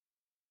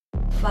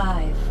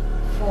5,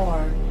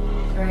 4,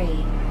 3, 2,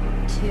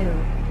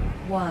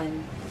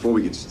 1. Before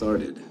we get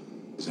started,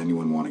 does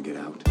anyone want to get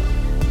out?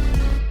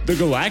 The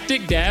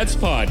Galactic Dads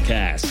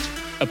Podcast,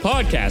 a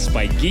podcast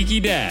by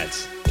geeky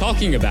dads,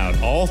 talking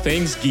about all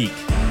things geek,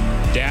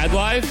 dad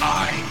life,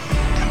 I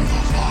am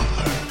the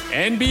father.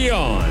 and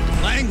beyond.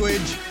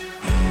 Language.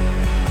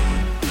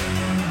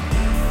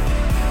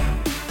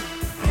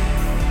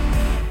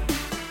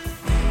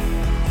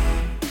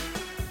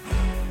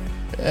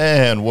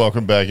 And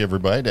welcome back,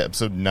 everybody, to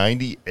episode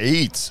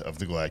 98 of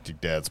the Galactic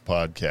Dads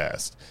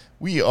Podcast.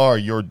 We are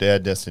your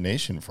dad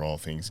destination for all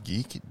things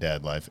geek,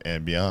 dad life,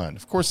 and beyond.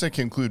 Of course, that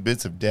can include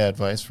bits of dad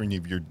advice for any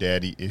of your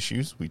daddy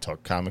issues. We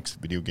talk comics,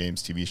 video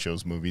games, TV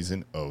shows, movies,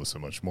 and oh, so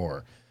much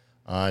more.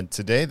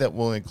 Today, that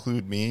will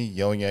include me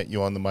yelling at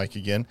you on the mic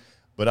again,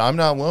 but I'm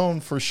not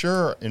alone for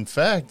sure. In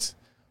fact,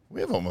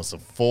 we have almost a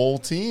full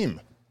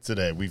team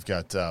today. We've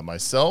got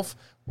myself.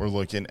 We're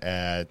looking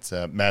at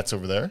Matt's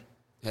over there.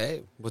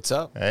 Hey, what's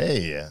up?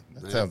 Hey,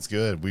 that sounds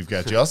good. We've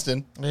got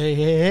Justin.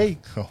 Hey.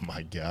 Oh,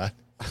 my God.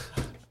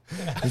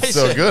 It's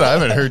so good. I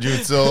haven't heard you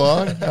in so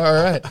long. All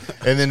right.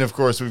 And then, of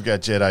course, we've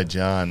got Jedi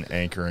John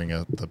anchoring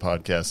the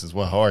podcast as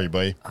well. How are you,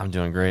 buddy? I'm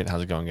doing great.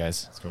 How's it going,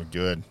 guys? It's going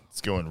good.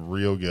 It's going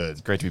real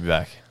good. Great to be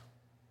back.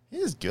 It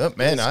is good,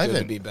 man. It's I good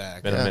haven't to be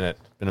back. Been a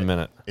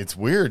minute. It's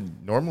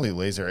weird. Normally,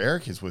 Laser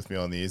Eric is with me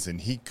on these,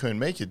 and he couldn't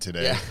make it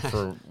today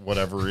for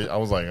whatever reason. I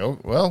was like, oh,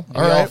 well,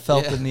 all We all right.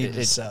 felt the need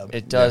to sub.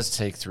 It does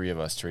take three of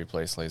us to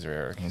replace Laser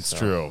Eric. It's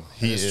true.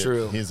 He It's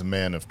true. He is a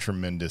man of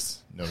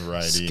tremendous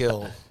notoriety,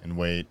 Skill. and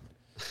weight.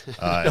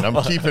 And I'm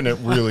keeping it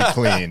really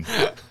clean.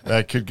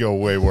 That could go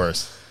way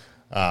worse.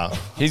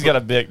 He's got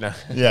a big now.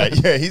 Yeah,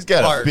 he's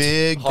got Heart. a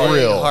big Heart.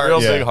 grill. Heart.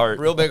 Real Yeah. big heart.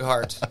 Real big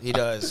heart. He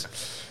does.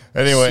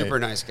 Anyway, Super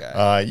nice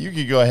guy. you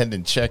can go ahead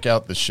and check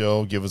out the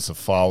show. Give us a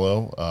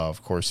follow.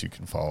 Of course, you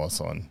can follow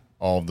us on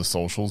all of the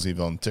socials,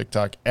 even on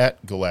TikTok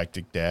at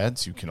Galactic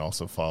Dads. You can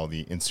also follow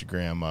the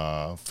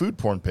Instagram food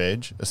porn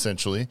page,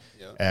 essentially,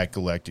 at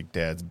Galactic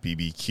Dads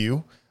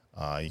BBQ.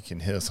 You can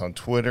hit us on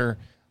Twitter.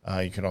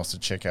 You can also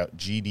check out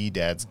GD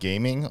Dads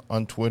Gaming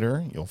on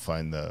Twitter. You'll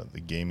find the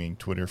gaming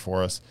Twitter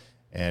for us.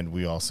 And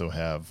we also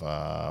have,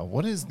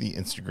 what is the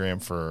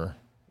Instagram for,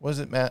 what is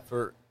it, Matt?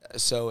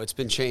 So it's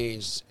been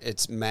changed.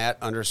 It's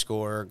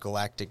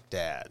Matt_Galactic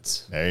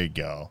Dads. There you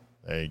go.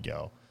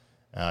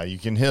 You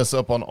can hit us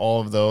up on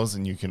all of those,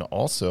 and you can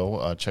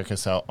also check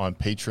us out on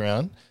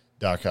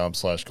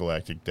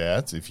patreon.com/Galactic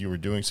Dads. If you were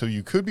doing so,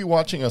 you could be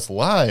watching us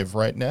live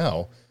right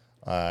now,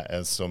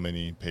 as so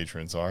many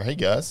patrons are. Hey,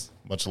 guys.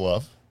 Much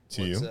love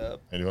to you. What's up?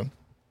 How you doing?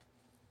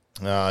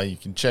 You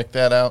can check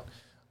that out.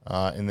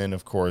 And then,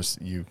 of course,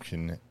 you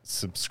can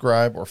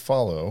subscribe or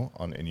follow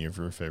on any of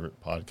your favorite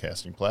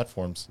podcasting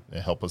platforms. They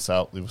help us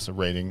out. Leave us a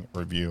rating,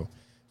 review.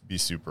 Be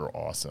super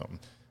awesome.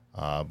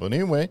 But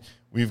anyway,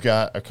 we've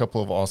got a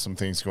couple of awesome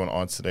things going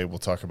on today. We'll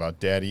talk about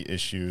daddy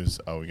issues.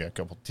 We got a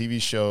couple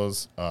TV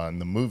shows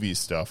and the movie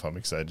stuff I'm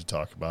excited to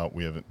talk about.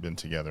 We haven't been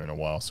together in a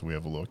while, so we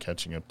have a little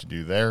catching up to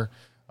do there.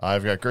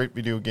 I've got great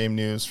video game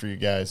news for you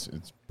guys.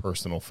 It's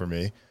personal for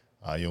me.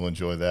 You'll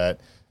enjoy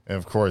that. And,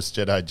 of course,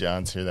 Jedi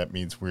John's here. That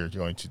means we're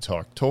going to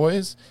talk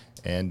toys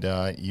and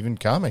even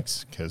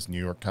comics because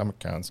New York Comic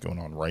Con is going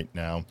on right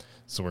now.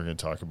 So we're going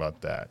to talk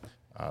about that.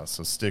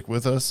 So stick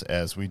with us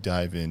as we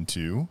dive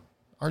into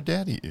our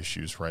daddy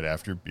issues right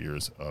after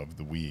Beers of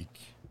the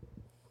Week.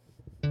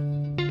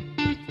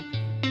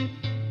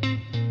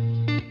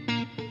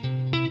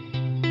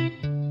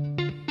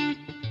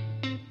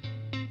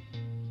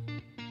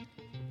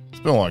 It's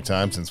been a long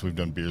time since we've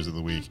done Beers of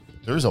the Week.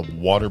 There's a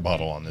water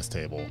bottle on this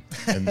table.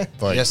 And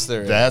like, Yes,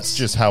 there that's is.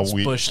 just how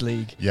we... Bush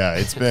League. Yeah,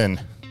 it's been...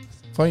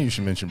 Funny you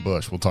should mention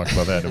Bush. We'll talk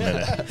about that in a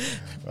minute.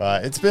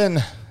 It's been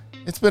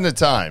a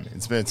time.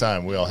 It's been a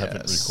time. We all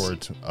haven't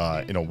recorded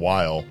in a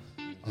while.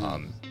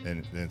 And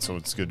so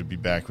it's good to be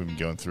back. We've been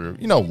going through,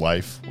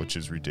 life, which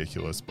is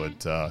ridiculous,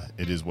 but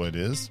it is what it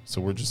is. So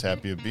we're just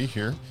happy to be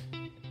here.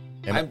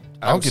 And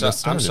I'll get us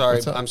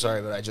started. I'm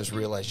sorry, but I just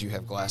realized you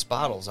have glass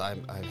bottles. I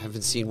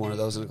haven't seen one of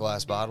those in a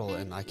glass bottle,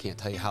 and I can't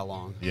tell you how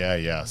long.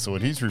 Yeah. So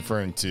what he's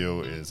referring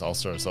to is, I'll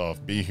start us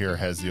off. Be Here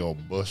has the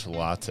old Bush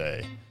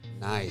Latte.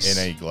 Nice.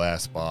 In a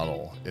glass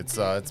bottle. It's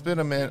been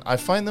a minute. I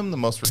find them the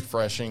most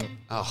refreshing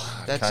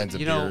kinds of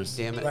beers.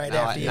 Damn it! Right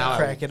after you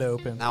crack it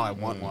open. Now I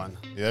want one.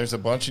 Yeah, there's a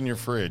bunch in your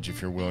fridge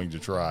if you're willing to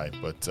try.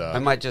 But I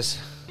might just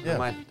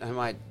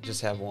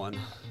have one.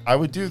 I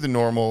would do the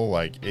normal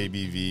like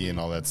ABV and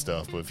all that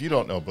stuff. But if you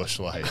don't know Bush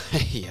Light,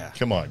 Yeah.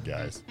 Come on,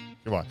 guys,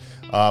 come on.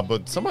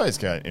 But somebody's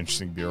got an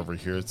interesting beer over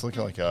here. It's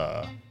looking like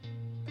a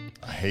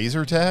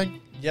Hazer Tag.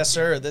 Yes,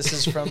 sir. This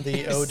is from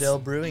the Odell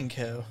Brewing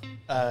Co.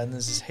 And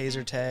this is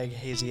Hazer Tag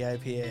Hazy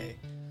IPA.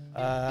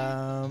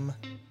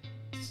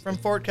 From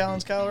Fort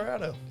Collins,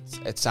 Colorado.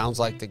 It sounds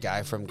like the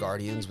guy from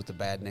Guardians with the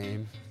bad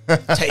name.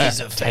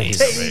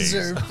 Taserface.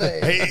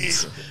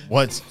 Taserface.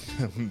 What's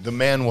the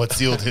man? What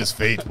sealed his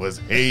fate was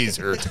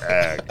Hazer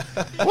Tag.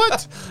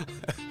 What?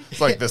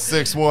 It's like the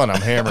 6'1".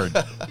 I'm hammered.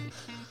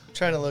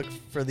 trying to look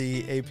for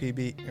the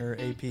APB or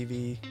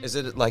APV. Is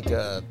it like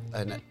or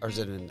is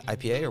it an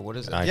IPA or what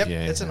is it? IPA, Yep,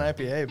 it's an yeah.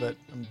 IPA, but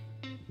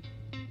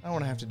I don't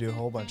want to have to do a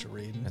whole bunch of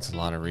reading. That's a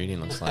lot of reading,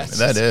 looks like.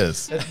 That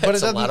is. But it That's a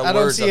doesn't. lot of I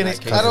don't words see on any. that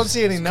case. I don't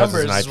see any 'Cause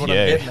numbers. it's an Is what I'm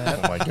IPA. getting Oh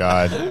at. my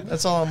God.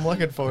 That's all I'm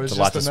looking for. Is It's a just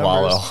lot the to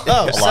numbers.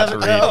 swallow. Oh, It's a lot to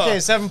seven- read. okay,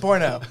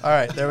 7.0. All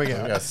right, there we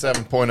go. We got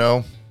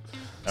 7.0.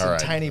 It's All in right.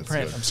 tiny that's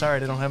print. good. I'm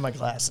sorry, I don't have my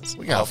glasses.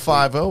 We got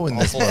 5-0 in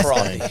this Awful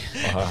Mustang.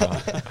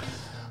 frothy.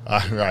 All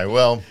right.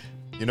 Well,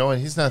 you know what?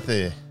 He's not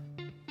the.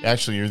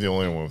 Actually, you're the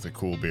only one with a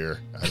cool beer.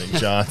 I think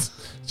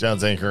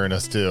John's anchoring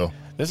us too.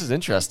 This is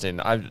interesting.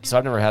 I've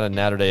never had a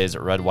Natter Days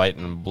red, white,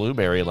 and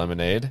blueberry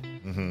lemonade.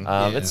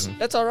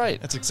 It's all right.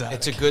 That's exotic.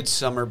 It's a good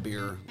summer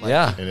beer. Like,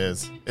 Yeah, It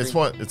is.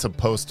 It's a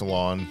post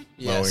lawn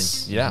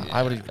Yes. yeah,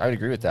 I would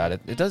agree with that.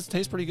 It does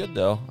taste pretty good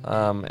though,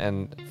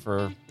 and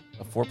for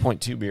a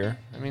 4.2 beer,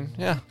 I mean,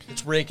 yeah,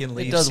 It's rake and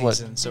leaf does what-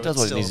 season, so it does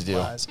what it still needs to do.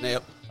 applies.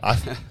 Yep.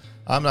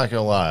 I'm not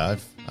gonna lie.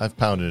 I've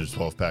pounded a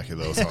 12 pack of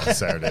those on a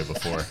Saturday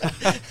before.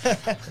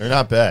 They're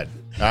not bad.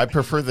 I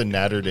prefer the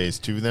Natter Days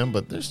to them,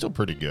 but they're still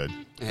pretty good.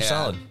 Yeah.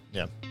 solid.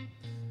 Yeah.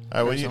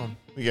 All right.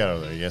 We got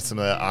over there. You got some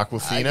of that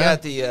Aquafina. I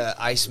got the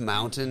Ice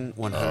Mountain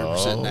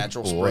 100% Oh,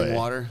 natural boy. spring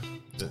water.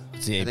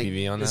 What's the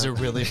ABV on that? Is it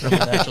really from a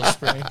natural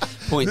spring?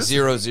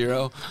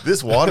 0.00.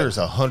 This water's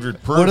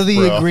 100 proof. What are the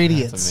bro.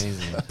 ingredients? That's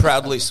amazing.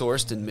 Proudly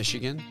sourced in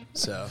Michigan.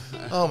 So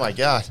Oh my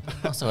God.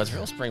 So it's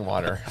real spring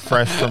water.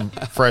 Fresh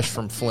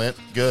from Flint.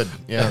 Good.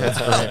 Yeah, that's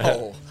great.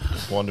 oh,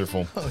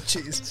 Wonderful. Oh,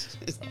 jeez.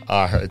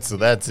 All right, so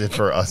that's it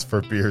for us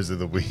for Beers of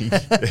the Week.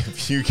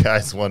 If you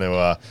guys want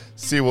to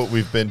see what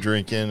we've been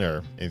drinking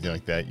or anything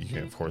like that, you can,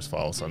 of course,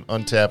 follow us on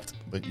Untapped,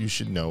 but you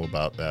should know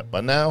about that by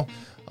now.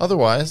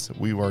 Otherwise,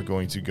 we are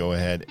going to go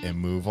ahead and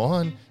move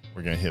on.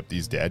 We're going to hit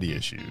these daddy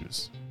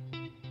issues.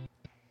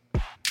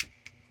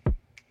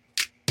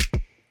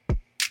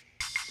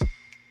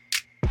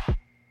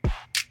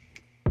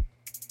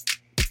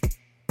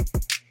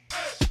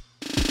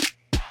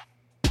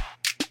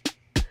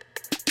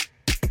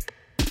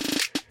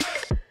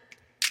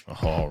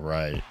 All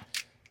right.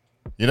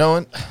 You know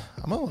what?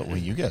 I'm going to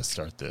let you guys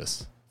start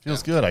this.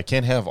 Feels good. I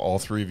can't have all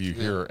three of you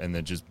here and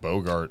then just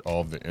bogart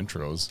all of the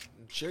intros.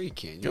 sure you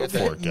can. You Go got for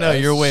that it, guys. No,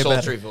 you're way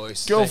sultry better.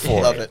 voice. Go I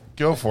for love it.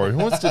 Go for it. Who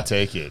wants to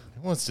take it?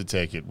 Who wants to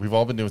take it? We've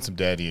all been doing some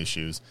daddy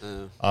issues.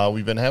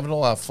 We've been having a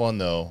lot of fun,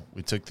 though.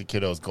 We took the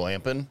kiddos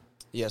glamping.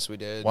 Yes, we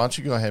did. Why don't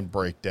you go ahead and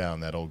break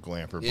down that old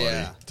glamper, buddy?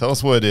 Yeah. Tell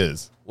us what it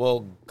is.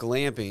 Well,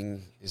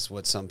 glamping is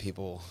what some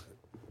people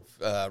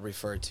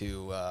refer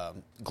to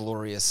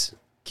glorious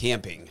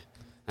camping.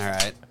 All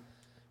right.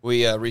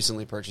 We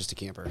recently purchased a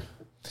camper.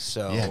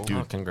 So Yeah, dude.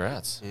 Oh,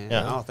 congrats.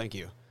 Yeah. Oh, thank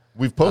you.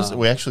 We've posted.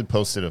 We actually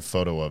posted a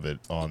photo of it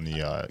on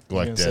the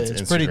Galactic say, Dad's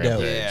it's Instagram pretty dope.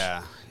 page.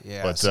 Yeah.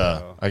 Yeah. But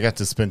so- I got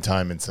to spend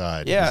time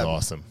inside. yeah, It was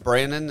awesome.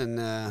 Brandon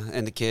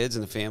and the kids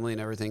and the family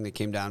and everything that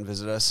came down and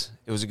visit us.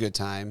 It was a good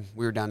time.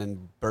 We were down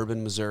in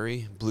Bourbon,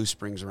 Missouri, Blue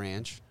Springs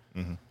Ranch.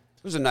 Mm-hmm.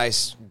 It was a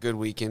nice, good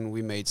weekend.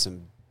 We made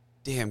some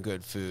damn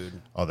good food.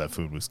 Oh, that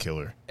food was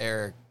killer.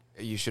 Eric,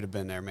 you should have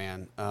been there,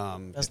 man.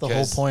 That's the whole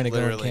because point of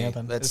going literally,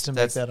 camping, that's- is to make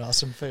that's- that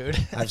awesome food.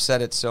 I've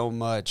said it so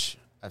much.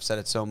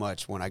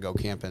 When I go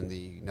camping.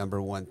 The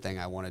number one thing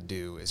I want to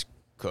do is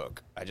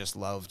cook. I just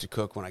love to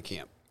cook when I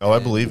camp. Oh, I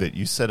And- believe it.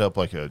 You set up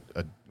like a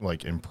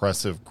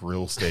impressive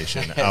grill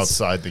station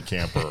outside the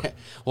camper.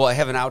 Well, I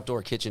have an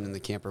outdoor kitchen in the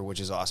camper, which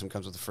is awesome.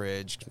 Comes with a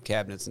fridge,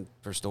 cabinets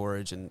for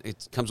storage, and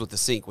it comes with the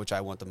sink, which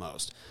I want the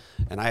most.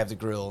 And I have the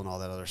grill and all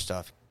that other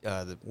stuff.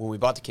 When we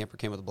bought the camper, it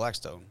came with a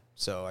Blackstone,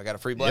 so I got a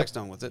free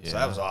Blackstone with it. So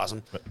that was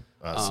awesome.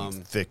 Some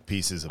thick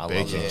pieces of love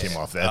bacon those. came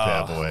off that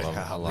bad boy.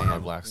 I love my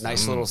Blackstone.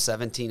 Nice little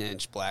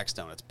 17-inch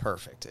Blackstone. It's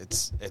perfect.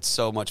 It's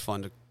so much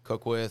fun to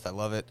cook with. I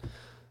love it.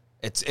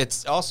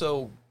 It's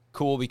also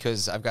cool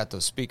because I've got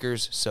those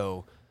speakers,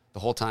 so the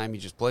whole time you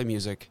just play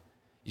music,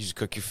 you just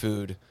cook your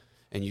food,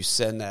 and you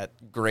send that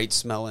great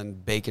smelling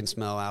bacon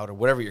smell out or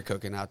whatever you're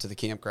cooking out to the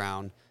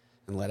campground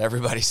and let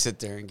everybody sit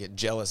there and get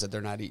jealous that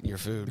they're not eating your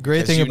food. The great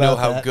because thing you know about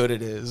how that- good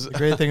it is. The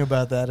great thing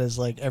about that is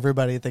like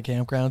everybody at the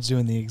campground's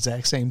doing the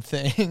exact same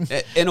thing.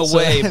 In a So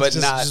way, it's but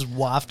just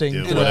wafting.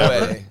 Dude, in a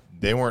whatever. way.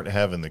 They weren't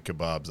having the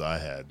kebabs I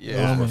had.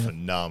 Yeah. Those were man.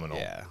 phenomenal.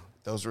 Yeah,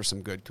 those were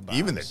some good kebabs.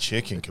 Even the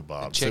chicken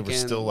kebabs, they were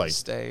chicken, still like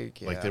steak,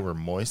 like yeah. they were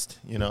moist.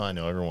 You know, I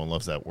know everyone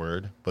loves that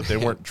word, but they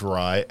weren't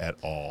dry at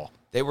all.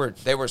 They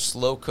were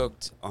slow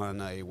cooked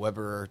on a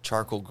Weber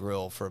charcoal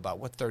grill for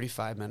about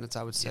 35 minutes,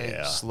 I would say.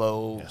 Yeah.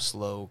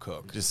 Slow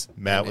cook. Just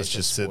Matt And was it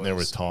just sitting there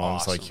with was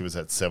tongs like awesome. he was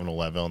at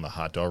 7-Eleven on the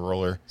hot dog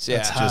roller. Yeah.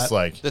 That's Just hot.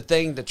 like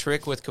The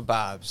trick with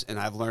kebabs, and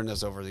I've learned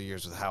this over the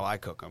years with how I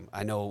cook them.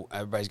 I know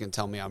everybody's going to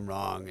tell me I'm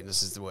wrong, and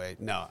this is the way.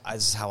 No,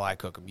 this is how I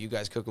cook them. You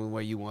guys cook them the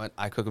way you want.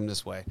 I cook them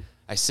this way.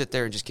 I sit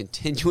there and just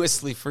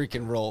continuously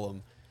freaking roll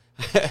them.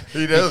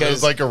 he does. It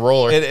was like a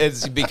roller.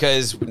 It's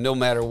because no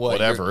matter what,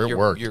 Whatever, it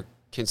worked. You're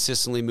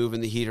consistently moving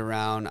the heat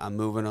around. I'm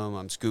moving them.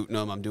 I'm scooting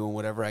them. I'm doing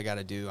whatever I got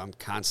to do. I'm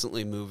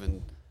constantly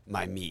moving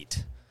my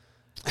meat.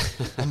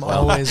 I'm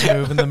always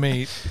moving the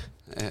meat.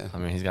 Yeah. I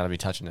mean, he's got to be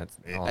touching it.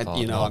 All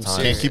you know, all I'm the time.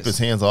 serious. Can't keep his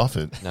hands off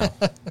it. No.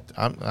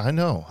 I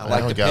know. I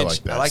like know to a guy pinch.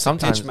 like that. I like to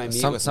Sometimes pinch my meat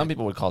some, with some my,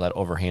 people would call that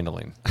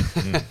overhandling.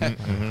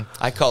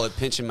 I call it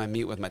pinching my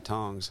meat with my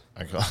tongs.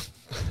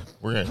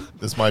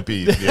 This might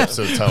be the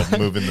episode titled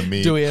 "Moving the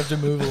Meat." Do we have to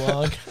move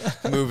along?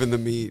 Moving the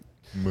meat.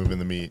 Moving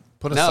the meat.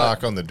 Put a No.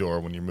 sock on the door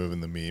when you're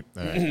moving the meat.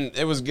 All right.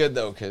 It was good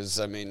though, because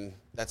I mean,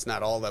 that's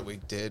not all that we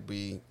did.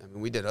 We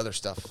did other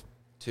stuff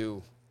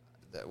too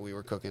that we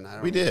were cooking. I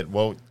don't We did.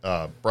 Well,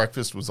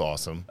 breakfast was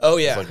awesome. Oh,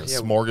 yeah. It was like a Yeah.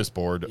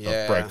 smorgasbord Yeah.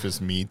 of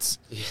breakfast meats.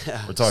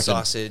 Yeah, We're talking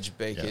sausage,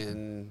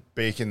 bacon.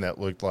 bacon that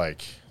looked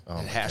like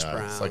And hash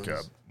It's like a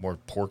browns. more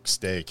pork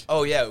steak.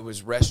 Oh yeah, it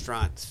was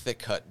restaurant thick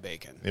cut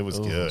bacon. It was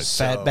good.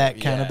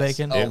 Fatback kind of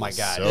bacon. Oh It my was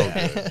god! so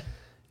yeah. good.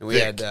 And we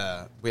Thick.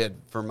 had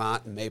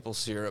Vermont maple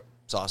syrup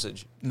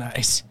sausage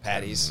Nice.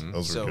 patties. Those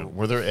were So, good.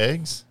 Were there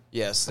eggs?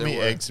 Yes, How there many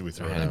were. eggs did we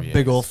throw There had in? to be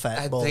Big old fat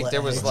I bowl. think of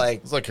there was eggs. like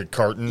It was like a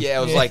carton. yeah,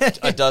 it was like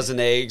a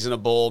dozen eggs in a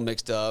bowl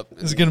mixed up.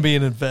 This is going to be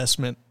an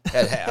investment.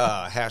 Had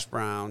hash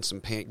browns, some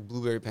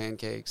blueberry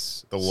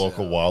pancakes. The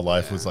local So,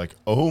 wildlife yeah. was like,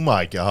 "Oh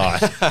my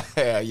god!"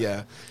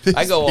 yeah. These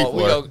I go all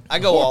people are- I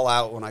go all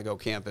out when I go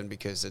camping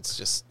because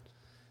it's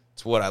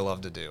what I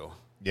love to do.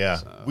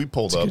 Yeah, we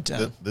pulled a up. good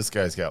time. This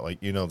guy's got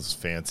like those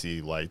fancy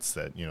lights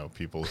that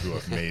people who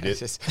have made it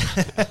Just-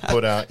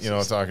 put out.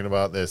 Talking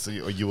about this.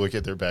 You look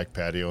at their back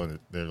patio and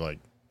they're like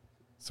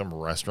some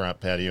restaurant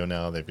patio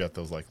now. They've got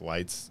those like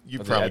lights. You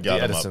probably got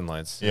the them Edison up.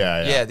 lights.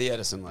 Yeah, yeah, the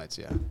Edison lights.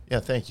 Yeah.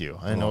 Yeah, thank you.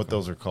 I know what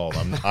those are called.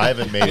 I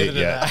haven't made it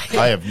yet.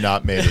 I have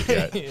not made it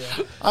yet.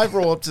 Yeah. I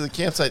roll up to the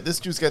campsite.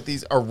 This dude's got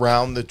these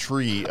around the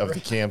tree of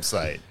the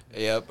campsite.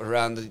 Yep.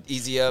 Around the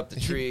easy up the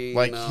tree.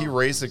 He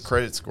raised the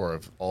credit score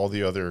of all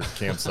the other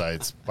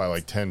campsites by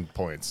like 10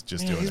 points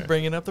just Man, doing he's it.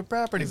 bringing up the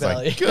property It's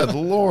value. like, good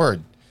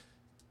lord.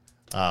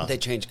 They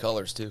change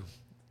colors too.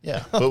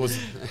 Yeah, but it was.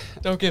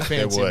 Don't get It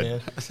fancy, would.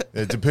 man.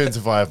 It depends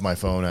if I have my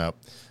phone out.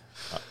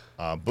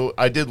 But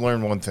I did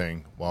learn one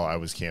thing while I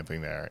was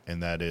camping there,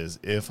 and that is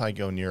if I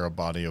go near a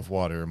body of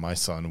water, my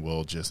son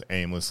will just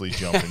aimlessly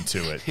jump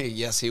into it.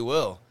 Yes, he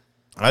will.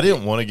 I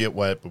didn't want to get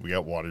wet, but we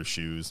got water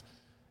shoes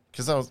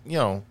because I was,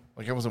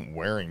 I wasn't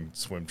wearing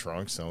swim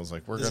trunks. And I was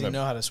like, we're Does gonna he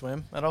know how to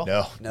swim at all?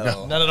 no,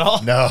 No. None at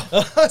all? no,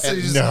 So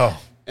you just- no.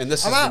 And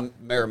this is the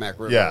Merrimack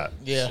River. Yeah.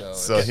 Yeah.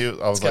 So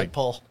I was got like,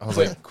 pull. I was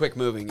like, quick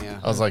moving. Yeah.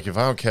 I was like, if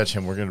I don't catch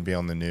him, we're gonna be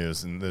on the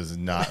news, and this is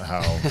not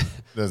how.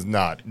 This is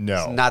not.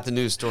 No, Not the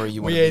news story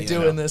you want We to ain't be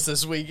in. doing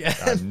this weekend.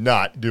 I'm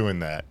not doing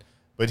that.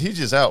 But he's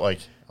just out. Like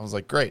I was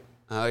like, great.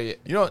 Oh yeah.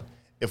 You know what?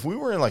 If we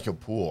were in like a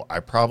pool, I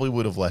probably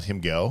would have let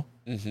him go,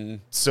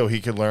 so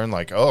he could learn.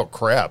 Like, oh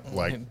crap!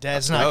 Like,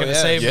 Dad's not Oh, going to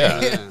yeah. save Yeah.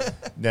 me. Yeah.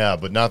 nah,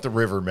 but not the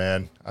river,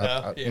 man.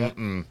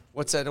 Yeah.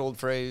 What's that old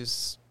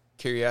phrase?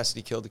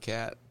 Curiosity killed the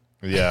cat.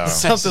 Yeah.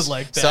 Something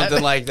like that.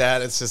 Something like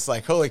that. It's just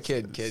like, holy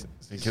kid.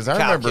 Because I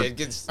Cow remember, kid,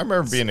 get- I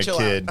remember being a chill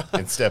kid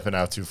and stepping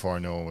out too far,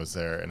 no one was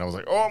there, and I was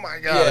like, "Oh my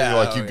god!" Yeah,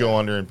 And you oh, go yeah.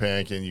 under and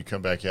panic, and you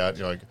come back out, and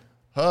you're like,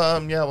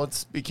 yeah,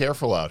 let's be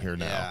careful out here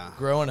now." Yeah.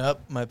 Growing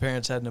up, my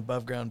parents had an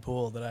above ground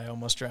pool that I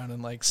almost drowned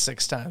in like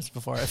 6 times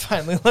before I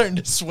finally learned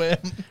to swim.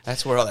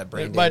 That's where all that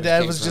brain My damage dad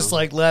came was just from.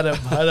 like, let him.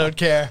 I don't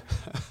care.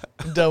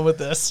 I'm done with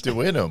this. Dude,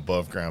 we had an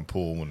above ground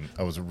pool when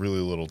I was really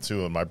little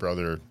too, and my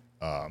brother.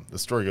 The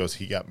story goes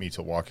he got me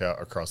to walk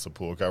out across the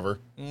pool cover.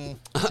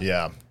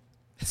 Yeah.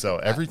 So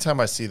every time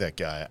I see that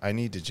guy, I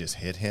need to just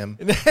hit him.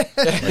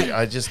 Like,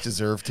 I just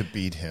deserve to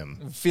beat him.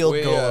 Field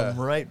We, goal uh, him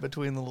right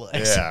between the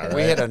legs. Yeah, right.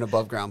 We had an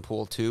above ground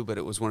pool too, but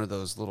it was one of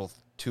those little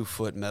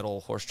 2-foot metal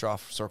horse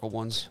trough circle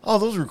ones. Oh,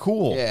 those were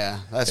cool. Yeah,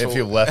 that's If what-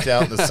 you left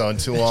out in the sun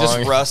too long,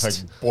 Just rust.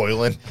 like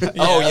boiling.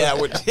 Oh yeah, it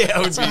would be a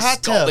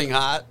hot tub. scalding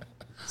hot.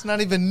 It's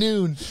not even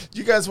noon.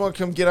 You guys want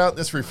to come get out in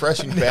this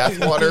refreshing bath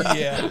water?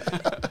 Yeah.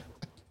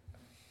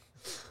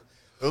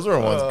 Those were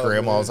the ones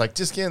Grandma was like,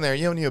 just get in there.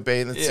 You don't need a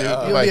bathing suit.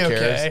 Yeah. Nobody You'll be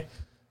cares. okay.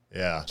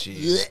 Yeah.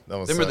 Jeez, That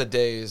was them were so- the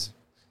days.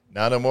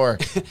 Not no more.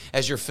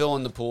 As you're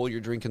filling the pool, you're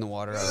drinking the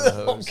water out of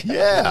the hose.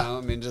 Yeah. You know,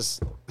 I mean,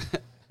 just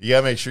You got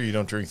to make sure you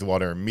don't drink the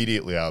water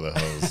immediately out of the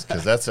hose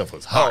because that stuff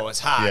was hot. oh,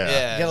 it's hot.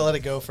 Yeah, You got to let it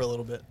go for a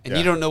little bit. and Yeah.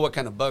 you don't know what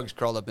kind of bugs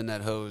crawled up in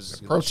that hose.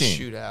 and Protein.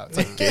 shoot out. It's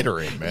like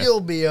Gatorade, man.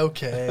 You'll be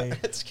okay.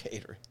 It's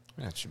catering.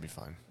 That should be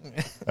fine.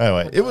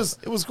 Anyway, it was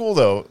cool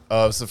though. It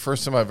was the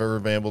first time I've ever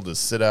been able to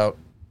sit out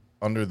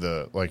under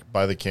the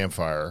by the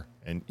campfire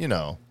and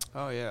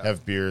Oh yeah.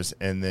 have beers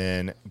and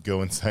then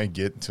go inside,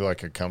 get into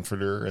like a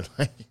comforter and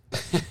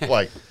I'm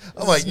like,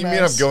 you mean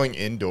I'm Nice. going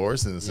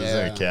indoors and this isn't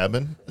Yeah. a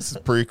cabin? This is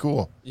pretty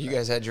cool. You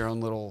guys had your own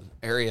little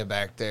area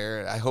back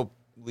there. I hope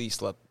Lee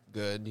slept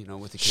good.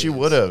 With the kids. She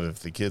would have if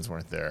the kids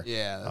weren't there.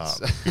 Yeah,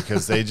 that's-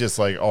 because they just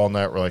like all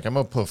night were like, I'm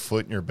gonna put a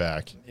foot in your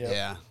back. Yep.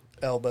 Yeah.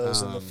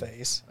 Elbows in the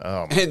face.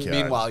 Oh my And God.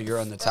 meanwhile, you're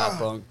on the top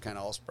bunk, kind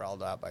of all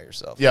sprawled out by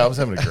yourself. Yeah, I was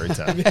having a great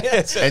time.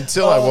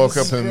 Until I Oh, woke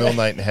this up is in the middle of the great.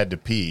 night and had to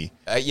pee.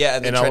 Yeah,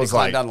 and then And I tried to was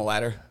climb like- down the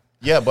ladder.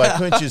 Yeah, but I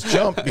couldn't just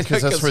jump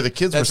because that's where the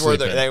kids That's were where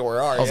sleeping. they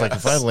were. I was yeah. like,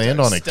 if I land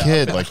on a Stop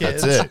kid, it, like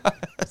kids.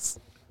 that's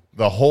it.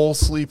 The whole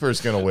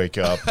sleeper's going to wake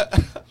up,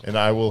 and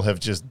I will have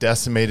just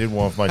decimated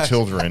one of my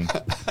children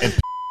and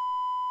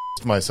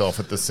myself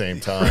at the same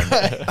time.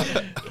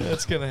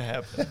 That's gonna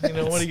happen. You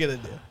know, what are you gonna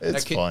do?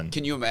 It's fun.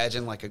 Can you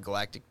imagine like a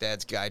Galactic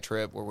Dad's guy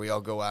trip where we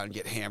all go out and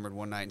get hammered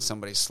one night and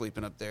somebody's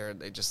sleeping up there and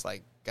they just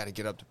like got to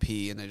get up to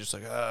pee and they're just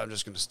like, oh, I'm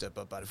just gonna step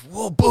up out of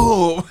whoa,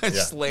 boom, and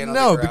just laying on the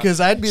No, ground.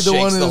 because I'd be the Shakes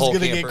one who's whole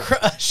gonna camper. get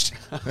crushed.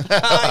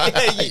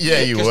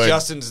 Yeah, you 'Cause would.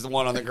 Justin's the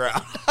one on the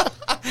ground.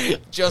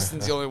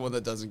 Justin's the only one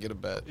that doesn't get a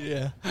bet.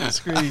 Yeah,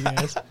 screw you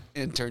guys.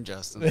 Intern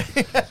Justin.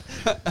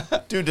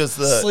 Dude, does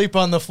the Sleep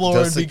on the floor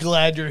does and be the-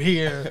 glad you're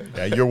here.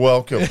 Yeah, you're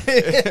welcome.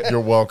 You're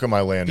welcome. I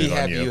Be landed on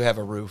happy you. you have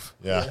a roof.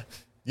 Yeah.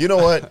 You know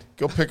what?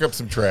 Go pick up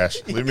some trash.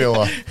 Leave me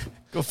alone.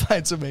 Go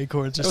find some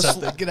acorns or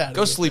something. Get out of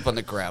Go here. sleep on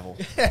the gravel.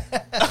 You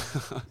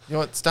know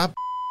what? Stop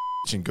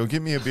and go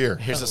get me a beer.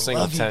 Here's a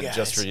single love you tent guys.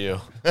 just for you.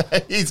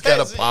 He's got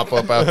a pop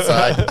up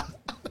outside.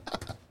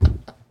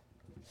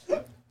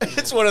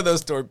 It's one of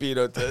those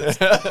torpedo tents.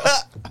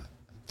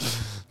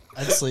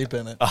 I'd sleep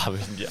in it. I mean,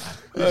 yeah.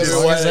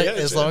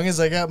 As long as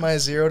I got my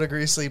 0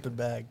 degree sleeping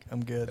bag,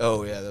 I'm good.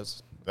 Oh yeah,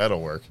 that's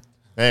That'll work.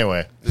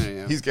 Anyway,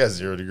 Yeah. he's got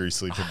 0 degree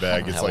sleeping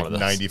bag. It's have like one of those.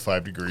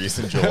 95 degrees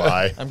in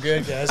July. I'm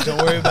good, guys. Don't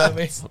worry about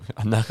me.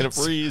 I'm not gonna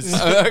freeze.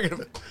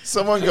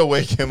 Someone go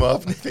wake him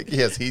up. I think he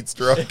has heat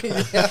stroke.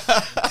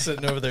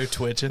 Sitting over there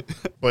twitching.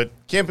 But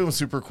camping was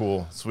super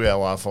cool, so we had a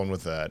lot of fun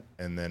with that.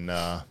 And then,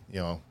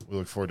 we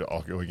look forward to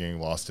all getting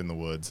lost in the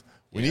woods.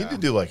 We need to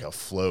do like a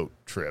float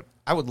trip.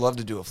 I would love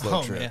to do a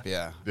float Oh, trip.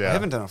 yeah. Yeah. I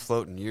haven't done a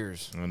float in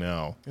years. I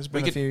know. It's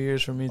been a could few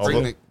years for me.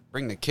 Although- too.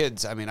 Bring the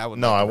kids. I mean, I would.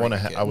 No, love I to want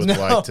bring to. the I would kids.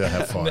 like to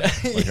have fun.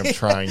 Like I'm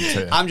trying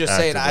to. I'm just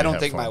saying, I actively don't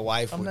have think fun. my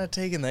wife I'm would. not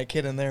taking that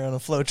kid in there on a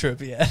float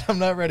trip yet. I'm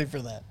not ready for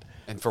that.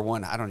 And for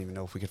one, I don't even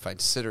know if we could find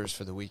sitters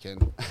for the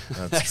weekend.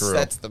 That's true.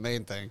 That's the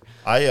main thing.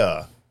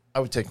 I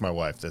would take my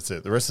wife. That's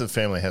it. The rest of the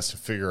family has to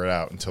figure it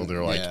out until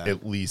they're like Yeah.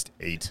 at least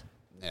 8.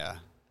 Yeah.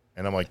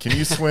 And I'm like, can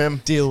you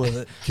swim? Deal with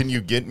it. Can you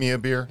get me a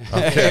beer?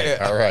 Okay,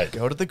 all right.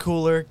 Go to the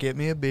cooler, get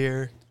me a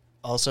beer.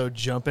 Also,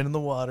 jump into the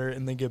water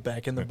and then get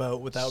back in the boat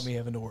without me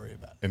having to worry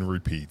about And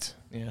repeat.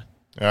 it. Yeah.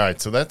 All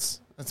right, so that's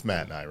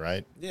Matt and I,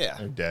 right? Yeah.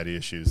 Our daddy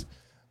issues.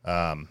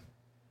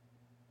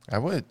 I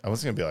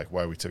was gonna be like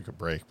why we took a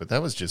break, but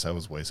that was just I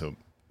was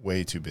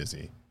way too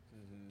busy,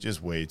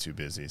 just way too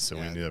busy. So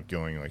we Yeah. ended up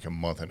going like a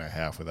month and a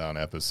half without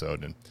an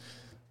episode. And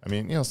I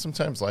mean,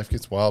 sometimes life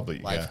gets wild,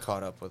 but Life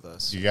caught up with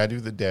us. you gotta do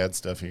the dad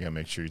stuff. You gotta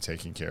make sure you're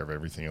taking care of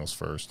everything else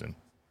first.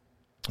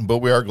 But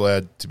we are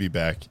glad to be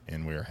back,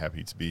 and we are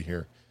happy to be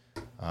here.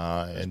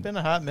 It's And been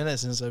a hot minute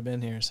since I've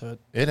been here, so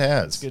it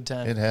has. a good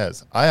time. It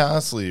has. I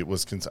honestly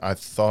I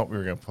thought we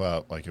were going to put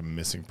out like a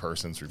missing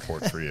persons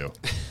report for you.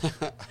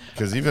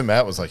 Because even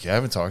Matt was like, I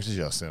haven't talked to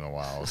Justin in a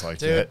while. I was like,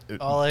 Dude,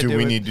 all I do do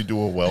we is- need to do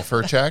a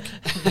welfare check?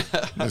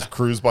 Just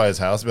cruise by his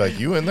house, be like,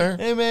 you in there?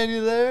 hey man,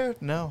 you there?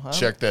 No.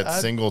 Check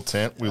that single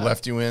tent we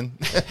left you in.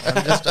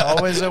 I'm just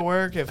always at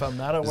work. If I'm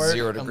not at work,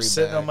 0 I'm degree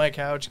sitting bag. on my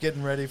couch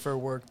getting ready for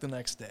work the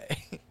next day.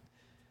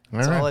 All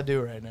That's right. all I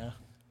do right now.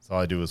 That's all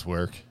I do is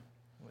work.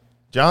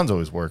 John's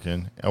always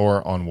working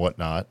or on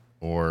Whatnot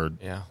or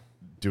Yeah.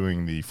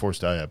 doing the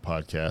Forced Diet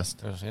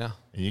podcast. Yeah.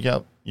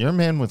 And you're a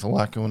man with a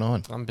lot going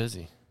on. I'm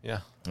busy. Yeah.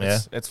 Yeah?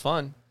 It's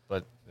fun,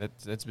 but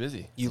it's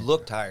busy. You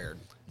look tired.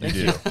 You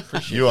do.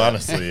 You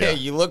honestly, Hey, yeah.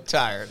 you look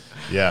tired.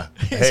 Yeah.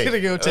 He's Hey, gonna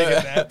go take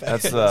a nap.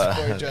 That's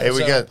hey,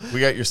 we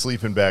got your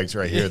sleeping bags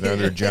right here. They're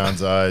under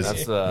John's eyes.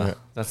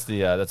 that's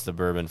the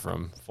bourbon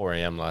from 4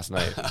 a.m. last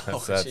night.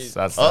 jeez.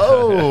 That's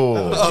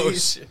Oh, Oh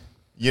shit.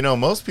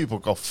 most people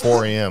call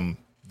 4 a.m.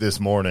 this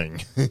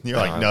morning. You're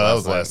like, no, that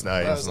was last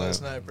night. That was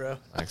last night, bro.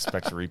 I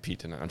expect to repeat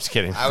tonight. I'm just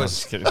kidding. I I'm was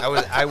just kidding. I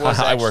was I work-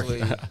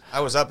 actually I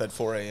was up at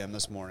 4 a.m.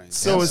 this morning.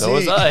 So was so he.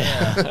 was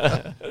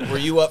I. Were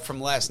you up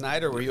from last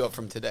night or were you up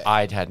from today?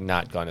 I had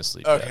not gone to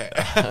sleep. Okay.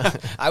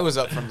 Yet. I was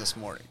up from this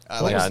morning.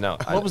 Yeah, I know.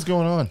 What was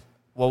going on?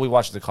 Well, we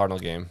watched the Cardinal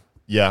game,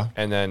 Yeah,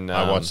 and then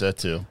I watched that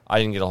too. I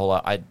didn't get a whole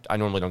lot. I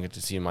normally don't get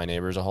to see my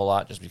neighbors a whole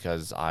lot, just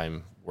because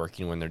I'm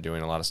working when they're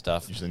doing a lot of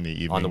stuff Usually in the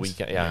evenings. on the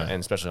weekend. Yeah, and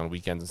especially on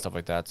weekends and stuff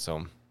like that.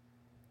 So,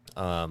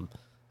 I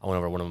went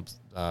over to one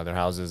of their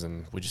houses,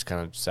 and we just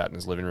kind of sat in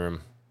his living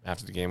room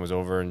after the game was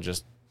over, and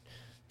just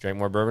drank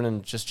more bourbon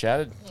and just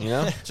chatted.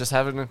 Just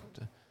having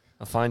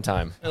a fine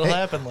time. It'll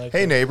happen like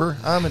Hey that. neighbor,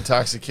 I'm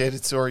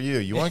intoxicated. So are you.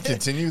 You want to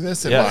continue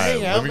this in Yeah. my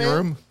Hang out, living man.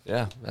 room?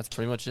 Yeah, that's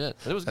pretty much it.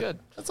 But it was good.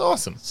 That's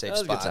awesome. Safe That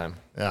was a spot. good time.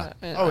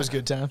 Yeah. Always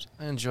good times.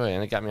 I enjoy it,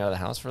 and it got me out of the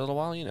house for a little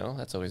while.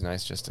 That's always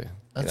nice just to.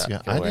 That's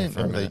get good. out, I get away didn't for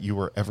a know that minute. you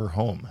were ever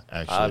home.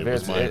 Actually,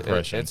 was my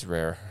impression. It's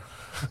rare.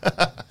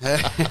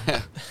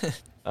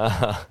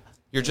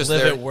 You're just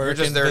Live there. at work You're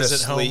just and there to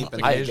visit home sleep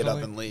and then get up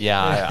occasionally. and leave.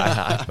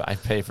 Yeah, I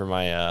pay for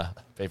my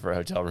pay for a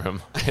hotel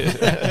room.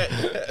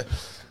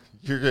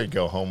 You're going to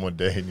go home one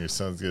day and your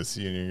son's going to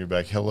see you and you're going to be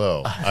like,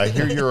 hello, I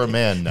hear you're a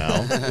man now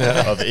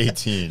of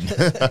 18.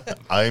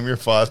 I am your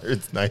father.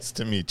 It's nice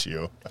to meet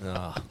you.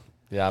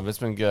 Yeah, but it's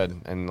been good.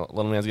 And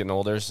little man's getting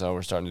older, so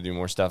we're starting to do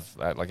more stuff,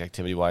 like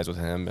activity-wise with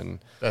him. And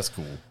That's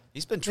cool.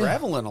 He's been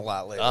traveling a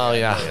lot lately. oh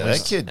yeah,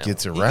 That kid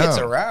gets He around. gets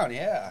around,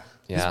 yeah.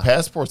 His yeah.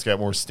 passport's got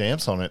more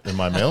stamps on it than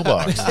my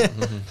mailbox.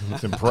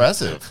 It's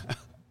impressive.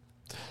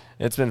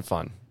 It's been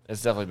fun.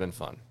 It's definitely been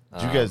fun.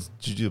 Did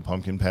you do the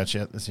pumpkin patch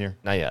yet this year?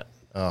 Not yet.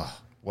 Oh,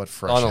 what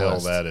fresh On the hell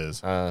list. that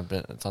is.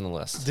 But it's on the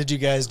list. Did you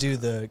guys do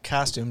the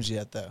costumes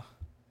yet, though?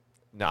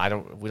 No, I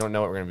don't. We don't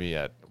know what we're gonna be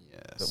yet.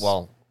 Yes.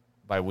 Well,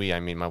 by we I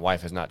mean my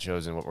wife has not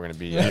chosen what we're gonna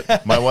be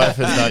yet. My wife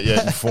has not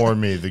yet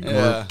informed me the group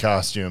Yeah.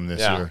 costume this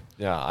yeah, year.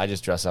 yeah. I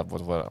just dress up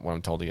with what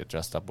I'm told to get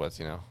dressed up with.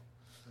 You know.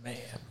 Man,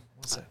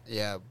 what's that?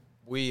 Yeah,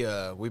 we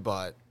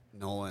bought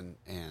Nolan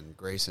and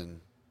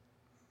Grayson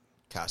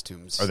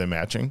costumes. Are they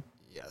matching?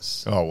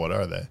 Yes. Oh, what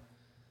are they?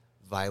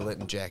 Violet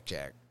and Jack.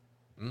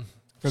 From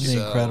The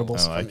So-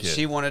 Incredibles. Oh, I like it.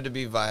 She wanted to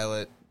be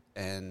Violet,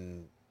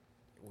 and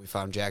we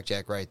found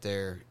Jack right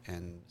there.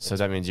 And So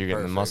that means you're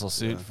getting the Perfect, muscle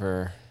suit yeah.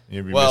 for.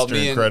 You'd be well,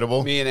 Mr.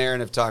 Incredible? me and Aaron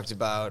have talked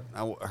about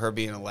her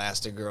being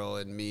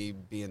Elastigirl and me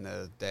being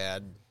the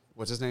dad.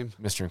 What's his name?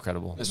 Mr.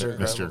 Incredible. Mr.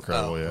 Mr.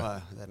 Incredible, yeah.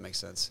 That makes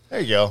sense.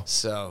 There you go.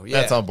 So yeah,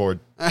 That's on board.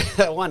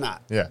 Why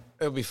not? Yeah.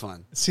 It'll be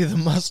fun. See, the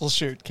muscle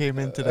shirt came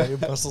in today.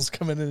 Muscles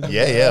coming in.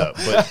 Yeah.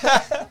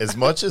 But as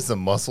much as the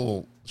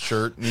muscle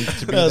shirt needs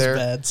to be That was there,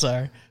 bad.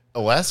 Sorry.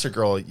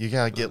 Elastigirl, you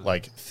got to get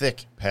like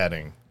thick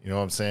padding. You know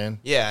what I'm saying?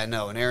 Yeah, I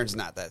know. And Aaron's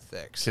not that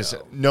thick. Because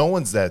So. no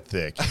one's that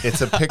thick.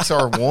 It's a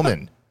Pixar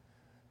woman.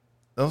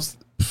 Those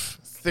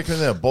thicker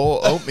than a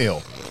bowl of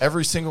oatmeal.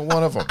 Every single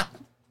one of them.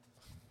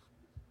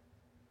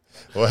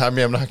 Well, I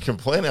mean, I'm not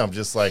complaining. I'm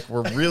just like,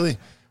 we're really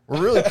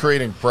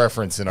creating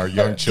preference in our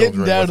young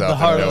children down to without the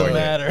heart them of the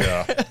knowing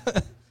matter.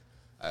 it.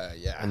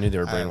 Yeah. I knew they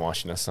were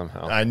brainwashing us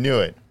somehow. I knew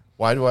it.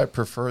 Why do I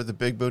prefer the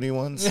big booty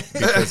ones?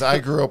 Because I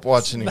grew up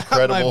watching My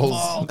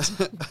Incredibles.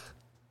 fault.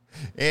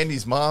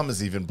 Andy's mom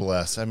is even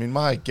blessed. I mean,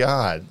 my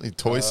God, like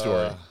Toy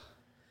Story.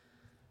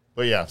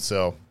 But yeah,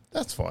 so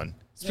that's fun.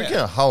 Speaking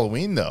of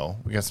Halloween, though,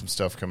 we got some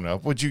stuff coming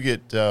up. What'd you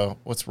get?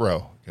 What's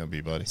Ro gonna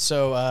be, buddy?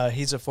 So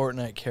he's a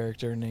Fortnite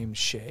character named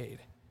Shade.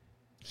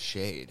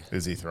 Shade.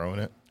 Is he throwing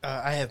it?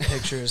 I have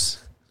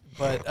pictures,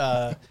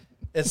 but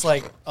it's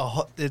like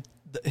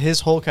his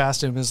whole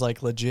costume is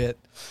like legit.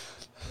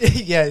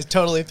 Yeah, he's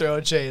totally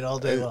throwing shade all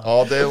day long.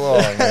 All day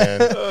long,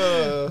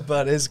 man.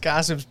 But his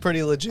costume's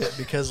pretty legit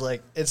because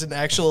like it's an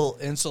actual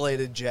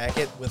insulated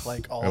jacket with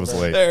like all. I was the,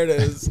 late. There it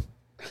is.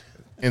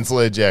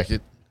 Insulated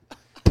jacket.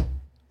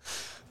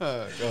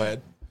 Go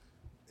ahead.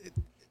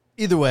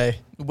 Either way,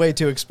 way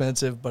too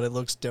expensive, but it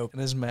looks dope,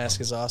 and his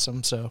mask is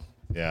awesome. So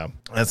Yeah,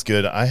 that's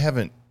good. I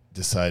haven't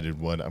decided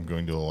what I'm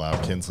going to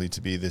allow Kinsley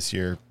to be this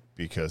year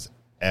because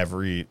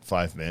every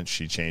 5 minutes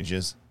she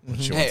changes what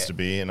she wants to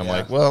be. And I'm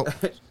like, well,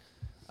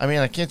 I mean,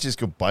 I can't just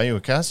go buy you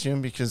a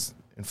costume because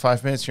in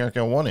 5 minutes you're not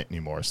going to want it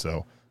anymore.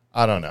 So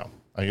I don't know.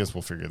 I guess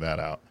we'll figure that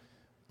out.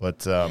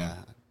 But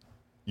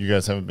you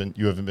guys haven't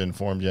been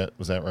informed yet.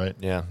 Was that right?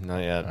 Yeah, not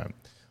yet. All right.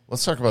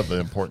 Let's talk about the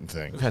important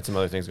thing. We've had some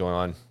other things going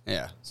on.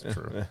 Yeah. It's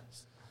true.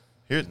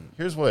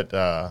 Here's what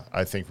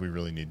I think we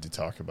really need to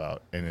talk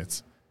about, and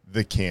it's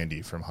the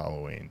candy from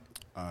Halloween.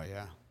 Oh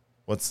yeah.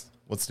 Let's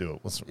do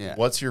it. Yeah.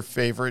 What's your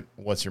favorite?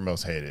 What's your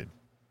most hated?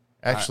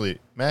 Actually,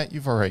 Matt,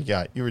 you've already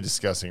got. You were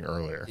discussing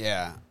earlier.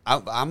 Yeah.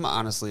 I'm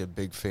honestly a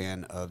big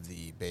fan of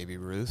the Baby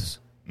Ruths,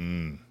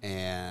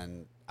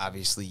 and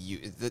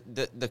obviously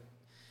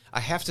I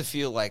have to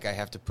feel like I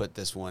have to put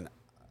this one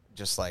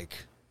just like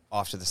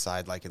off to the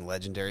side, like in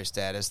legendary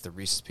status, the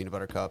Reese's Peanut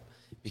Butter Cup,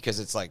 because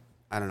it's like,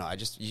 I don't know,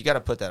 you got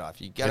to put that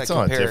off. You got to It's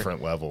compare. on a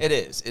different level. It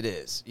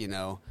is, you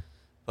know.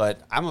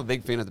 But I'm a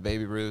big fan of the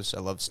Baby Ruths. I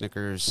love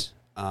Snickers.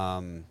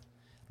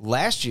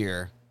 Last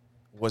year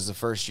was the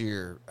first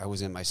year I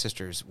was in my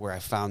sister's where I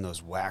found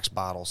those wax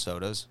bottle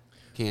sodas,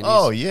 candies.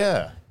 Oh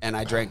yeah. And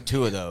I drank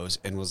 2 of those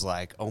and was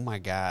like, oh my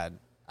God,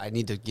 I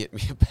need to get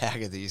me a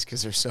bag of these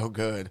because they're so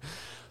good.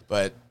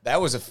 But that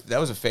was a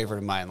favorite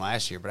of mine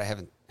last year, but I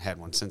haven't had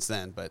one since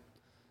then. But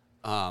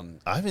I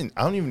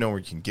don't even know where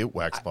you can get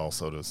wax ball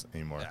sodas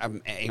anymore.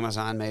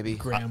 Amazon maybe.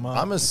 grandma.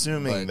 I'm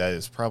assuming But- that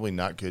it's probably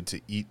not good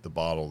to eat the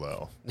bottle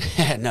though.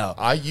 No.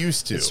 I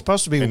used to. It's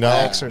supposed to be And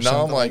wax now, or now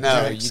something I'm like,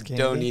 No, Wax you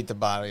candy. don't eat the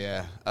bottle.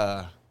 Yeah.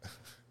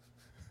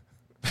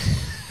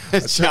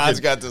 John's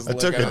got this. I look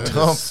took on a his-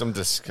 dump. Some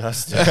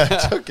disgusting. I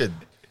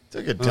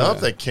took a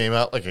dump that came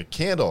out like a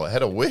candle. It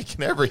had a wick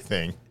and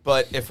everything.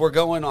 But if we're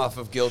going off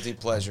of guilty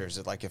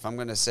pleasures, like if I'm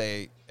going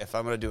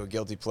to do a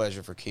guilty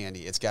pleasure for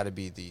candy, it's got to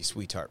be the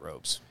Sweetheart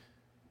ropes.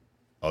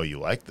 Oh, you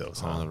like those,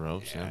 huh? On the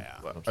ropes, yeah.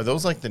 Are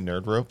those like the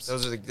nerd ropes?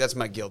 That's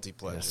my guilty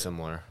pleasure. Yeah,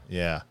 similar.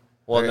 Yeah.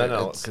 Well, Very-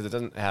 no, it's- because it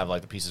doesn't have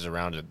like the pieces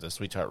around it. The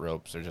Sweetheart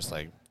ropes are just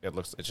like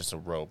it's just a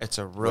rope. It's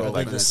a rope.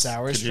 like and the it's-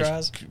 sour Could you-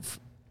 straws.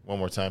 One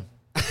more time.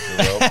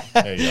 The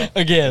rope. There you go.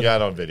 Again. You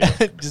got it on video.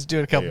 Just do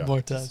it a couple There you go.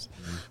 more times.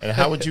 And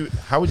how would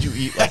you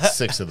eat like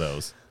 6 of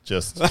those?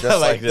 Just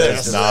like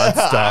this.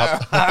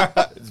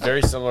 nonstop. It's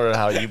very similar to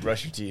how you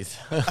brush your teeth.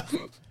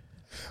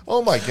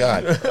 Oh my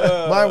God.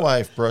 My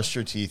wife brushed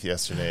her teeth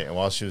yesterday, and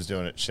while she was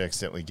doing it, she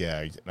accidentally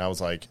gagged. And I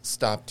was like,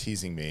 stop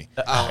teasing me.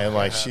 And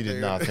like, she did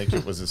not think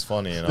it was as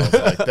funny. And I was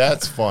like,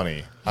 that's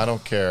funny. I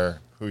don't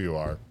care who you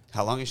are.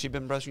 How long has she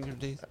been brushing her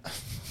teeth?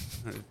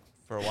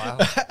 For a while.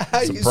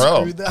 It's a You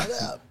pro. screwed that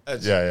up.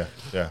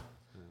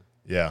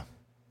 Yeah.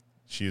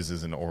 She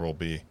uses an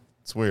Oral-B.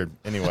 It's weird.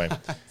 Anyway.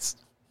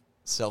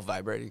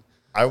 Self-vibrating.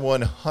 I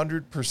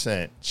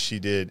 100% she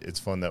did. It's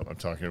fun that I'm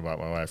talking about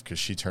my wife because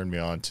she turned me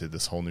on to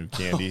this whole new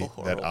candy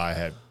that I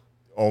had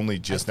only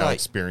just now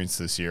experienced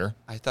this year.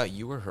 I thought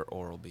you were her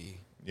Oral-B.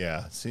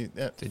 Yeah, see,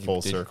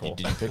 Did circle.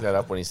 Did you pick that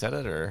up when he said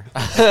it, or?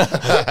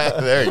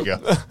 There you go.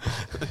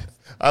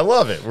 I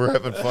love it. We're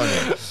having fun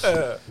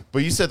here.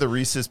 But you said the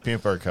Reese's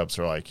peanut butter cups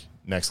are like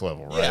next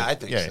level, right? Yeah, I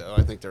think so.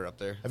 I think they're up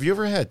there. Have you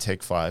ever had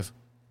Take 5?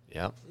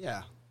 Yeah. Yeah.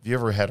 Have you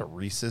ever had a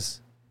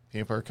Reese's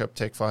peanut butter cup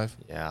Take 5?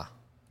 Yeah.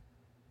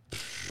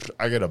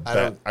 I got a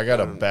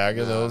bag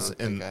of those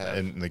think I have.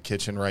 in the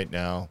kitchen right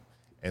now,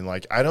 and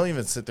like I don't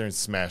even sit there and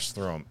smash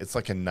through them. It's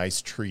like a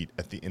nice treat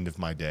at the end of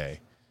my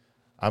day.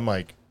 I'm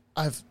like,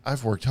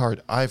 I've worked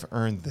hard. I've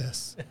earned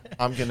this.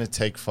 I'm gonna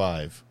take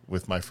 5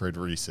 with my friend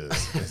Reese's.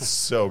 It's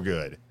so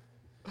good.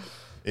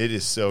 It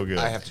is so good.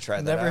 I have to try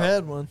that Never out.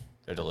 had one.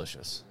 They're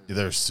delicious.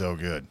 They're so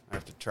good. I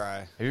have to try.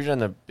 Have you ever done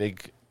the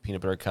big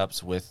peanut butter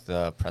cups with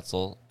the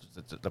pretzel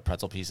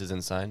pieces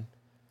inside?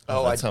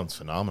 Oh, Oh, that sounds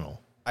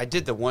phenomenal. I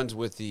did the ones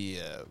with the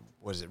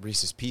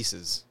Reese's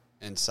Pieces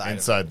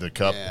inside the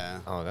cup. Yeah.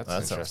 Oh, that's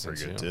That sounds interesting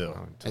pretty good, too. too. I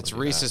would totally It's do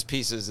Reese's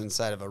Pieces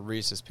inside of a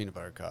Reese's peanut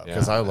butter cup. Yeah.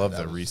 Because I love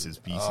the Reese's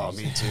Pieces. Oh,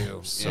 me too.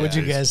 So Would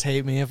you tasty. guys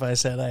hate me if I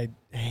said I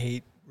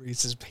hate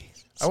Reese's Pieces?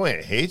 I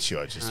wouldn't hate you.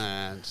 I just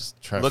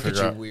Just try to look at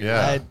figure you out- weird.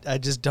 yeah. I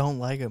just don't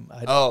like them.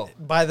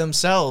 By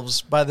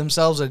themselves,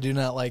 I do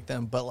not like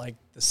them. But like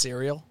the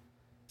cereal,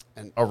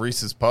 Oh,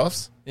 Reese's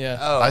Puffs? yeah.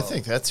 Oh, I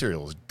think that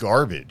cereal is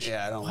garbage.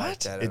 Yeah, I don't like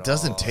that. It at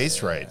doesn't all.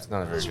 taste right. It's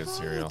not a very good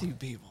cereal. With you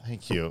people.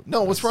 Thank you.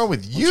 No, what's wrong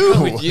with you?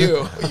 wrong with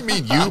you? What do you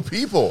mean, you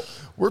people?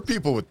 We're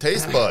people with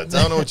taste buds.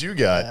 I don't know what you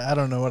got. I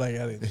don't know what I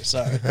got either.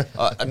 Sorry.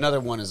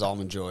 Another one is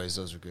Almond Joys.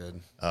 Those are good.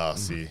 Oh,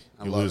 see,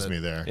 I you love lose it. me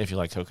there. If you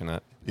like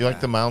coconut. You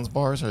like the Mounds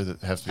bars, or does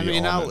it have to I be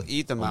mean, I'll almond?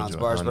 eat the Mounds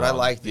Joy? bars, Oh, but no. I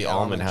like The the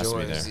almond has to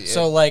be Joys. there.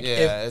 So, like,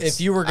 Yeah, if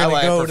you were gonna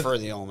I go to- prefer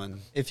the almond.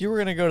 If you were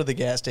gonna go to the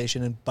gas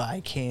station and buy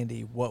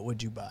candy, what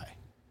would you buy?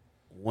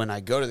 When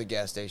I go to the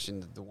gas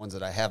station, the ones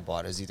that I have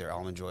bought is either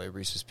Almond Joy,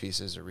 Reese's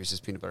Pieces, or Reese's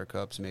Peanut Butter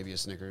Cups, maybe a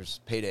Snickers.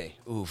 Payday.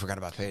 Ooh, forgot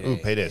about Payday. Ooh,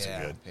 Payday's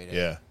Yeah, good. Payday.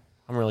 Yeah,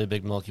 I'm really a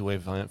big Milky Way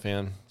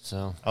fan,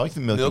 so I like the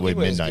Milky Way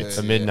Way's Midnights.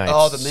 good, The Midnights,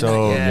 Oh, the Midnight.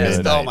 so yes.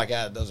 good. Oh, my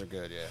God. Those are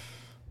good, yeah.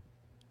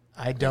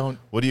 I don't.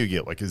 What do you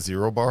get? Like a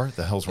zero bar?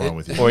 The hell's wrong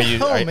with you? or you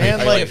No, are,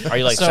 man, are, like- are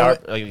you like so-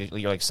 sour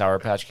you like Sour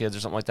Patch Kids or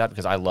something like that?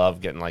 Because I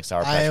love getting like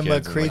Sour Patch I am Kids a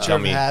and, like, creature of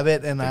gummy-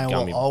 habit, and the I will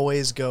gummy-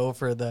 always go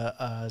for the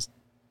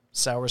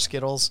sour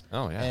Skittles.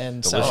 Oh, yeah.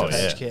 and Delicious. Sour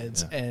Patch Yeah,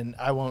 Kids, yeah. and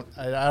I won't.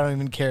 I don't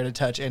even care to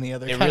touch any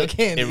other It kind really, of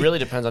candy. it really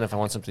depends on if I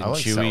want something I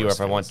like chewy sour or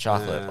if I want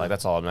Skittles. chocolate. Like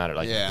that's all that matters.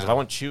 Like Yeah. 'cause if I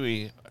want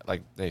chewy,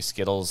 like they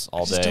Skittles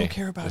all I just day. don't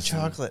care about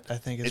chocolate. I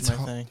think is it's my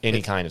hard- thing.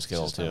 Any kind of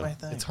Skittles It's just too. not my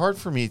thing. It's hard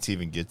for me to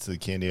even get to the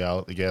candy out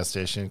at the gas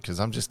station because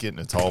I'm just getting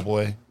a tall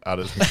boy out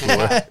of the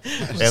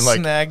cooler and like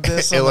Snag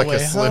this and on the like way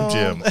a Slim home.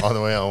 Jim on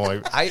the way home.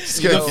 Like, I, You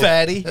you know,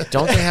 fatty.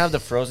 Don't they have the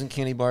frozen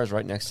candy bars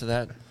right next to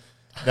that?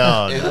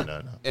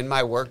 no. in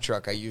my work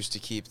truck, I used to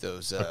keep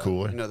those,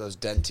 cooler? you know, those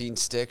dentine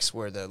sticks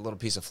where the little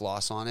piece of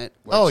floss on it.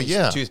 where Oh, it's just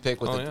yeah. a toothpick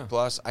with Oh, the yeah.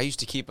 floss. I used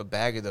to keep a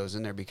bag of those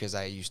in there because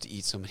I used to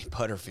eat so many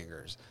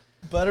Butterfingers.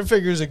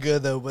 Butterfingers are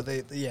good though, but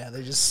they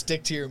just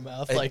stick to your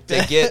mouth like They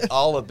that. get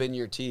all up in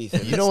your teeth.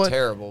 And You know it's what?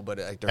 terrible, but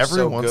like, they're Every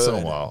so once in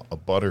good. a while, a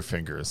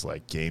Butterfinger is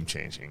like game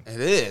changing.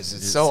 It is.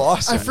 It's so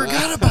awesome. I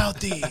forgot about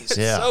these. It's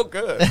Yeah. so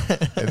good.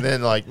 And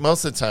then like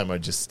most of the time, I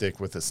just stick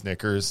with a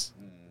Snickers,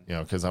 you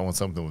know, because I want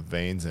something with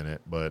veins in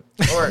it. But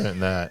Or- other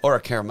than that, Or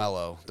a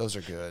Caramello. Those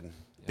are good.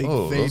 Big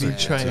Oh, those baby are good.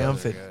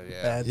 triumphant Those are good,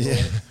 yeah. bad boy.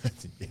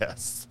 yeah,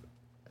 yes.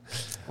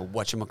 Or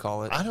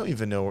whatchamacallit. I don't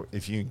even know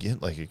if you can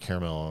get like a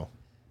caramel.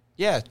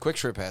 Yeah, Quick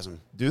Trip has them.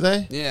 Do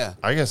they? Yeah.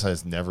 I guess I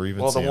just never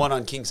even. Well, the seen one them.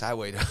 on Kings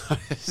Highway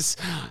does.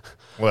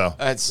 Well,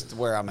 That's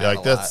where I'm at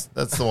like a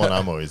that's the one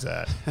I'm always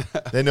at.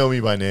 They know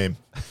me by name.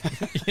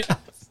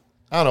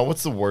 I don't know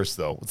what's the worst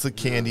though. What's the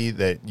candy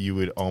that you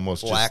would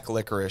almost Black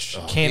licorice.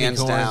 Candy Hands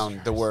corn.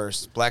 down, the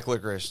worst. Black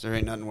licorice. There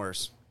ain't nothing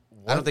worse.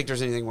 I don't think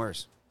there's anything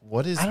worse.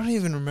 What is? I don't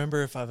even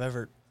remember if I've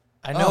ever.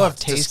 I know Oh, I've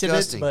it's tasted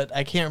disgusting. it, but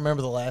I can't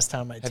remember the last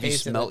time I Have you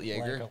tasted smelt it.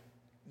 Jaeger?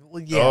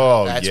 Well, yeah.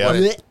 Oh That's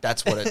yeah.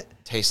 that's what it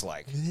tastes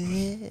like.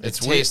 It It's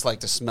tastes like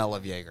the smell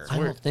of Jaeger. I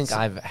don't think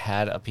I've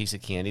had a piece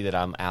of candy that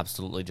I'm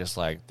absolutely just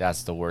like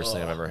that's the worst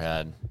thing I've ever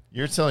had.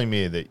 You're telling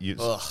me that you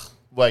Ugh.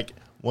 like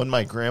when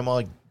my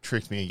grandma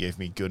tricked me and gave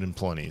me Good and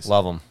Plenty's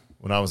Love them,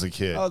 when I was a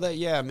kid. Oh, that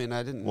yeah. I mean,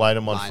 I didn't Light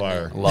 'em on mind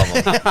fire. them. love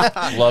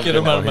them, love Get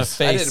them out of my Good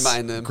face. I didn't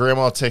mind them.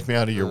 Grandma, take me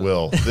out of your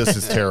will. This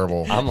is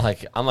terrible. I'm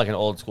like an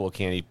old school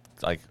candy,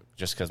 like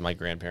just because my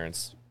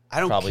grandparents I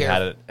don't probably care.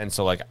 had it, and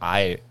so like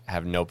I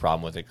have no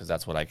problem with it because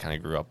that's what I kind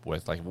of grew up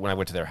with. Like when I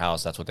went to their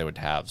house, that's what they would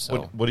have.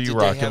 So What are you Did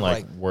they rocking? have,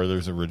 Like, like-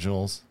 Werther's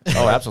Originals?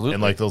 oh, absolutely,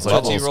 And like those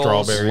Love like them. little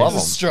Rolls. strawberries? Love 'em.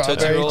 Strawberry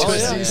Tootsie Rolls,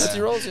 twisties. yeah. Tootsie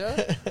Rolls,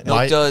 yeah. Milk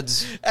My-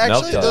 duds, Actually,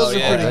 Milk those duds, are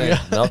pretty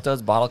yeah. good. Milk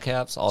duds, bottle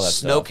caps, all that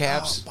snow stuff.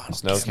 caps.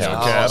 Snow caps.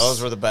 caps. Oh,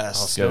 those were the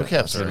best. Snow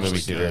caps To are the movie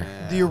actually theater.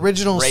 good. The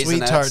original sweet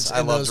Raisinets. tarts I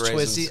and loved those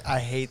raisins. twisties, I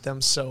hate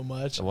them so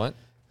much. The what?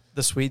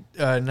 The sweet,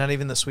 not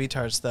even the sweet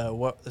tarts. The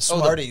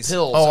Smarties. The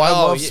pills. Oh, I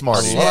love yeah.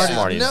 Smarties. Yeah.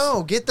 Smarties.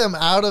 No, get them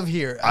out of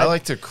here. I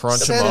like to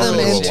crunch Send them up them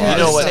into a into- lot.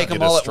 You know what? Take Get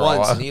them a all at straw.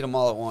 once and eat them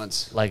all at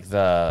once. Like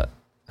the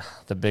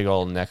big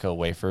old Necco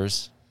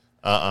wafers.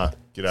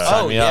 Get out. Oh,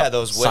 Sign me yeah, up.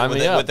 those Sign with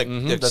me the- up. with the-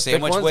 Mhm. the thick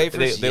sandwich ones,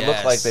 wafers? They look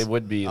like Yes. they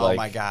would be Oh, like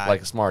my God.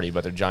 like a Smartie,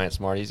 but they're giant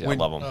Smarties. Yeah, I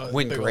love them.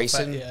 When big old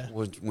Grayson, fat,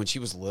 yeah. when she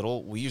was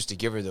little, we used to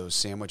give her those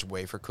sandwich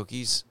wafer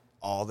cookies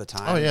all the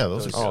time. Oh, yeah,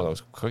 those are good. Oh,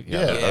 those cookies.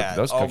 Yeah. Yeah,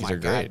 those cookies oh my are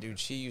God, great. dude.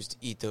 She used to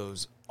eat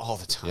those all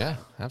the time. Yeah,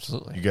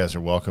 absolutely. You guys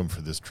are welcome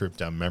for this trip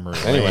down memory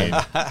Anyway.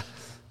 lane.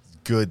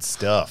 Good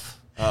stuff.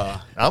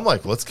 I'm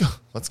like, let's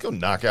go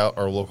knock out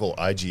our local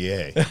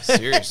IGA.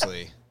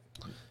 Seriously.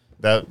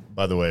 That,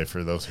 by the way,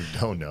 for those who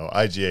don't know,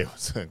 IGA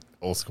was an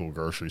old school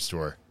grocery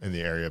store in the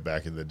area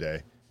back in the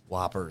day.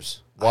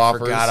 Whoppers.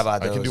 Whoppers. I forgot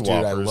about I those, can do dude.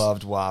 I Whoppers.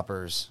 loved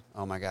Whoppers.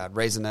 Oh my God.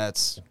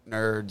 Raisinets,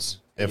 Nerds.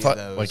 If any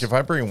I of those. if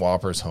I bring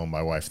Whoppers home,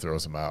 my wife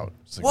throws them out.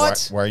 It's like,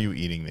 What? Why are you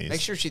eating these?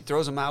 Make sure she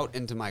throws them out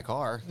into my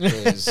car.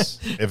 'Cause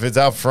If it's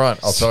out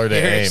front, I'll tell her to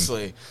aim.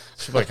 seriously.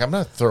 She's like, I'm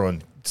not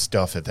throwing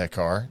stuff at that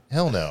car.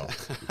 Hell no.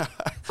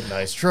 It's a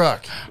nice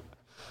truck.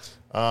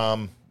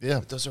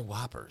 Yeah. Those are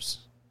Whoppers.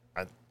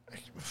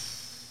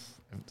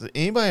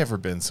 Anybody ever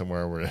been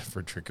somewhere where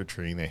for trick or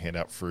treating they hand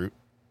out fruit?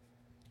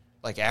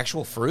 Like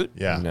actual fruit?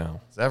 Yeah.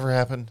 No. Has that ever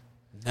happened?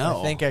 No.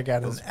 I think I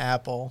got an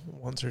apple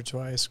once or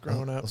twice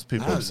growing up. Those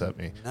people upset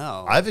me.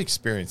 no. I've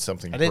experienced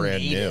something I didn't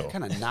brand eat new. it. What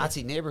kind of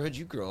Nazi neighborhood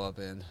you grow up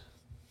in?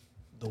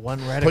 The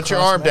one right Put your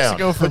across arm down.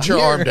 Mexico from Put your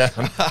here. arm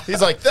down.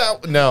 He's like,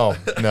 that. No,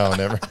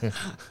 never.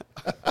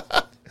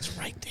 It's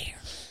right there.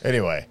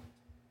 Anyway,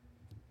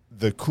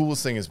 the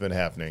coolest thing has been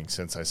happening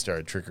since I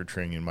started trick or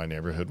treating in my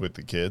neighborhood with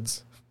the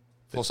kids.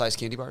 Full size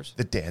candy bars?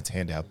 The dads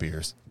hand out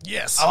beers.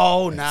 Yes.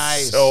 Oh,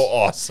 nice. So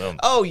awesome.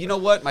 Oh, you know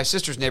what? My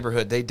sister's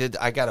neighborhood,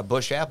 I got a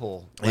bush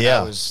apple when Yeah.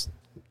 I was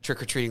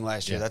trick or treating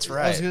last year. Yeah. That's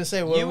right. I was gonna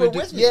say, what you would were we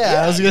with do- me.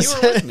 Yeah, I was gonna you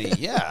say. were with me.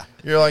 Yeah.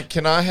 You're like,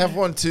 can I have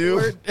one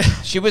too?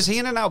 She was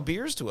handing out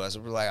beers to us.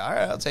 And we're like, all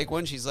right, I'll take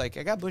one. She's like,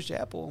 I got bush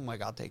apple. I'm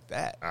like, I'll take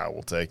that. I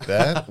will take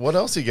that. What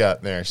else you got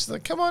in there? She's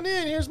like, come on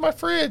in. Here's my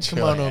fridge. Come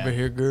You're on like, over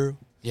here, girl.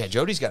 Yeah,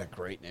 Jody's got a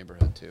great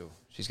neighborhood too.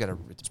 She's got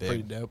it's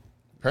Pretty big. dope.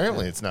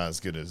 Apparently, it's not as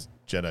good as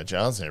Jedi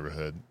John's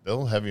neighborhood.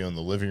 They'll have you in the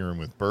living room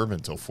with bourbon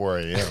until 4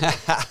 a.m.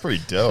 It's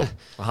pretty dope.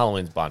 Well,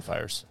 Halloween's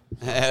bonfires.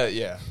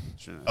 Yeah.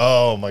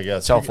 Oh, my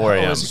God. Till 4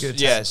 a.m. Always a good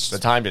time. Yes. The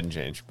time didn't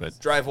change, but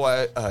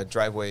Driveway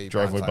Driveway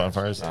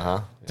bonfires.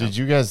 uh-huh. Did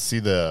you guys see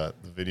the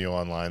video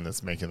online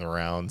that's making the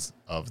rounds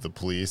of the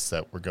police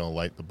that were going to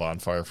light the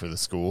bonfire for the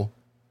school?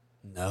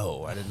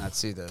 No, I did not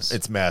see this.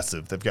 It's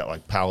massive. They've got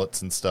like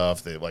pallets and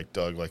stuff. They like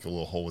dug like a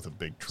little hole with a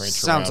big trench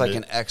Sounds around like it.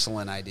 an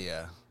excellent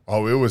idea.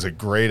 Oh, it was a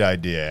great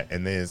idea.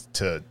 And they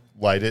to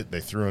light it, they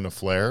threw in a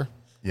flare.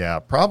 Yeah,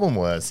 problem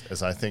was,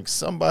 is I think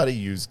somebody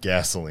used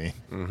gasoline.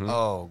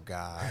 Oh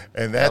God.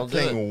 And That'll that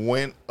do thing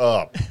went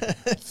up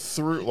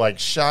through, like,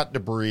 shot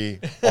debris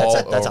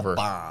all That's over. a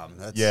bomb.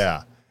 That's,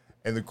 Yeah.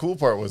 And the cool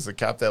part was the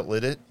cop that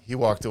lit it, he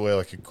walked away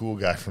like a cool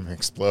guy from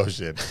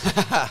Explosion.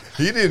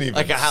 He didn't even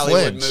Like a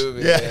Hollywood flinch.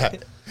 movie, Yeah.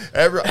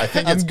 I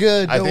think I'm it's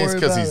good, I don't think it's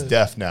worry because about he's it.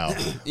 deaf now.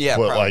 Yeah,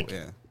 But probably. like,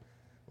 Yeah.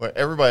 like,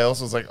 everybody else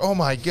was like, "Oh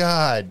my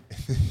God!"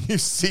 You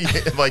see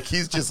it, like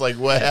he's just like,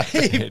 "What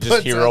happened?"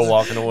 just hero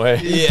walking away.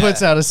 He Yeah.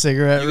 puts out a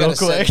cigarette You real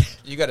gotta quick.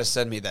 you got to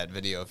send me that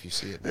video if you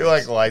see it. He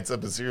like lights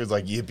up his ears,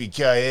 like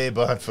 "Yippee-ki-yay,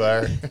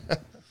 bonfire!"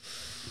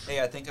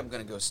 Hey, I think I'm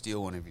gonna go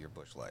steal one of your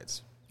bush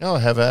lights. Oh,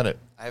 have at it.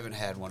 I haven't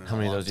had one in How a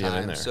many of long those do you have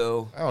in time, there?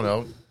 So I don't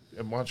know.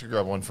 Why don't you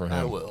grab one for him?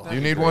 I will. Do That'd you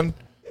be need great. one?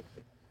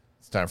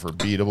 It's time for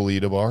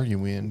Beatable Bar. You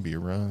win, be a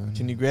run.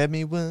 Can you grab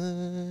me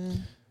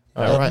one?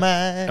 All of right.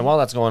 mine? And while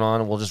that's going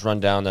on, we'll just run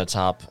down the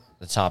top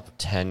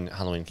 10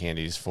 Halloween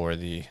candies for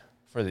the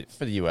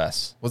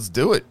U.S. Let's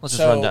do it. Let's just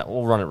So, run down.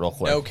 We'll run it real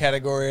quick. No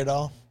category at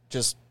all.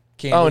 Just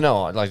candy. Oh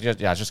no, like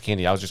just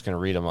candy. I was just gonna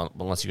read them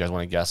unless you guys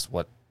want to guess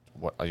what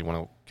you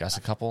want to guess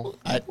a couple.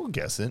 We'll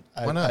guess it.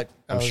 Why not?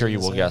 I'm sure you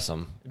will guess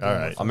them. All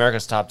right.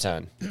 America's top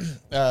 10.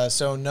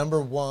 So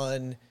number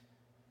one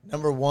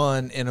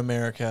in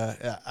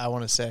America, I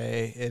want to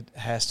say it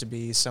has to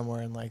be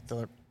somewhere in like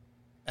the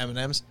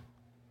M&Ms.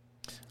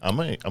 I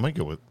might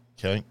go with.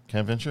 Can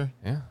I venture?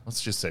 Yeah.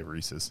 Let's just say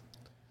Reese's.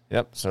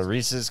 Yep. So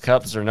Reese's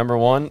cups are number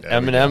 1. There we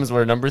M&M's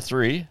were number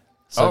 3.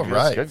 So All good,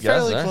 right. good guess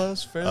Fairly there.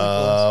 close. Fairly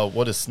close.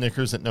 What is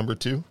Snickers at number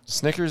 2?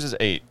 Snickers is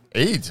 8.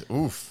 8.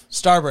 Oof.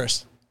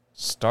 Starburst.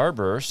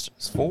 Starburst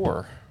is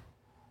 4.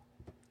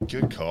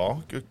 Good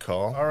call. Good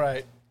call. All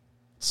right.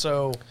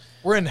 So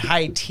we're in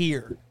high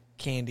tier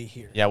candy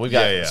here. Yeah, we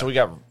got Yeah. so we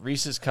got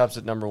Reese's cups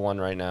at number 1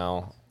 right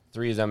now.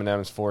 3 is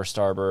M&M's, 4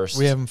 Starburst.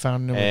 We haven't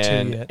found number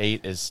and 2 yet.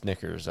 8 is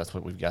Snickers. That's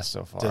what we've guessed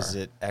so far. does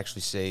it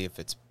actually say if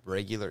it's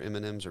regular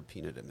M&Ms or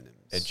peanut M&Ms?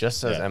 It just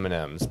says Yeah.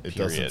 M&M's. It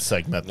doesn't period.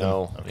 segment them?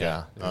 No. Okay.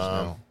 Yeah. there's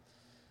no.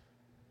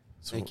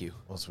 So Thank you.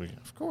 What else we got?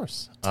 Of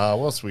course. What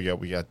else we got?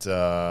 We got.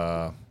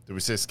 Did we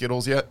say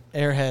Skittles yet?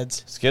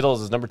 Airheads.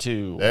 Skittles is number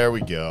 2. There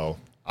we go.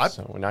 I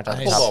So we're not I at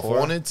the pulled top off 4.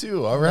 1 and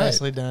 2. All right.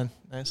 Nicely done.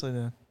 Nicely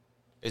done.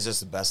 Is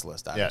this the best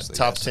list? Yeah. Obviously,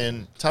 Top yes.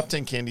 10. Top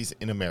 10 candies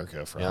in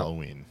America for Yeah.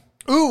 Halloween.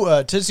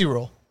 Ooh, Tootsie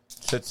Roll.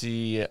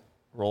 Tootsie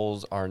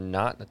Rolls are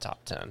not in the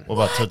top 10. What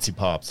about Tootsie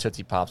Pops?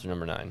 Tootsie Pops are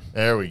number 9.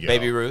 There we go.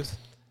 Baby Ruth,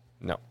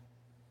 No.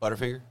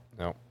 Butterfinger.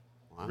 No.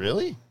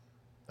 Really?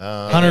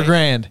 100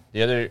 grand.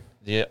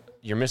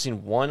 You're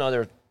missing one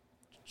other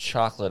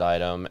chocolate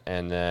item,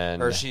 and then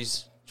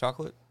Hershey's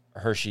chocolate.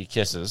 Hershey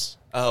Kisses.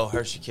 Oh,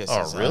 Hershey Kisses.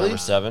 Oh, really? Number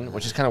 7,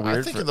 which is kind of weird.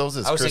 I think of those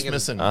as I was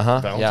Christmas thinking- and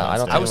Valentine's Yeah, I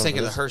don't Day. I was know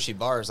thinking what the it Hershey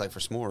bars, like for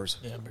s'mores.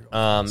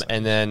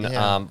 And then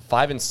Yeah.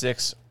 5 and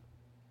 6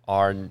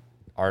 are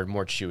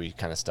more chewy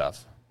kind of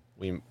stuff.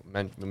 We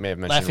may have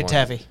mentioned Laffy one.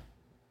 Taffy.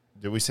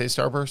 Did we say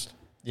Starburst?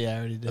 Yeah, I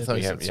already did. thought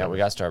We you have, said yeah, we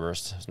got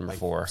Starburst. It's number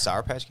 4.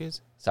 Sour Patch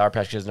Kids. Sour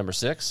Patch Kids number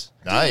 6.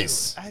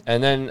 Nice.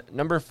 And then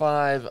number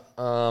 5,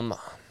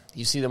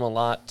 you see them a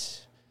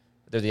lot.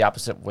 They're the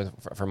opposite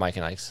for Mike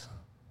and Ike's.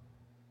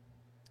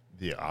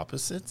 The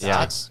opposites?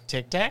 Yeah.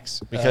 Tic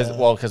Tacs?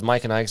 Because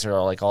Mike and Ike's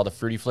are like all the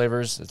fruity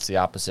flavors. It's the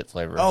opposite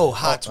flavor. Oh,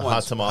 hot Hot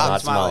ones. tamales.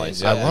 Hot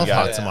tamales, I yeah. love You got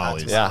hot it.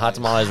 tamales. Yeah, hot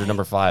tamales are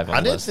number 5. on I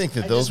the didn't list. think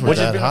that those were Which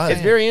that is- high.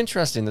 It's very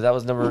interesting that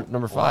was number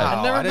 5. Wow.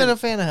 I've never I been a didn't-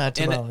 fan of hot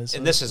And, tamales.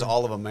 and this is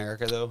all of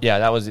America, though. Yeah,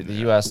 that was the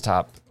U.S.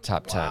 top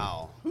 10.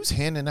 Wow. Who's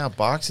handing out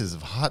boxes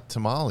of hot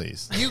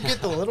tamales? You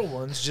get the little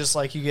ones, just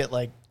like you get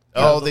like.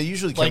 Oh, they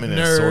usually come like in an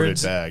nerds,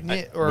 assorted bag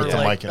yeah, or with the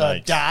like Mike and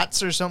Ike's.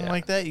 dots or something Yeah.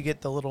 like that. You get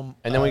the little.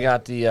 And then we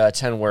got the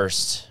 10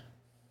 worst.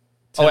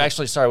 Oh,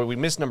 actually, sorry, we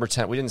missed number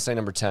 10. We didn't say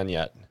number 10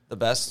 yet. The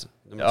best.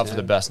 Number Up for 10?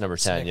 the best number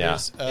 10,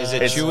 Snickers. yeah. Is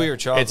it chewy or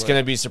chocolate? It's going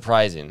to be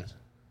surprising.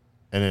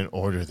 In an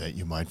order that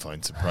you might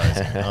find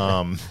surprising.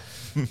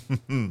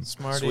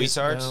 Smarties. Sweet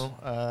Tarts?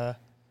 No,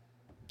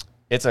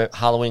 It's a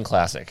Halloween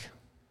classic.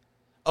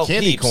 Oh,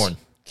 Candy Peeps. corn.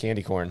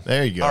 Candy corn.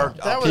 There you go. Or,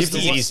 That was Peeps the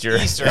is one- Easter.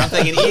 Easter. I'm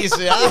thinking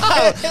Easter.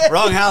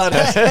 Wrong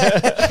holiday.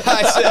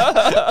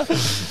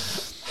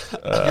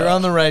 You're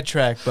on the right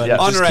track, but Yeah.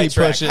 just On the right keep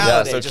track. pushing.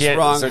 Holiday, just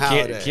wrong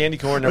holiday. candy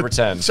corn number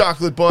 10.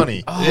 Chocolate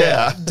bunny.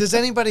 Yeah. Does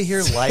anybody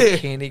here like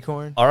candy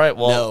corn? All right,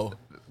 well,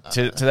 No.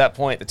 to that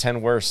point, the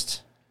 10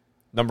 worst.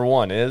 Number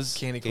 1 is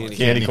Candy corn.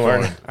 candy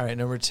corn. All right,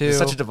 number 2. It's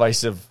such a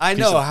divisive. I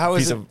piece know. of- How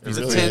is piece it? of- It's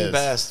It a really 10 is.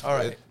 best. All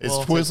right. Is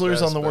Well,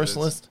 Twizzlers on the but worst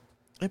it's- list?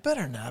 It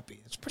better not be.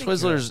 It's pretty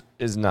Twizzlers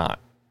is not,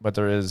 but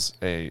there is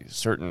a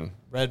certain good.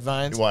 Red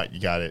Vines. What? You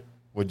got it.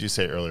 What did you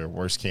say earlier?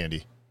 Worst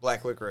candy.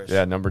 Black licorice.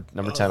 number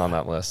 10 on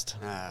that list.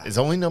 Is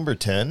only number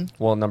 10?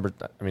 Well,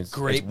 it's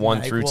Grape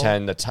 1 through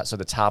NyQuil. 10. So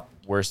the top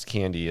worst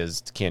candy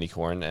is candy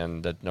corn,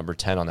 and the number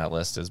 10 on that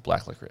list is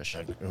black licorice.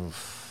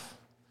 Oof.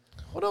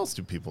 What else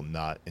do people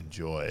not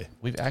enjoy?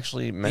 We've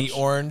actually The mentioned.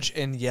 orange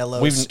and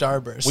yellow We've-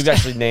 Starburst. We've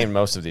actually named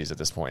most of these at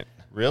this point.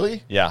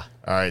 Really? Yeah.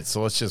 All right,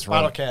 so let's just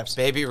bottle run. caps.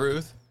 Baby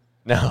Ruth.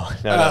 No.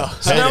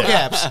 Snow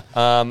caps.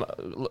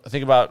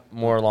 Think about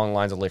more along the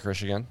lines of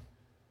licorice again.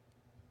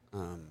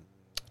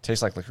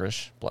 Tastes like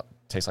licorice.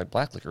 Tastes like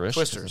black licorice.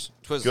 Twisters.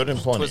 Twizzlers. Good and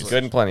plenty. Twizzlers.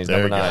 Good and plenty is There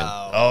number you go.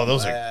 9. Oh,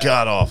 those are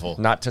god awful.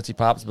 Not Tootsie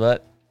Pops,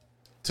 but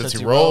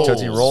Tootsie Rolls.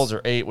 Tootsie Rolls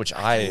are 8, which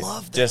I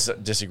love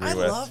that. disagree I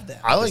with. love that.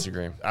 I like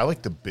Disagree. I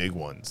like the big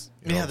ones.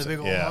 You know Yeah, what the I'm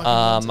big saying? old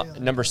Yeah. ones.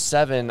 Number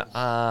 7,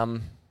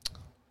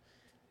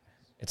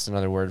 it's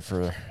another word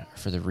for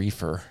the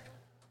reefer.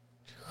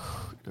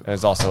 And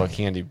it's also a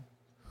candy.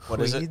 What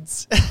is it?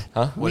 Weeds.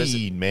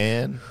 Weed,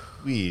 man.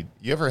 Weed.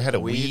 You ever had a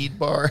weed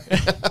bar?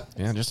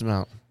 Yeah, just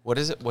about. What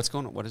is it? What's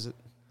going on? What is it?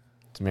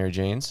 It's Mary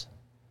Jane's.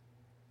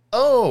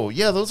 Oh,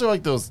 yeah, those are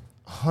like those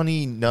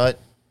honey nut.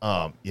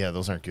 Yeah,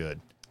 those aren't good.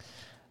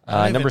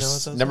 I don't Number even know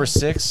what those number are.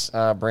 6,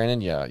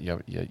 Brandon.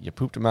 You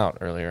pooped them out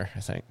earlier. I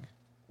think.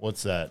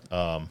 What's that?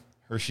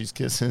 Hershey's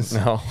Kisses.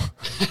 No,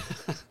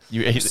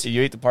 you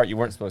ate the part you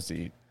weren't supposed to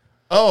eat.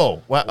 Oh,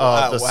 the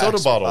Wax soda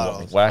bottle. bottles.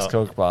 ones. Wax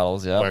Coke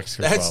bottles. Yeah. Wax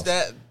Coke That's bottles.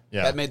 that.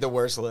 Yeah. That made the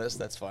worst list.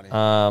 That's funny.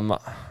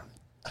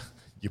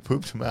 You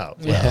pooped them out.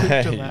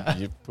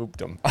 you pooped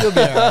them. You'll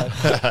be all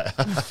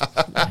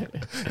right.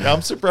 Now,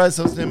 I'm surprised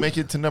those didn't make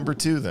it to number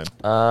 2 then.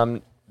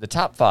 The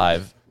top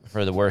 5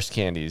 for the worst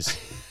candies.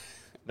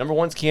 Number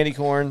 1's candy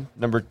corn.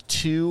 Number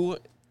 2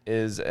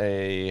 is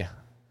a.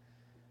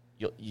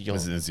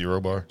 Is it a zero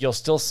bar? You'll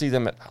still see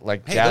them at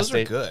like Hey, gas those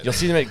are good. You'll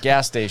see them at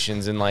gas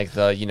stations in like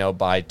the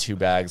buy 2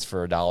 bags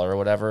for $1 or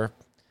whatever.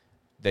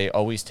 They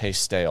always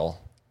taste stale.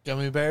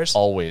 Gummy bears.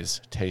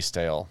 Always taste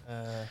stale.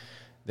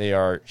 They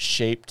are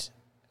shaped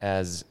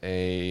as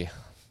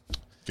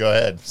Go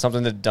ahead.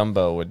 something that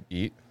Dumbo would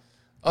eat.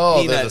 Oh,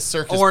 they're the Peanuts.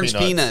 circus Orange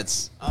peanuts.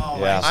 peanuts. Oh,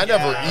 Yeah. I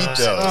never eat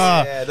those.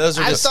 yeah, those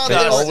are I just thought They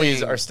they were-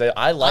 always are stale.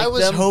 I like I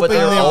was them, hoping but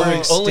they're they were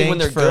only when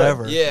they're extinct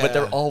forever. good. Yeah. But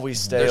they're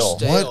always They're stale.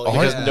 stale. What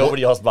Because are-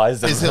 nobody else buys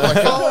them. Is it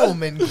like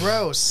Foam and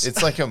gross.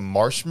 it's like a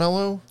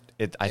marshmallow?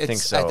 I think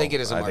so. I think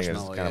it is a I think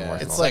marshmallow. it's kind of yeah.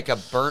 marshmallow. It's like a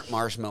burnt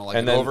marshmallow, like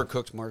And an then-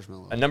 overcooked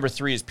marshmallow. And number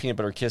 3 is peanut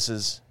butter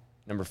kisses.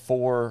 Number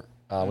 4,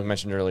 we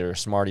mentioned earlier,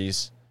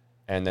 Smarties.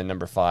 And then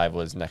number 5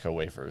 was Necco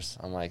wafers.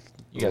 I'm like,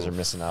 you guys are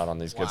missing out on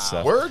these good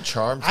stuff. Where are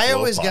Charms? I Glow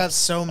always Pops got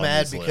so on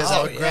mad these because lists?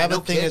 I would yeah, grab no a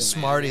thing kidding, of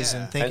Smarties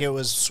man, and think it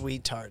was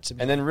Sweet Tarts.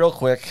 And then real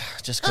quick,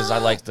 just because I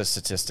like the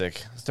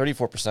statistic,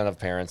 34% of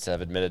parents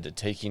have admitted to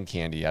taking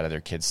candy out of their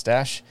kids'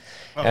 stash,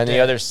 and the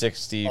other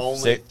 66%,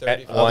 Only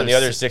 30. and the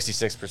other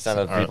 66%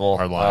 of people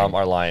are lying.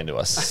 are lying to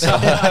us. So,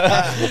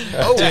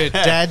 Dude,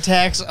 dad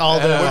tax all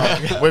day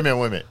long. Wait a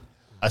minute.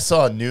 I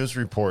saw a news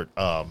report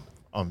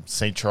on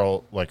St.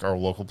 Charles, like our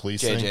local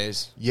police thing.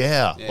 JJ's.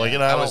 Yeah. Yeah, Like,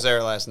 and I I was don't-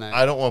 there last night.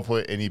 I don't want to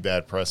put any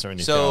bad press or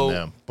anything So- on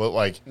them, but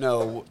like,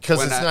 No, because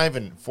when it's I- not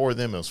even for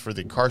them. It was for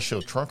the car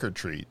show trunk or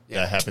treat Yeah.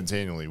 that happens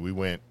annually. We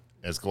went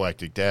as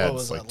Galactic What Dads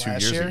was like that, 2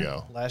 last years year?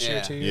 ago. Last year,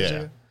 Yeah. 2 years Yeah.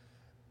 ago?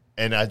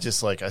 And I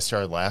just like, I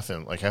started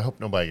laughing. Like, I hope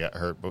nobody got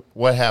hurt, but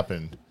what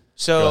happened? Go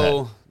So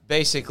ahead.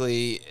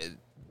 basically,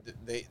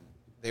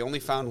 they only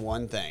found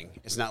one thing.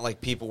 It's not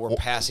like people were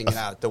passing it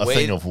out. The A way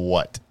thing of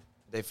what?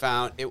 they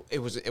found it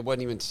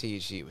wasn't even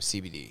THC. It was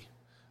CBD.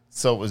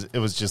 So it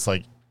was just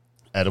like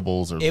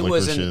edibles or It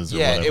was licorices or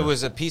yeah. whatever. It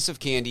was a piece of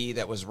candy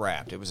that was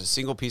wrapped. It was a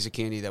single piece of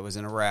candy that was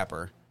in a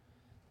wrapper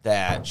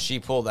that she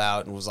pulled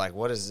out and was like,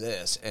 "What is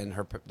this?" And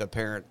the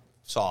parent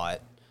saw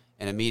it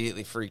and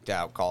immediately freaked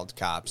out, called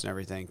cops and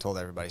everything, told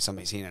everybody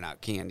somebody's handing out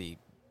candy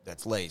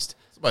that's laced.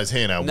 Somebody's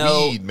handing out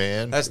No, weed,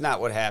 man. That's not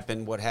what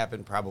happened. What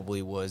happened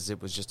probably was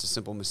it was just a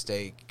simple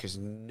mistake because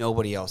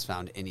nobody else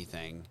found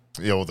anything.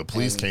 The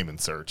police and- came and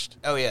searched.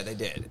 Oh yeah, they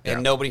did, Yeah.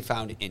 and nobody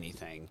found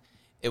anything.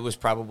 It was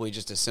probably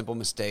just a simple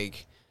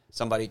mistake.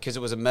 Somebody, because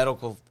it was a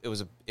medical. It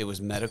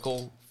was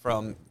medical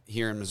from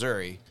here in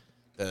Missouri.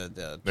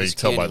 The They piece of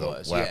tell by candy the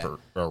was, wrapper,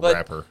 yeah. or But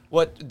wrapper.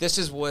 What this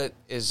is what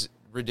is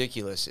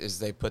ridiculous is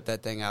they put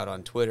that thing out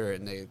on Twitter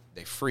and they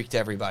freaked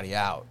everybody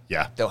out.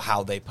 Yeah.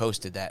 How they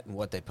posted that and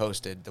what they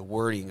posted, the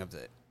wording of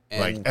it.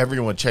 And Like,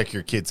 everyone check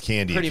your kid's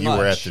candy if Pretty you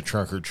were at much. the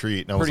trunk or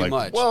treat. And I was pretty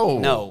like, much. whoa.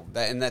 No,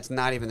 and that's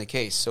not even the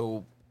case.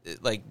 So,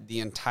 like, the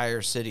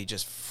entire city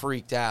just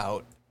freaked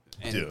out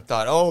and Dude.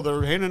 thought, "Oh,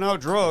 they're handing out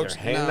drugs."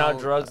 They're handing out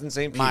drugs in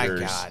St. My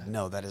Peter's. God,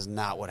 no, that is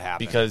not what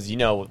happened. because you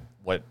know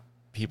what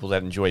people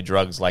that enjoy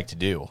drugs like to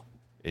do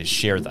is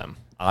share them,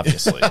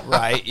 obviously.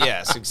 right?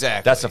 Yes,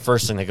 exactly. That's the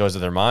first thing that goes to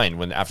their mind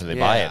when after they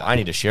buy it. Yeah. I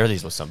need to share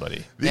these with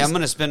somebody. Yeah, I'm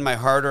going to spend my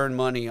hard-earned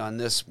money on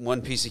this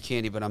one piece of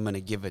candy, but I'm going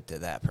to give it to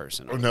that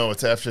person. Oh, no,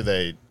 it's after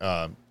they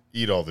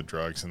eat all the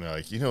drugs and they're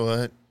like, you know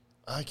what?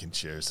 I can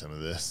share some of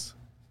this.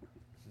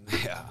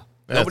 Yeah,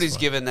 That's nobody's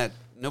fun. given that.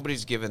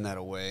 Nobody's given that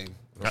away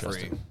for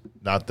free.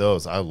 Not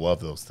those. I love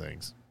those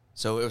things.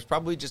 So it was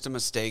probably just a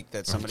mistake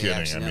that somebody kidding. I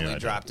mean, accidentally I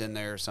dropped in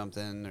there or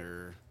something,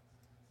 or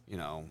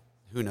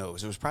who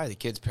knows? It was probably the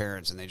kids'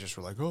 parents, and they just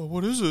were like, "Oh,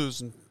 what is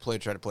this?" and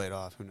try to play it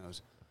off. Who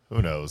knows?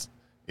 Who knows?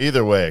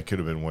 Either way, it could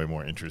have been way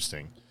more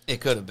interesting.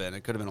 It could have been.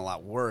 It could have been a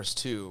lot worse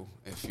too,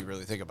 if you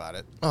really think about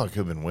it. Oh, it could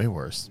have been way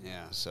worse.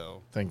 Yeah.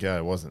 So Thank God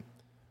it wasn't.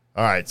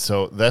 All right,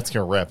 so that's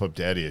going to wrap up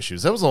Daddy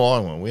Issues. That was a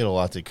long one. We had a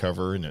lot to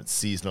cover, and it's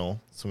seasonal.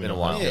 So we Been a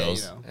know how while. it Yeah,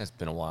 goes. you know. It's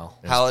been a while.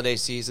 holiday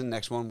season.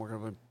 Next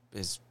one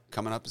is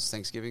coming up is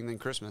Thanksgiving, then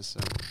Christmas. So.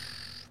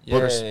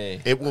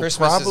 Yay. It will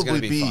Christmas is gonna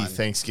probably be be fun.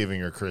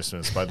 Thanksgiving or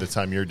Christmas by the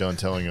time you're done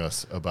telling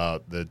us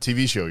about the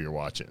TV show you're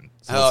watching.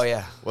 So Oh, let's-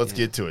 yeah. Let's Yeah.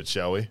 get to it,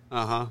 shall we?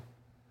 Uh huh.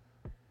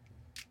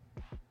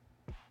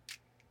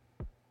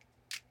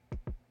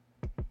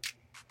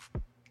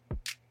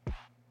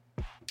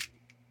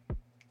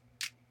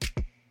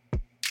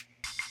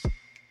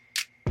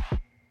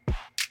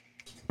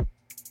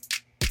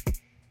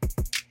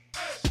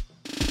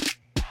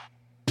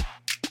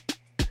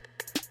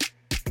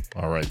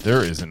 All right,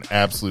 there is an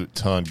absolute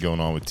ton going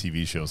on with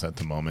TV shows at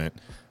the moment.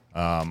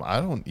 I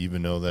don't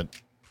even know that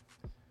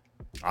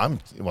I'm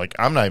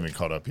not even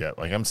caught up yet.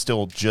 Like, I'm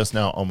still just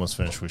now almost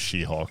finished with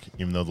She-Hulk,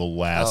 even though the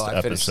last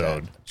I finished that.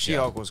 episode,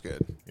 She-Hulk was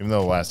good. even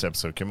though the last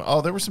episode came out.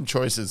 Oh, there were some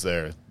choices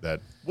there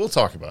that we'll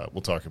talk about.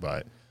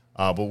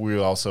 But we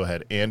also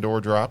had Andor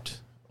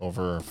dropped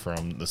over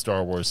from the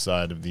Star Wars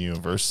side of the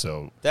universe.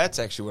 So That's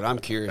actually what I'm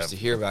curious to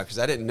hear about because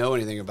I didn't know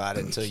anything about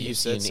it until you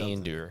said Cassian something.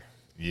 Andor.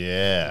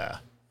 yeah,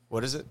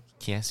 What is it?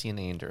 Cassian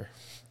Andor.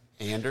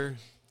 Ander?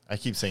 I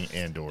keep saying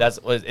Andor. That's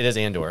it is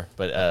Andor,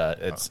 but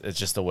it's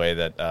just the way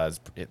that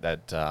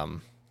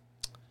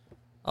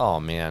oh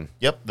man,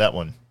 yep, that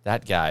one.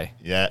 that guy,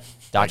 Yeah,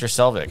 Dr.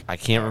 Selvig. I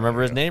can't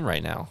remember his name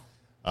right now.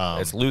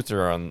 It's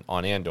Luther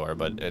on Andor,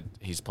 but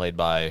he's played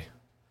by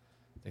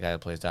the guy that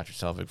plays Dr.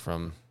 Selvig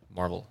from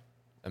Marvel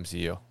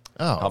MCU.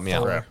 Oh, Help me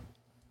out. crap.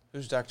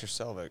 Who's Dr.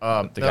 Selvig?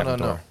 The guy from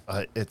no.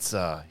 Thor. It's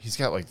he's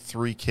got like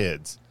 3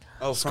 kids.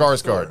 oh,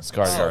 Skarsgård.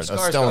 Skarsgård.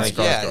 Stellan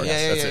Yeah, Skarsgård.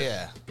 yeah, That's yeah, it.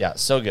 yeah. Yeah,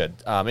 so good.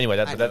 Anyway,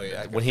 I know,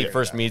 yeah, I when he can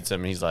first figure meets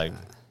him, he's like,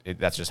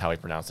 that's just how he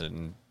pronounced it.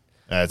 And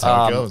That's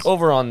how it goes.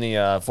 over on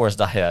the Forest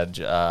Edge,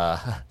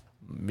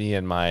 me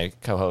and my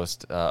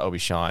co-host Obi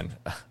Sean,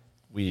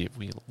 we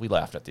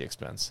laughed at the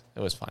expense.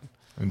 It was fun.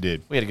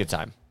 Indeed. We had a good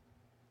time.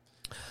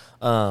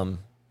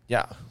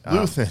 Yeah.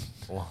 Luthen.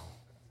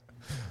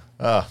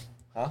 Huh?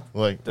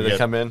 Like, Did they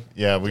come in?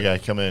 Yeah, we got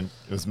to come in.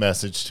 It was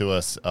messaged to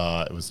us.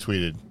 It was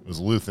tweeted. It was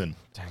Luthen.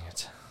 Dang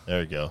it. There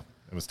you go.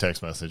 It was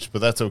text message, but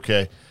that's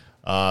okay.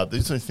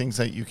 These are things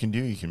that you can do.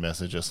 You can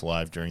message us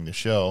live during the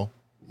show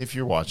if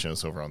you're watching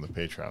us over on the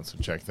Patreon. So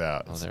check that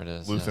out. Oh, there it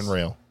is. Luth and yes.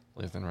 Rail.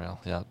 Luth and Rail.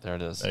 Yeah, there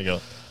it is. There you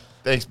go.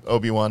 Thanks,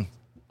 Obi-Wan.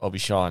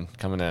 Sean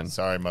coming in.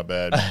 Sorry, my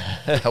bad.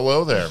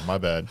 Hello there. My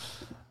bad.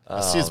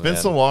 See, it's been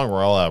man. so long.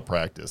 We're all out of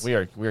practice. We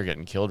are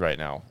getting killed right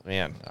now,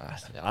 man.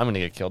 I'm gonna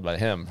get killed by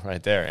him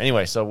right there.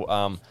 Anyway,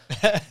 so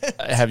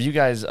have you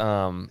guys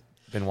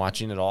been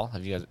watching at all? Are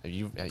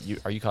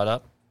you caught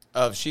up?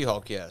 Of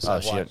She-Hulk, yes. Oh,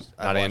 I've shit, watched-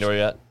 I've not watched Andor it.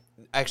 yet.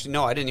 Actually,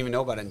 no, I didn't even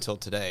know about it until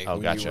today. Oh,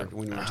 when gotcha.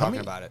 when you were How talking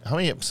many- about it. How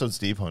many episodes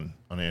deep on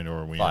Andor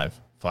are we 5.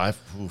 in? 5?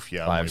 Oof,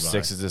 yeah. I'm 5, way 6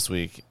 behind. is this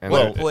week. And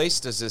What then-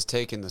 place does this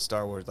take in the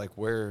Star Wars? Like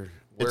where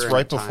It's in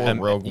right time?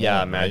 before Rogue yeah,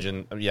 One, right?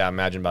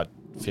 imagine about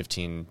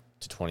 15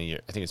 to 20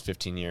 years. I think it's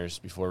 15 years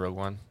before Rogue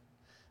One.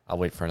 I'll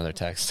wait for another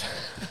text.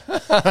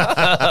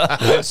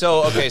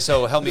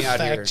 So help me out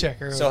Fact here.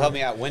 checker So over help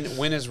me out.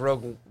 When is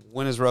Rogue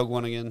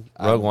One again?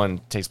 Rogue One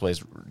takes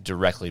place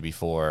directly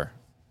before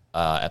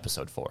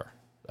Episode 4,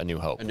 A New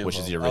Hope, A New which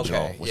is the Hope.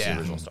 original, Okay, which is yeah. the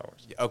original Star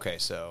Wars. Okay,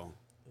 so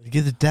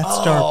Get the Death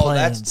Star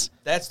plans.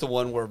 that's the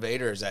one where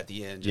Vader is at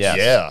the end.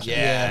 Yeah.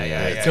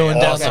 Yeah. Going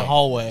down Okay. the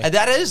hallway. And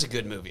that is a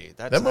good movie.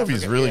 That movie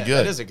is really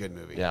good. That is a good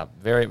movie. Yeah,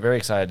 very, very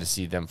excited to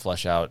see them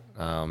flesh out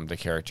the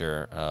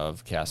character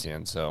of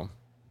Cassian. So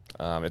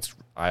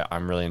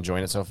I'm really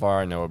enjoying it so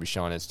far. I know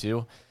Obi-Wan is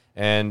too.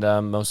 And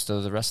most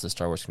of the rest of the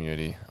Star Wars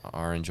community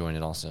are enjoying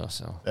it also.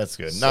 So, That's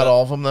good. Not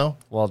all of them, though.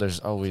 well, there's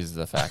always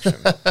the faction.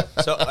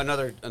 So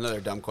another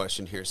dumb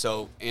question here.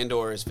 So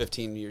Andor is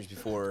 15 years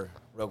before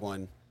Rogue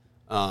One,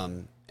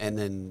 and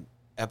then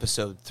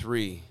Episode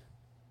 3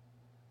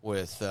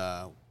 with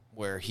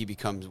where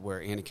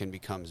Anakin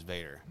becomes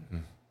Vader,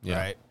 Yeah.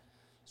 right?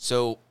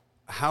 So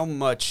how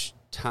much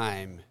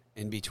time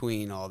in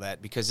between all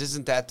that? Because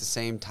isn't that the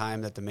same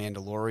time that the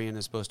Mandalorian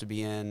is supposed to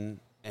be in?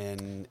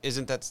 And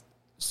isn't that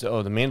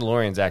So the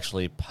Mandalorian's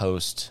actually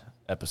post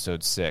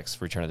Episode 6,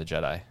 Return of the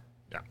Jedi.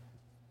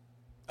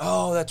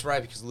 Oh, that's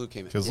right, because Luke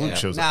came in. Because Luke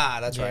shows up.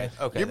 Nah, that's right.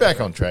 Okay, You're that's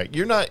back on track.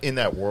 You're not in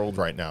that world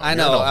right now. I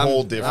know. You're in a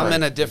whole different. I'm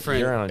in a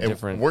different. You're on a and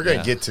different. We're going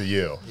to yeah. get to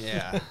you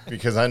Yeah.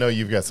 because I know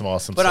you've got some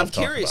awesome But stuff I'm to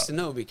talk curious about. to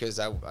know because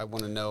I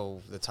want to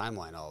know the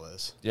timeline of all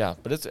this. Yeah,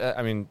 but it's,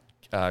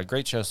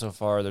 great show so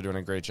far. They're doing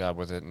a great job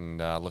with it, and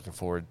looking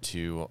forward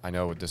to, I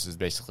know this is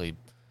basically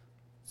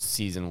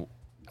season,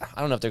 I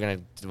don't know if they're going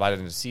to divide it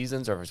into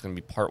seasons or if it's going to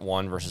be part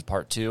 1 versus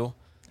part 2.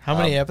 How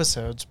many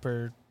episodes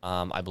per?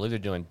 I believe they're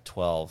doing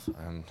 12,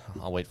 and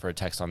I'll wait for a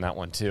text on that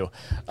one too.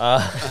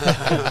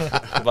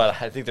 But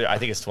I think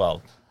it's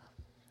 12.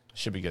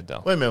 Should be good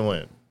though. Wait a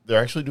minute.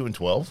 They're actually doing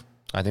 12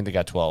 I think they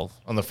got 12.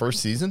 on the first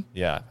season?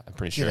 Yeah, I'm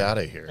pretty sure. Get out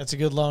of here. That's a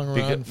good long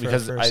run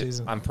Because for a first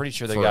season. I'm pretty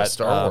sure they For a got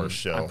Star Wars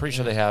show. I'm pretty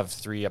sure they have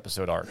 3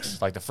 episode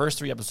arcs. Like the first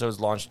 3 episodes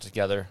launched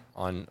together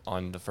on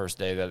the first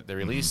day that they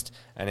released,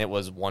 and it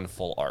was one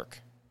full arc.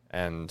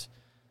 And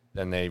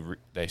then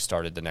they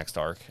started the next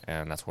arc,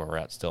 and that's where we're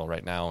at still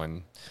right now.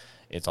 And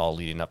it's all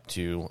leading up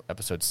to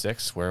Episode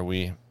 6, where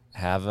we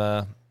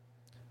have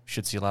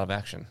should see a lot of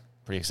action.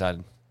 Pretty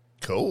excited.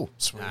 Cool.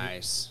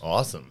 Nice.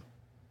 Awesome.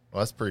 Well,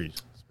 that's pretty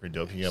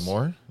dope. You got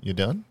more? You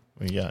done?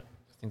 What you got?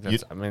 I think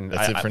that's.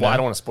 That's it for now? I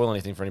don't want to spoil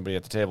anything for anybody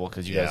at the table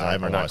because you guys I are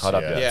haven't not watched caught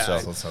it up yet. Yeah. So.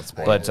 So let's not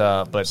spoil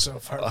it. But so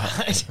far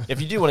behind. if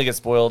you do want to get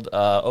spoiled,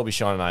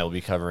 Obi-Wan and I will be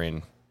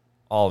covering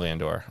all of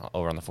Andor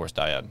over on the Force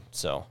Dyad.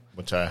 So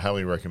Which I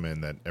highly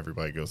recommend that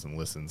everybody goes and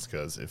listens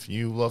because if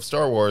you love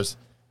Star Wars,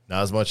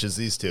 not as much as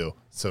these two,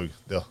 so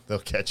they'll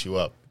catch you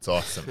up. It's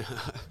awesome.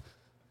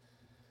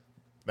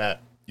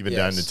 Matt, you've been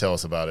dying Yes. to tell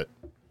us about it.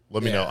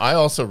 Let me Yeah. know. I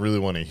also really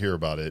want to hear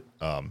about it,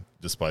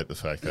 despite the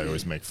fact that I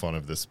always make fun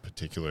of this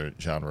particular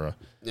genre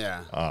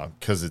Yeah.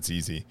 because it's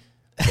easy.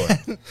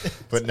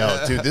 But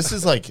no, dude, this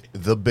is like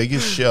the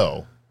biggest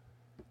show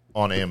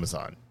on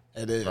Amazon.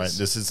 It is. Right,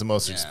 this is the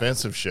most Yeah.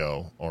 expensive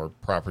show or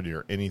property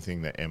or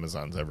anything that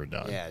Amazon's ever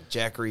done. Yeah,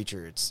 Jack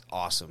Reacher. It's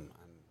awesome.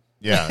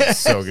 Yeah, it's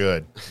so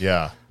good.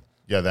 Yeah,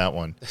 that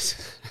one.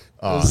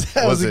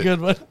 That was a good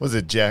one. Was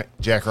it Jack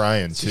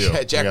Ryan too?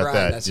 Yeah, Jack We got Ryan,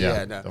 that. that's-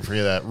 yeah, no. Don't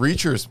forget that.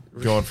 Reacher's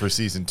going for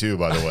season 2,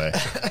 by the way.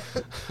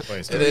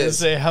 It I is.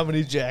 say how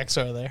many Jacks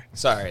are there?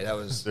 Sorry, that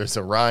was. There's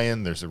a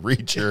Ryan. There's a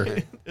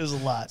Reacher. There's a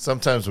lot.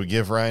 Sometimes we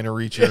give Ryan a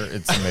Reacher.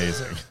 It's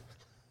amazing.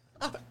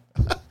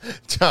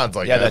 John's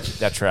like yeah, that.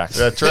 that tracks.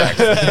 That tracks.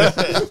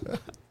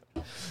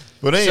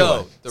 But anyway,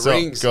 So the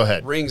rings. Go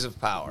ahead. Rings of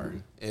Power.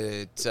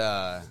 It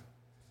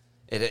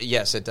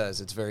yes, it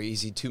does. It's very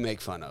easy to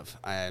make fun of.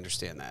 I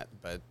understand that,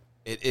 but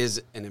it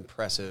is an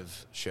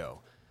impressive show.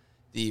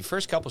 The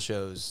first couple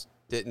shows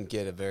didn't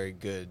get a very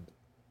good,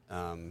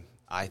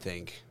 I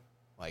think,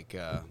 like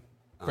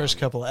First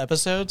couple of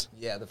episodes.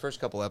 yeah, the first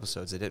couple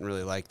episodes they didn't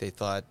really like. They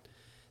thought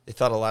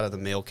a lot of the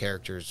male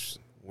characters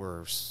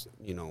were,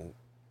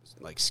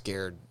 like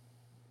scared,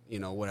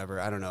 whatever.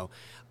 I don't know.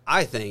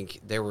 I think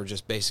they were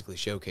just basically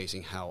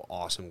showcasing how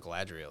awesome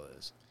Galadriel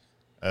is.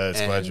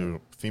 It's glad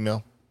you're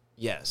female.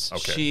 Yes.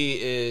 Okay. She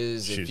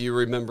is, if She's- you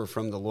remember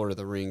from the Lord of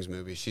the Rings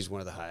movie, she's one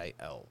of the High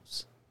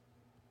Elves.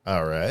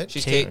 All right.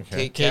 She's Kate-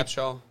 Kate Kate-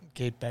 Capshaw.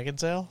 Kate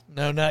Beckinsale?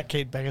 No, not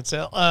Kate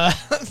Beckinsale.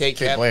 Kate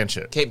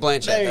Blanchett. Kate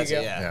Blanchett. There you That's go.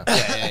 it,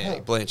 yeah.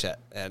 Blanchett.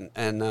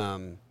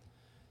 And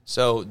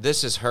so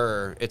this is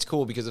her. It's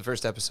cool because the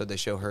first episode they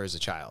show her as a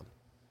child,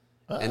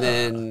 and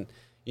then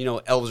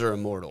elves are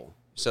immortal.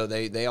 So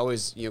they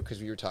always because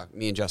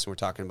me and Justin were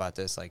talking about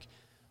this like,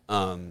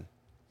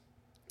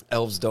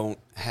 elves don't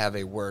have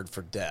a word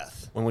for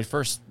death. When we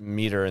first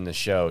meet her in the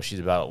show, she's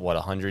about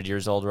 100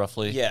 years old,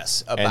 roughly.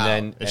 Yes, about.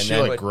 And then Is she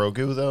like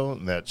Grogu though?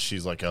 That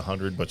she's like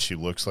 100, but she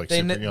looks like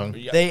super young.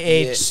 They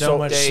age Yeah, so so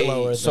much they-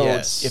 slower. So than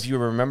Yes. if you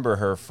remember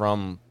her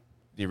from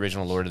the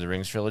original Lord of the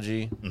Rings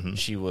trilogy,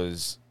 she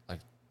was like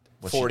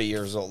 40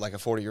 years old, like a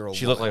 40-year-old.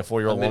 She looked like a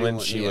 40-year-old woman.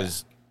 She She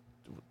was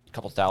a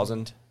couple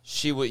thousand.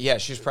 She would. Yeah,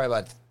 she was probably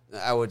about.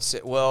 I would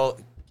say. Well,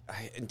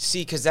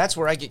 see, because that's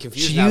where I get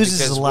confused She now. uses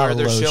Because a lot where of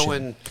they're lotion.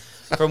 showing,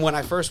 from when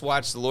I first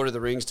watched The Lord of the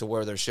Rings to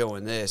where they're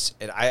showing this,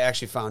 and I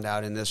actually found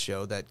out in this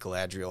show that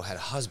Galadriel had a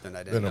husband.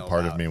 I didn't Then know a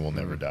part about. of me will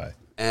never die.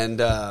 And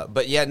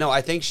but yeah, no, I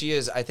think she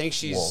is. I think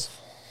she's. Wolf.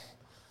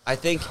 I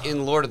think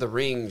in Lord of the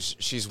Rings,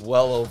 she's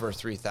well over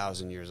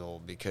 3,000 years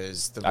old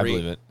because I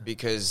believe it.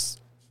 Because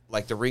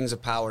like the Rings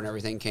of Power and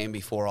everything came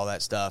before all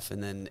that stuff,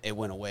 and then it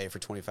went away for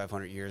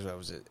 2,500 years. It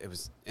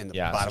was in the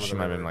Yeah, bottom so of she the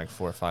might have river. been like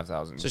 4,000 or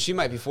 5,000. So she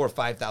might be 4,000 or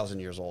 5,000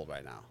 years old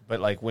right now. But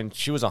like when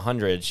she was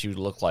 100, she would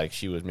look like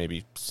she was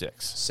maybe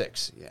 6.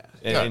 6, yeah.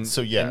 And, so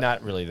yeah. and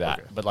not really that,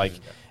 Okay. but like,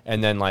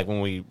 and then like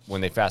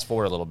when they fast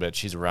forward a little bit,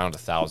 she's around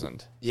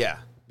 1,000. Yeah,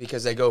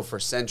 because they go for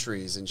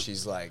centuries, and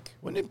she's like,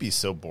 Wouldn't it be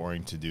so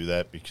boring to do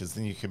that? Because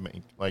then you could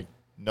make like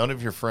none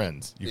of your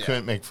friends. You Yeah.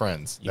 couldn't make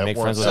friends. You make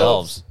weren't friends with so-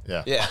 elves.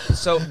 Yeah. yeah.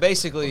 So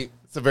basically,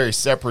 It's a very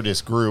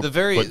separatist group,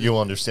 but you'll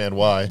understand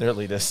why. They're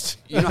elitist.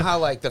 you know how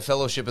like the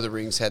Fellowship of the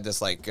Rings had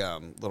this like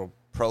little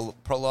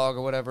prologue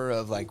or whatever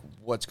of like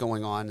what's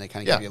going on. They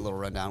kind of Yeah. give you a little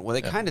rundown. Well,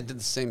 they kind of did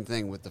the same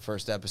thing with the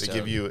first They episode.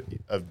 give you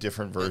a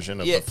different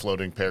version of Yeah. the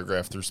floating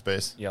paragraph through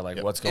space. Yeah, like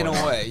Yep. what's in going a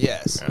on. way,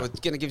 yes. Yeah.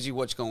 It kind of gives you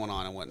what's going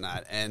on and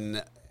whatnot. And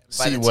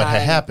by See, the what time,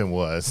 happened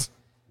was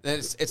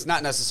It's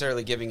not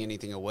necessarily giving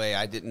anything away.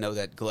 I didn't know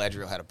that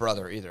Galadriel had a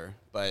brother either.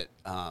 But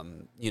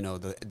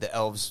the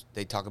elves,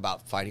 they talk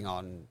about fighting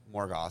on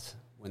Morgoth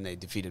when they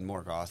defeated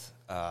Morgoth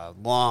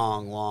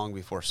long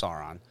before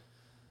Sauron.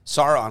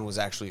 Sauron was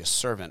actually a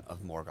servant of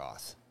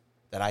Morgoth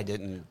that I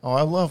didn't. Oh,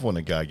 I love when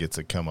a guy gets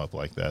a come up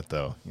like that,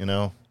 though. You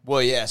know,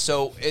 Well, yeah.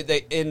 So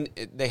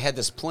they had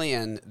this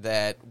plan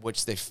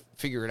which they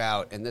figured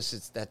out, and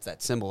that's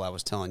that symbol I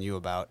was telling you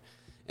about.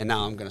 And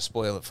now I'm going to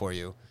spoil it for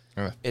you.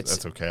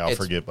 that's okay. I'll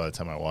forget by the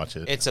time I watch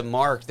it. It's a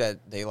mark that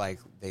they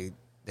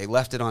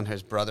left it on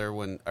his brother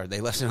they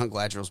left it on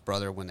Galadriel's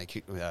brother when he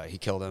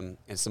killed him.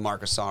 It's the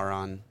mark of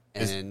Sauron.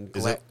 And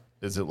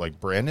Is it like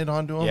branded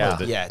onto him? Yeah,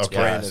 or Yeah, it's okay.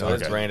 branded. So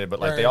it's Okay. branded, but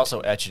like they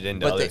also etch it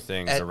into other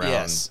things around.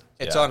 Yes,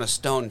 it's yeah. on a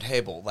stone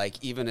table.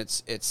 Like even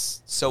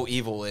it's so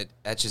evil it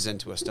etches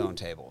into a stone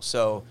table.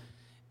 So,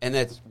 and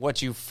that's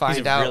what you find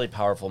He's a out. really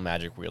powerful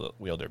magic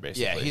wielder,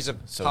 basically. Yeah, he's a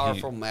So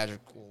powerful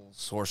magical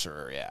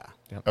sorcerer. Yeah,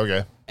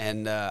 Okay.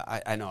 and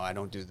I know I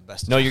don't do the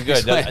best. No, you're good.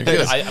 Explaining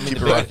good. I mean, Keep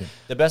the, it rocking.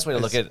 the best way to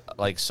look at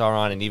like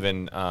Sauron and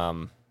even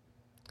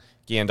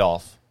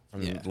Gandalf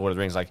from Yeah. Lord of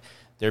the Rings, like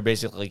they're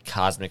basically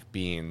cosmic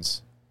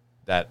beings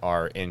that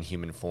are in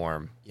human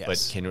form, Yes.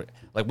 but can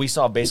like we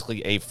saw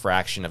basically a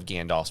fraction of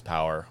Gandalf's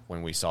power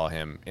when we saw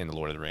him in the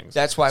Lord of the Rings.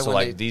 That's why so when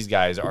like they- these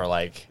guys are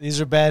like These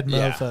are bad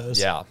Yeah. mofos.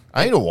 yeah.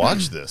 I need to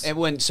watch this. And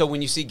when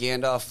you see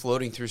Gandalf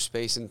floating through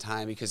space and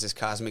time because this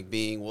cosmic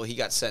being, well, he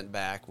got sent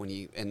back when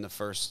he in the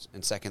first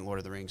and second Lord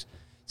of the Rings.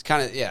 It's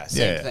kind of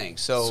same thing.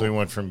 So he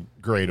went from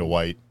gray to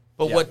white.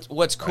 but Yeah.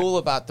 what's cool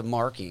about the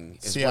marking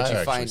is See, what I you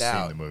actually find seen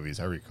out. the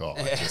movies. I recall.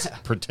 I just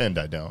pretend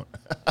I don't.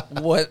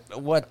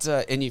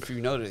 And if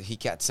you notice, he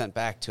got sent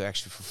back to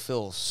actually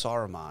fulfill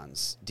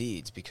Saruman's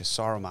deeds because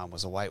Saruman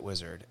was a white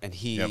wizard and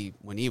he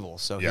went evil,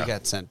 so Yeah. he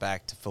got sent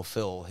back to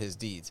fulfill his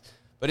deeds.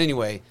 But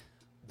anyway,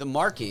 the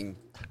marking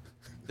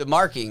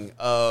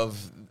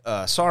of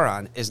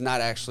Sauron is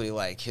not actually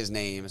like his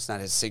name. It's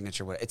not his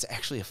signature. It's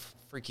actually a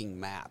freaking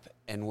map.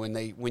 And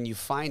when you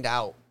find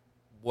out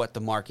what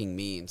the marking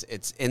means,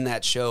 it's in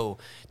that show.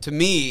 To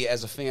me,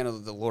 as a fan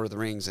of the Lord of the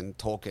Rings and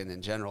Tolkien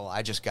in general,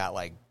 I just got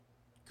like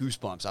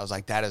goosebumps. I was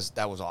like, that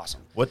was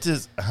awesome.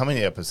 How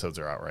many episodes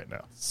are out right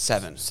now?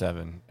 7.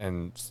 7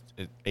 and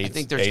I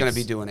think they're going to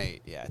be doing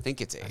 8. Yeah, I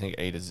think it's 8. I think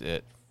 8 is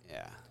it.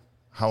 Yeah,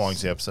 How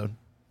long's the episode?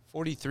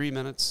 43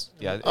 minutes.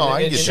 Yeah. Oh,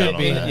 I It can get should down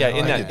on be. that. Yeah, I in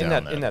can that get in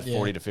down that on in that Yeah.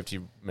 40 to 50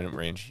 minute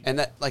range. And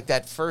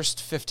that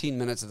first 15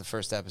 minutes of the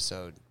first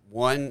episode,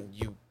 one,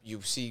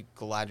 you see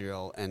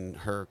Galadriel and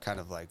her kind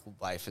of like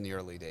life in the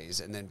early days,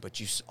 and then but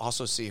you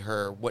also see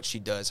her, what she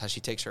does, how she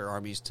takes her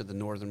armies to the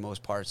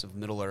northernmost parts of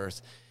Middle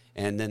Earth,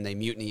 and then they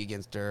mutiny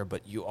against her.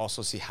 But you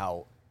also see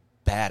how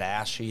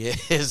badass she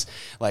is.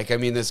 Like, I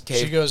mean, this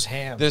cave, She goes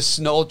ham. This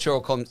snow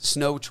troll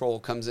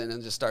comes in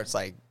and just starts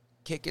like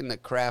kicking the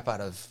crap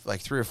out of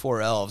like 3 or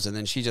 4 elves, and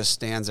then she just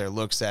stands there,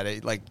 looks at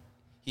it, like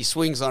he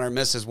swings on her,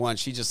 misses one,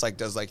 she just like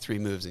does like 3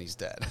 moves and he's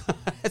dead.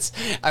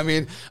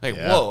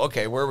 Yeah. Whoa,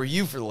 okay, where were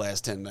you for the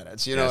last 10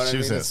 minutes? You know what she I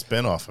was mean? in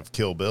a spinoff of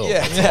Kill Bill.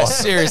 Yeah, That's yeah,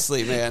 awesome.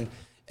 seriously, man.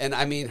 And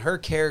I mean, her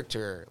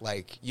character,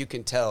 like, you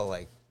can tell,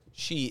 like,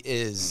 she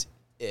is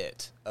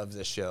it of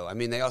the show. I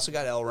mean, they also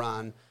got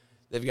Elrond.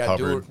 They've got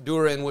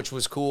Durin, which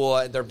was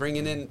cool. They're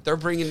bringing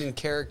in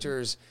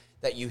characters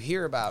that you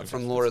hear about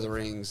from Lord of the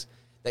Rings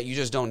that you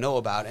just don't know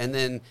about. And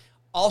then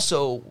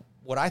also,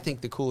 what I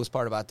think the coolest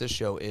part about this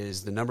show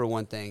is the number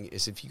one thing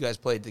is if you guys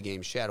played the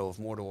game Shadow of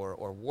Mordor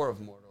or War of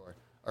Mordor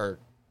or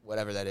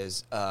whatever that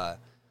is. I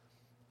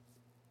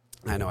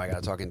know I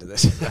got to talk into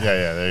this. Yeah,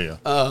 there you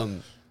go.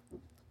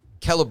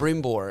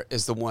 Celebrimbor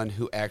is the one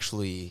who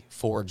actually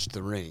forged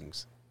the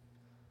rings.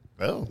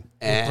 Oh.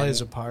 And He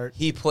plays a part.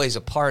 He plays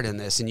a part in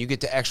this, and you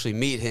get to actually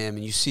meet him,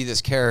 and you see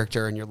this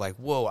character, and you're like,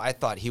 whoa, I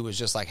thought he was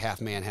just like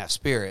half man, half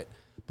spirit.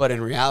 But in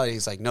reality,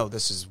 he's like, no,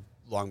 this is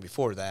long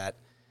before that.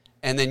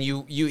 And then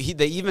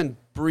they even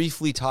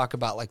briefly talk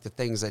about like the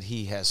things that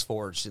he has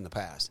forged in the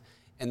past.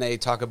 And they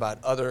talk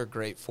about other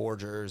great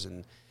forgers.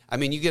 And I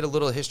mean, you get a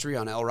little history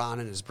on Elrond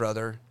and his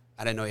brother.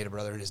 I didn't know he had a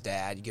brother and his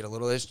dad. You get a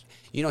little history.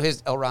 You know,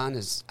 his Elrond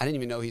is, I didn't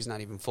even know he's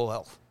not even full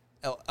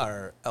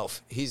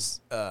elf. He's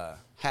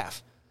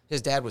half.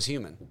 His dad was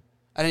human.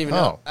 I didn't even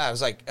know. I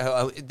was like,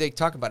 they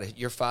talk about it.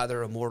 Your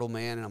father, a mortal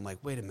man. And I'm like,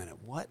 wait a minute,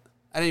 what?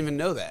 I didn't even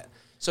know that.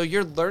 So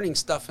you're learning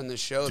stuff in the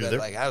show that,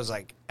 like, I was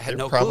like, I had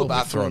no clue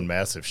about. They're throwing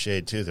massive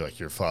shade, too. They're like,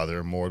 your father,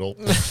 immortal.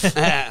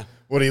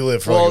 What do you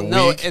live for, like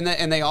a week?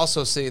 And they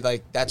also say,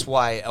 like, that's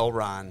why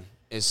Elrond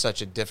is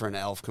such a different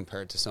elf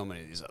compared to so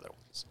many of these other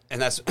ones.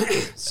 And that's,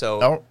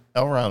 so.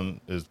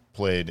 Elrond is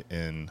played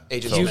in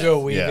Hugo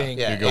Weaving.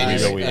 Yeah.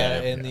 Hugo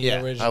Weaving. In the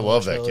original I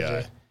love trilogy.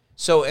 that guy.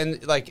 So,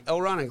 and like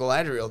Elrond and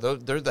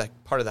Galadriel, they're the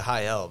part of the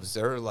high elves.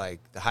 They're like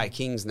the high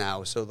kings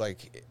now. So,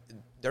 like,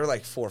 they're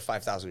like 4,000 or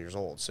 5,000 years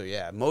old. So,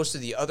 yeah, most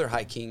of the other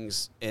high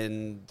kings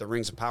in the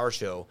Rings of Power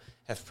show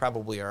have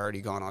probably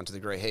already gone on to the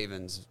Grey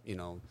Havens, you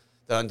know,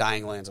 the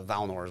Undying Lands of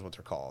Valinor is what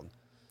they're called.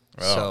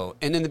 Oh. So,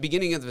 and in the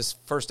beginning of this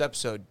first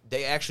episode,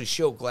 they actually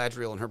show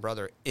Galadriel and her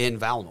brother in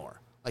Valinor.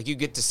 Like, you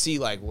get to see,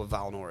 like, what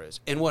Valinor is.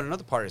 And what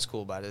another part is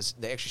cool about it is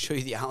they actually show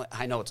you the island.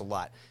 I know it's a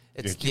lot.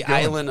 It's the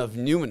island of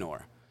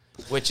Numenor,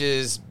 which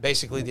is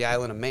basically the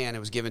island of man. It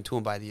was given to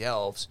him by the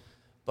elves.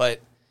 But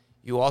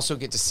you also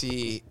get to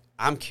see,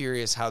 I'm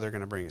curious how they're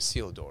going to bring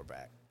Isildur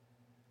back.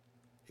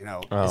 You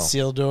know,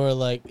 Isildur,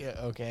 like, yeah,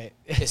 okay.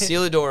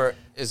 Isildur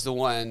is the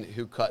one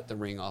who cut the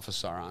ring off of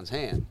Sauron's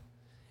hand.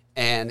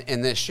 And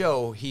in this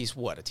show, he's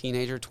what, a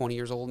teenager, 20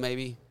 years old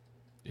maybe?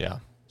 Yeah.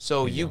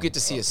 So you get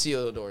to see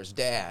Isildur's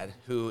dad,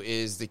 who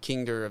is the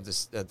kingdom of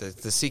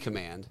the Sea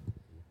Command.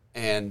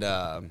 And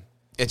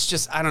it's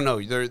just, I don't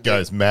know.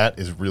 Guys, Matt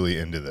is really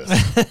into this.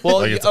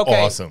 Well, like, it's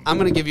okay, awesome. I'm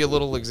going to give you a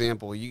little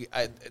example.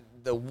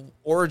 The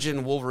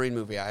Origin Wolverine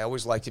movie, I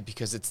always liked it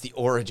because it's the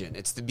origin.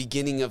 It's the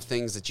beginning of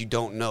things that you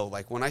don't know.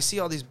 Like, when I see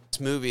all these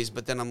movies,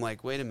 but then I'm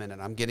like, wait a minute,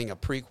 I'm getting a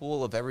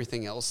prequel of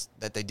everything else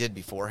that they did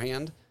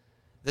beforehand.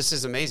 This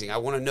is amazing. I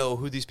want to know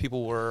who these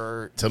people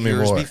were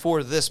years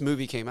before this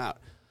movie came out.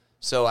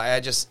 So I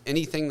just,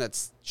 anything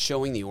that's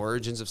showing the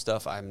origins of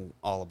stuff, I'm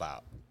all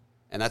about.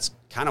 And that's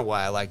kind of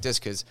why I like this,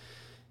 because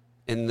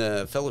in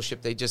the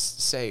Fellowship, they just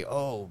say,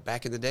 oh,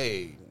 back in the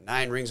day,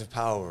 9 rings of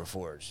power were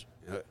forged.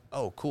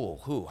 Oh, cool.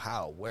 Who,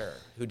 how, where,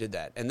 who did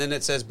that? And then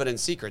it says, but in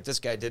secret, this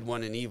guy did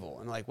one in evil.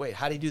 And like, wait,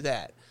 how did he do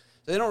that?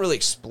 So they don't really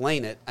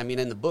explain it. I mean,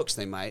 in the books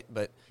they might,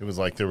 but. It was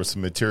like there was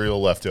some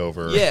material left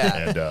over.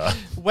 Yeah. And,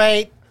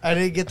 Wait, I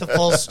didn't get the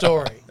full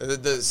story. The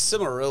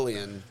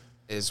Silmarillion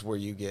is where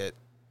you get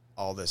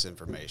all this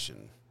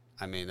information.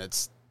 I mean,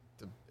 it's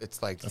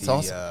like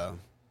awesome.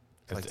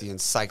 Like the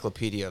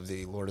encyclopedia of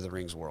the Lord of the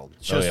Rings world.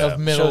 Of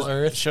Middle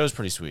Earth. Show's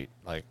pretty sweet.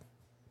 Like,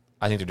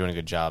 I think they're doing a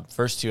good job.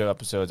 First 2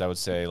 episodes, I would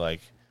say, like,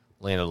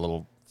 landed a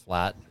little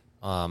flat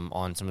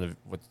on some of the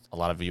with a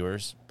lot of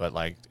viewers, but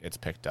like it's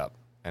picked up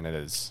and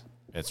it's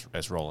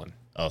rolling.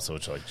 Oh, so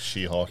it's like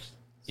She-Hulk.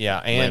 Yeah,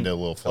 and landed a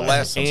little flat. The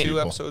last 2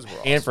 episodes were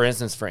awesome. And for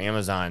instance, for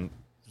Amazon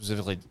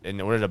specifically,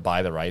 in order to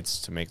buy the rights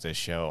to make this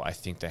show, I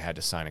think they had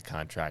to sign a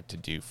contract to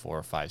do 4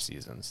 or 5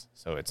 seasons.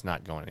 So it's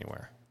not going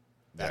anywhere.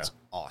 That's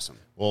awesome.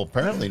 Well,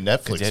 apparently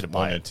Netflix buy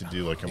wanted to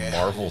do like a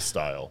Marvel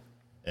style,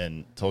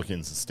 and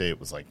Tolkien's estate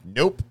was like,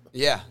 nope.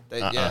 Yeah,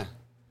 yeah.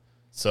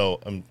 So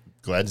I'm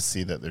glad to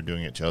see that they're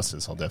doing it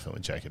justice. I'll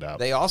definitely check it out.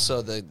 They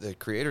also, the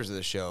creators of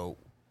the show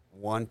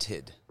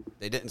wanted,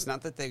 they didn't, it's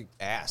not that they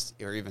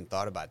asked or even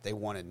thought about it. They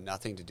wanted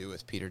nothing to do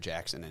with Peter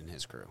Jackson and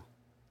his crew.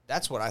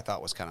 That's what I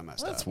thought was kind of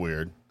messed up. That's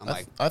weird.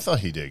 I'm I thought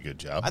he did a good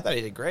job. I thought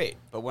he did great.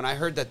 But when I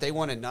heard that they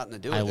wanted nothing to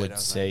do with it, I would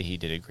say he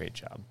did a great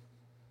job.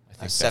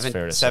 I think that's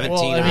fair to say. 17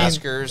 Well, I mean,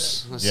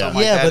 Oscars. Yeah. Something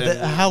like that but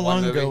in how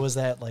one long ago movie. was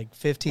that? Like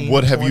 15?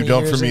 What have you 20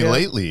 done for years me ago?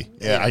 lately?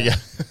 Yeah, I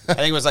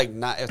think it was like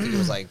I think it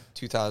was like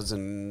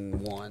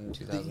 2001,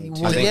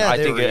 2002. Well, yeah, I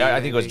think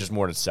they it was just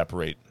more to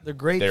separate They're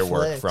great their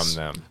work flicks, from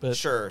them. But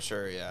Sure,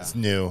 yeah. it's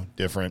new,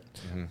 different.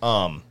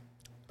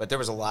 But there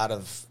was a lot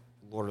of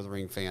Lord of the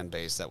Ring fan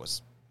base that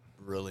was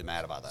really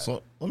mad about that.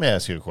 So let me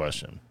ask you a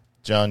question.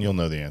 John, you'll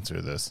know the answer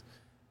to this.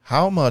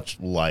 How much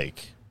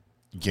like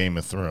Game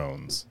of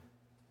Thrones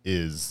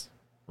is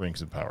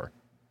Rings of Power?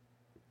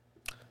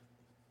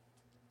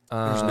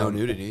 There's no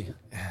nudity.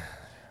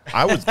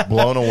 I was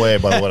blown away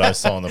by what I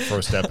saw in the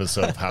first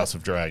episode of House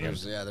of Dragon.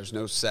 There's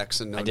no sex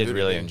and no I did nudity.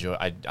 really enjoy.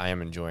 I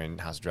am enjoying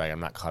House of Dragon. I'm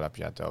not caught up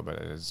yet though, but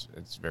it's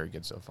very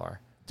good so far.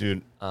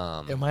 Dude,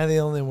 Am I the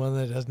only one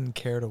that doesn't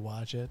care to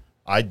watch it?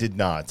 I did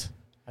not.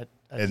 I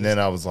And then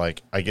I was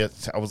like, I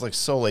was like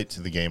so late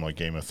to the game like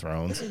Game of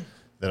Thrones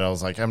that I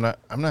was like, I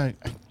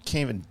can't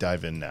even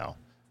dive in now.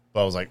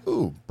 But I was like,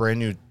 ooh, brand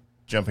new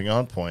jumping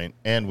on point,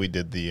 and we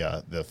did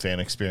the fan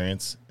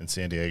experience in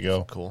San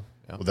Diego. Cool.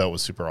 Yeah. Well, that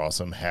was super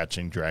awesome.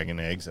 Hatching dragon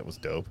eggs, that was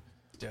dope.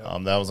 That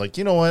was like,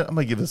 you know what? I'm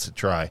gonna give this a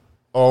try.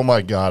 Oh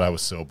my god, I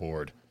was so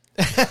bored.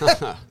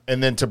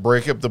 And then to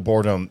break up the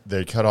boredom,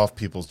 they cut off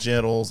people's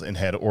genitals and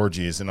had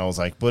orgies, and I was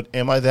like, but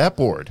am I that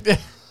bored?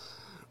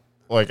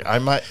 Like I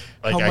might.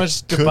 Like, How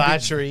much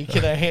debauchery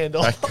can I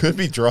handle? I could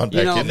be drawn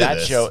back into that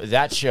this.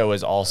 That show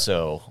is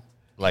also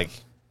like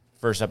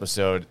first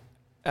episode.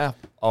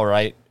 All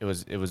right. It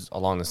was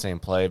along the same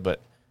play, but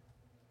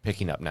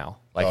picking up now.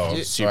 Like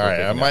super. All right,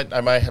 picking up.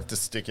 I might have to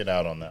stick it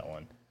out on that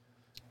one.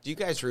 Do you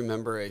guys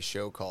remember a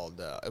show called,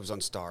 it was on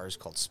Starz,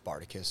 called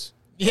Spartacus?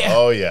 Yeah.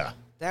 Oh yeah.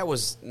 That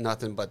was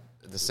nothing but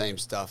the same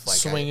stuff. Like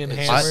Swinging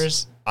it's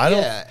hammers. I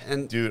don't, Yeah,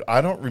 and- dude,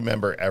 I don't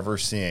remember ever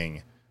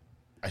seeing.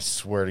 I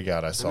swear to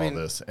God, I saw mean-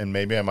 this, and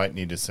maybe I might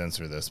need to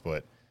censor this,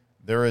 but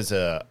there is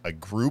a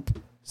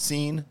group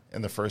scene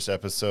in the first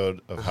episode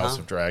of House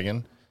of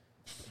Dragon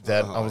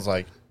that I was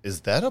like,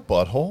 is that a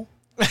butthole?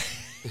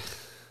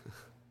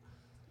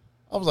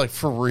 I was like,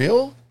 for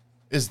real?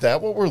 Is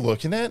that what we're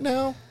looking at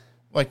now?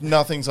 Like,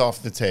 nothing's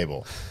off the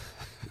table.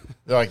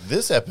 They're like,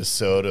 this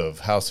episode of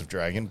House of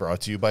Dragon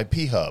brought to you by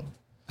P-Hub.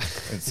 And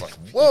it's like,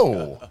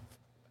 whoa.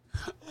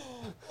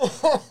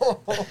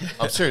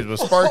 I'm serious, but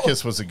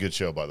Spartacus was a good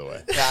show, by the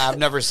way. Yeah, I've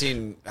never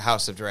seen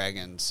House of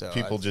Dragon, so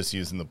People just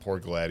using the poor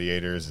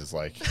gladiators as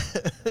like,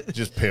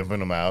 just pimping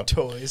them out.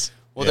 Toys.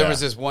 Well, Yeah. there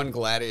was this one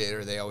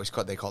gladiator they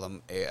called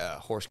him a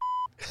horse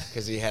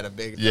because he had a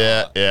big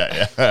Yeah.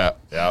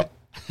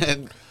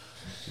 and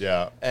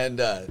Yeah.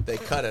 they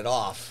cut it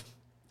off,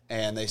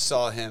 and they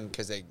saw him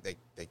because they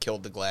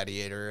killed the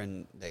gladiator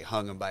and they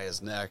hung him by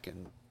his neck,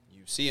 and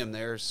you see him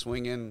there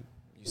swinging.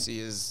 You see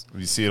his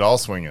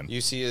swinging. You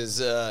see his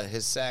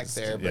sack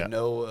there, but Yeah.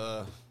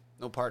 no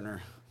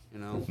partner. You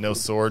know, No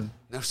sword.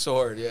 no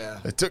sword. Yeah,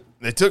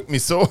 They took me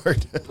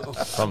sword.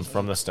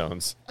 from the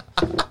Stones.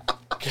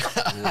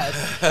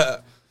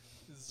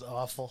 This is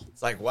awful.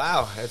 it's like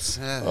wow, it's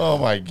Oh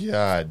my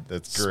God,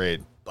 that's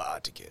great.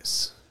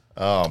 Spartacus.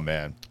 Oh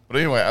man. But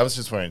anyway, I was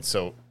just wondering.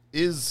 So,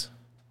 is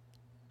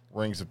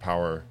Rings of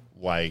Power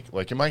like?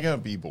 Am I gonna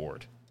be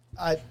bored?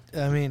 I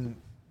mean,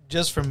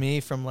 just for me,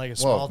 from like a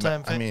small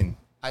time fan. I mean,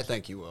 I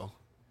think you will.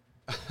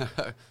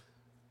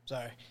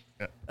 Sorry.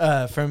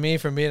 For me,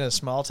 from being a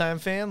small time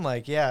fan,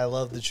 like, yeah, I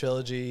love the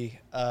trilogy,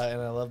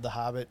 and I love the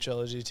Hobbit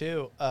trilogy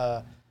too.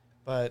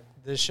 But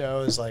this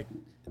show is like,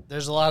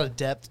 there's a lot of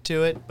depth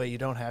to it, but you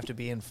don't have to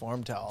be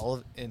informed to all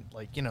of it.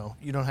 Like, you know,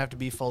 you don't have to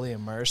be fully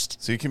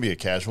immersed. so you can be a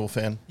casual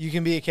fan. You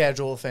can be a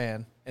casual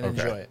fan and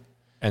Okay. enjoy it.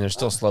 And there's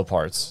still slow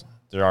parts.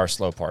 There are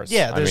slow parts.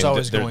 Yeah, there's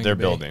always they're, going they're to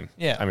be. building.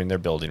 Yeah. I mean, they're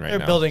building right They're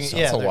now. building, so-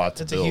 yeah, It's a lot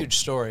to it's build. a huge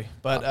story.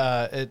 But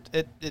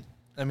it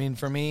I mean,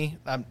 for me,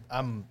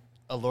 I'm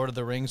a Lord of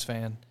the Rings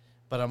fan,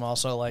 but I'm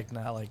also like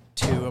not like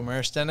too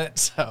immersed in it.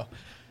 So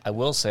I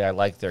will say I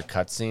like their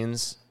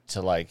cutscenes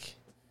to like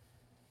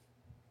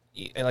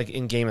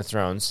in Game of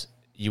Thrones,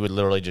 you would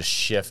literally just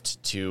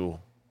shift to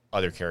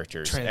other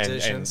characters.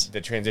 Transitions. And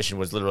the transition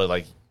was literally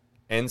like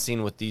end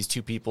scene with these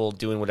two people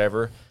doing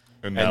whatever.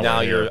 And And now now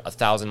we're you're here.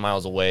 1,000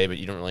 miles away, but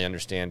you don't really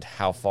understand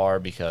how far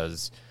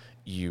because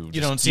you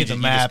don't see the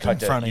map in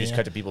front of you. You just you.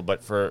 cut to people.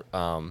 But for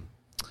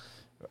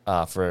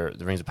the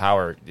Rings of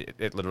Power,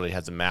 it literally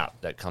has a map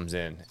that comes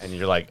in, and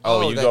you're like,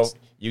 Oh,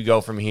 you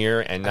go from here,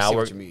 and I now see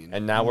we're what you mean.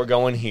 and now we're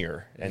going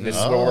here, and this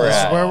is where Oh. we're this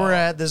is at. where we're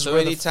at. This is So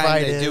where the anytime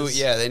fight they do, is.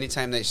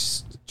 anytime they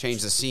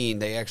change the scene,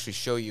 they actually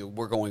show you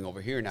we're going over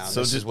here now.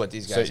 So This is just- what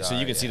these So, guys are. so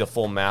you can see the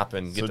full map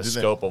and get So the do they-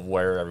 scope of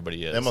where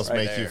everybody is. That must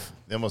Right make you. there.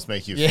 That must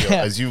make you Yeah. feel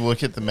as you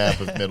look at the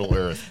map of Middle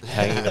Earth.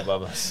 hanging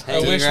above us. I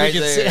Hanging wish right we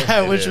could. there.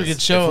 I It wish we is.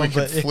 could show if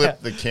them, we could but flip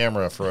yeah. the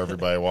camera for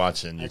everybody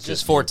watching. You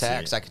just could- four you'd see.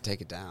 tacks. I could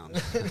take it down.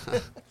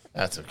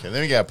 That's okay.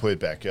 Then we got to put it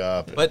back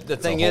up. But the It's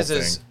a thing whole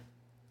is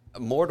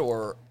thing.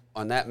 Mordor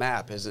on that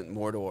map isn't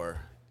Mordor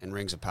in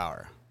Rings of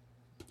Power.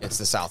 It's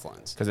the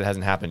Southlands Because it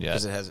hasn't happened yet.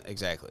 because it has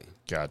exactly.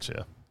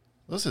 Gotcha.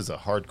 This is a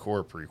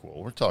hardcore prequel.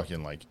 We're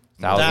talking like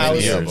Thousands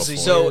millennia of years.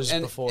 before. So Years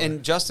and before.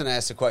 and Justin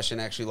asked a question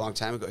actually a long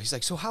time ago. He's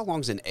like, "So how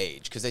long's an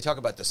age?" Because they talk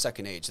about the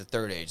second age, the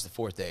third age, the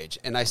fourth age,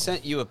 and I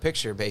sent you a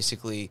picture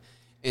basically.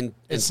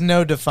 It's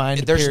no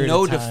defined. There's period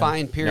no of time.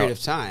 defined period No.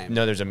 of time.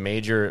 No, there's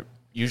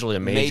usually a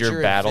major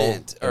Major battle,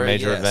 event, a or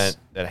major yes. event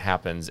that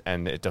happens,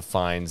 and it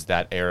defines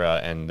that era,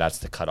 and that's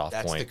the cutoff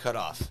That's point. the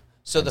cutoff.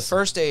 So the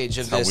first age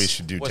of How this we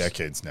should do was-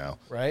 decades now.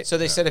 right? So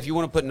they said if you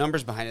want to put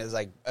numbers behind it, it's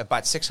like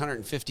about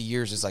 650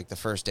 years is like the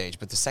first age,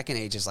 but the second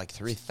age is like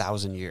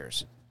 3,000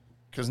 years.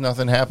 Because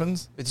nothing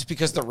happens. It's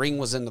because the ring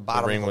was in the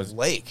bottom ring of was- the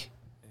lake.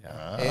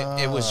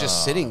 It was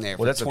just sitting there.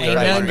 Well, that's for the 25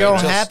 third Ain't nothing age.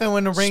 gonna Just happen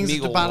when the ring's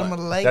at the Smeagol bottom won.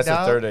 of the lake, That's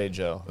dog. the third age,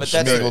 Joe. But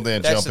that's Smeagol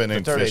didn't that's jump in the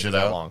and third fish age it is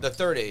that out. long. The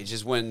third age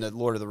is when the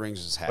Lord of the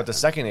Rings was happening. But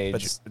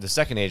the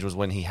second age was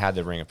when he had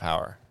the Ring of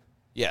Power.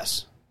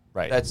 Yes,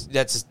 Right. that's the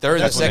That's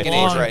second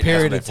when age they- right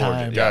period now. of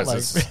time. Guys, like,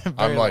 this is, very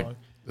I'm like, long.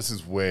 this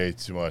is way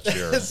too much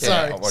here.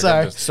 Sorry, I'm sorry.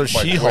 I'm just So like,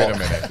 She-Hulk. wait a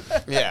minute.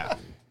 Yeah,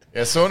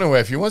 Yeah, so anyway,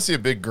 if you want to see a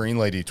big green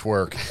lady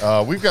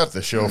twerk, we've got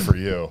the show for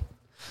you.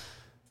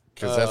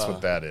 Because that's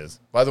what that is.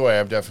 By the way,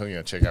 I'm definitely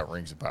going to check out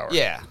Rings of Power.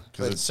 yeah.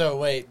 'Cause it's, So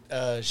wait,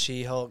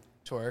 She-Hulk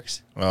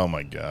twerks. oh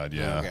my God,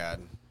 yeah. Oh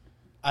God.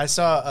 I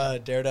saw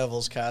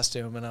Daredevil's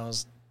costume, and I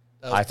was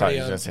I thought pretty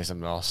you were going un- to say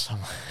something else.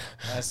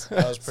 I was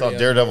Saw pretty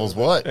Daredevil's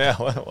what? yeah,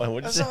 what did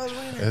you That's say? all I was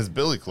waiting. His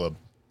Billy Club.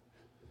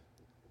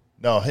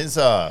 No, his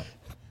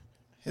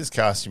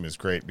costume is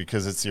great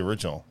because it's the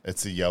original.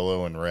 It's the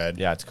yellow and red.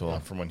 Yeah, it's cool.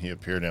 From when he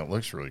appeared, and it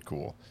looks really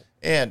cool.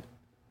 And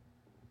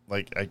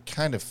like, I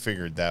kind of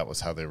figured that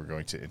was how they were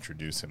going to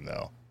introduce him,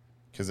 though,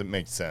 because it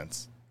makes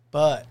sense.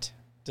 But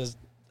does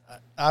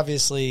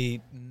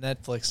obviously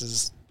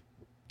Netflix's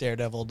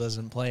Daredevil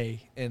doesn't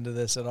play into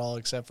this at all,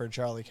 except for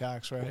Charlie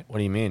Cox, right? What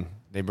do you mean?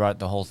 They brought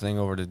the whole thing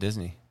over to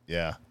Disney.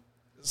 Yeah.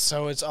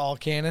 So it's all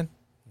canon.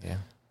 Yeah.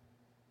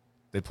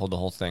 They pulled the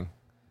whole thing.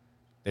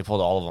 They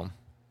pulled all of them.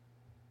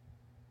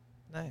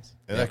 Nice.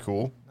 Isn't that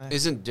cool?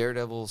 Isn't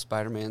Daredevil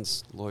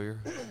Spider-Man's lawyer?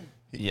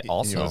 Yeah, He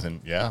also. was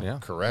in, yeah,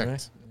 correct.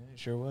 Right. Yeah, it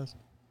sure was.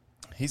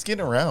 He's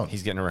getting around.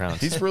 He's getting around.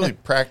 He's really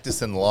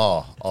practicing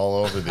law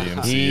all over the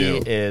MCU. He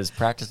is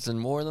practicing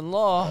more than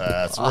law.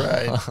 That's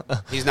right.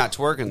 He's not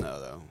twerking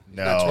though. He's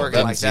No, not twerking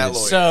that's- like that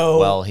lawyer. So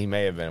Well, he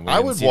may have been. We I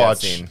didn't would see that watch.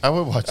 scene. I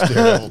would watch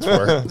Daredevil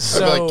twerk. I'd be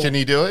So- like, can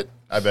he do it?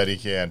 I bet he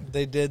can.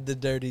 they did the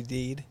dirty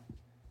deed.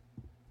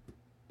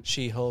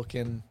 She-Hulk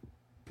and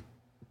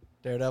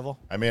Daredevil.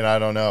 I mean, I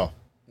don't know.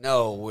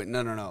 no.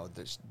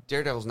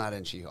 Daredevil's not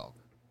in She-Hulk.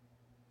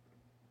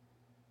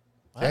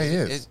 Yeah, he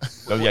is.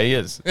 Oh, yeah, he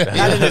is.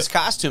 Not in his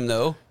costume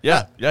though.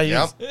 yeah, he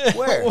Yep. is.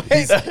 Where?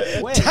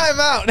 When? Time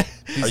out.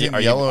 He's in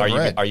yellow and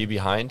red. Are you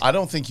behind? I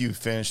don't think you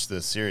finished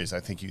the series.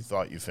 I think you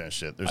thought you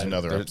finished it. There's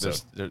another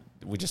episode.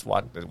 We just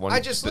watched the one. I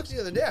just looked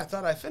the other day. I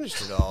thought I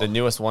finished it all. The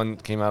newest one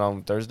came out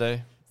on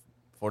Thursday,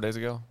 4 days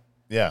ago.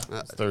 Yeah,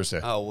 it's Thursday.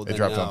 Oh well, it then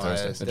dropped no, on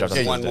Thursday. It dropped on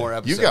There's one Thursday. more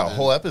episode. You got a then.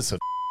 whole episode.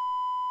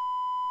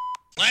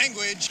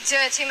 Language.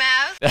 Dirty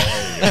mouth.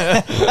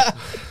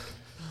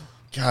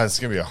 God, it's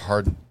gonna be a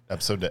hard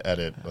episode to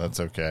edit, but that's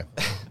okay.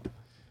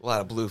 A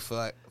lot of blue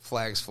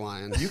flags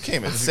flying. You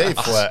came in safe,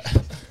 flat.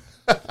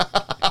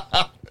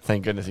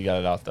 Thank goodness he got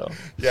it out though.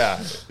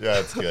 Yeah,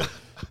 that's good.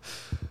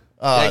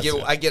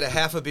 I get a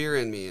half a beer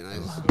in me and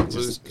I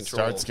lose control.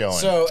 Starts going.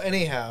 So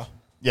anyhow,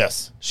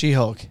 Yes.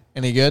 She-Hulk.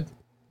 Any good?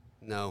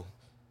 No.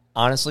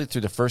 Honestly,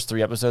 through the first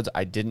 3 episodes,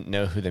 I didn't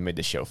know who they made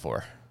the show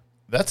for.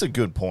 That's a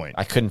good point.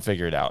 I couldn't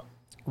figure it out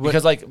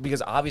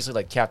because obviously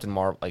like Captain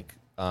Marvel, like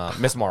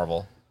Miss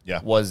Marvel,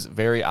 Yeah. was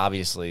very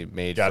obviously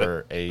made Got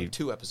for a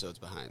 2 episodes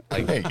behind.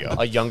 There you go.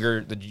 a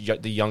younger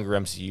the younger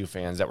MCU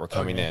fans that were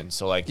coming in.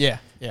 So like Yeah.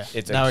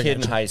 it's Now a I kid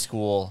in gotcha. high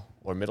school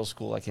or middle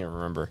school, I can't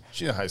remember.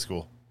 She's in high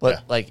school. But Yeah.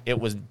 like it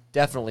was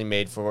definitely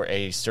made for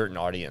a certain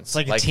audience. It's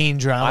like a teen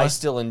drama. I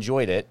still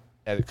enjoyed it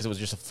because it was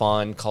just a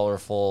fun,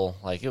 colorful,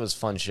 like it was a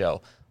fun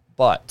show.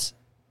 But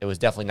it was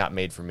definitely not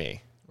made for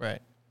me. Right.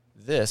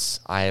 This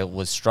I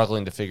was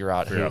struggling to figure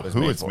out who it was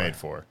who made it's for. made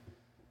for.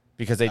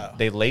 Because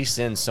they lace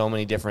in so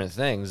many different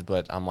things,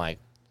 but I'm like,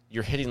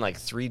 you're hitting like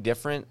 3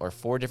 different or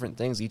 4 different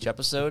things each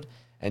episode,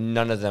 and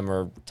none of them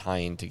are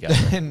tying together.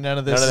 And none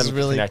of this none of is them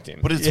really connecting.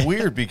 But it's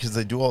weird because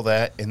they do all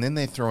that and then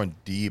they throw in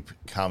deep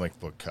comic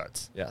book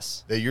cuts.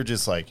 yes. That you're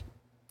just like,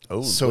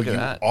 Oh, so look at you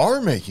that. are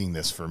making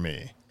this for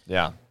me.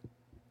 Yeah.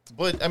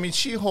 But I mean,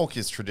 She-Hulk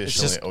is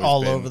traditionally just always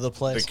all been- over the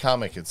place. The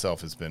comic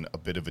itself has been a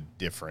bit of a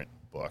different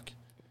book,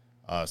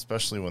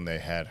 especially when they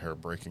had her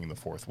breaking the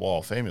fourth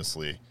wall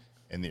famously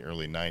in the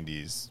early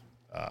 '90s.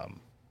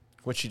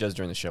 Which she does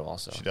during the show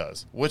also. She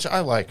does, which I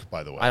like,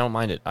 by the way. I don't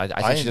mind it. I think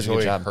I she does a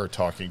enjoy good job. her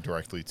talking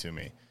directly to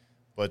me,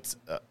 but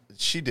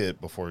she did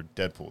it before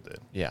Deadpool did.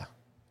 Yeah.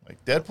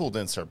 Like Deadpool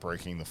didn't start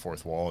breaking the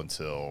fourth wall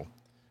until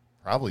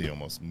probably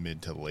almost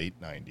mid to late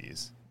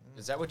 '90s.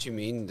 Is that what you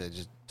mean to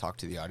just talk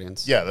to the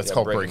audience? Yeah, that's Yeah,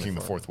 called breaking breaking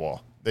the the fourth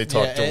wall. They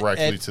talk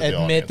directly to the admit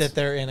audience. that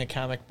they're in a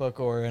comic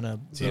book or in a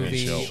TV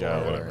movie show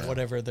or or whatever.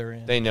 whatever they're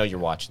in. They know you're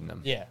watching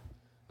them. yeah.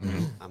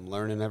 I'm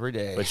learning every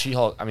day. But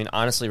She-Hulk, I mean,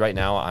 honestly, right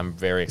now, I'm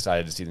very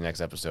excited to see the next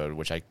episode,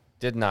 which I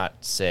did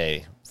not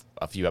say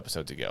a few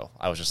episodes ago.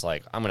 I was just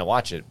like, I'm going to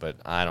watch it, but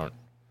I don't.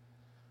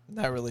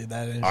 Not really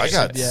that interested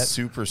I got yet.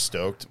 super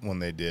stoked when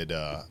they did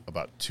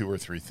about 2 or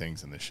 3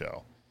 things in the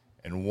show.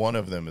 And one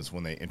of them is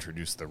when they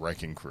introduced the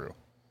Wrecking Crew,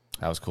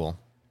 That was cool.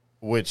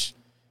 which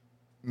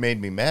made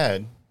me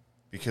mad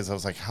because I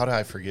was like, how did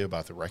I forget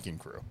about the Wrecking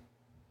Crew?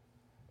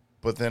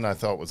 But then I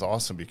thought it was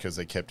awesome because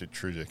they kept it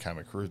true to the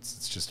comic roots.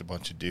 It's just a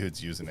bunch of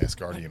dudes using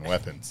Asgardian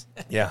weapons.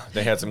 Yeah,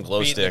 they had some glow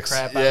Beat the sticks.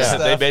 crap out of Yeah.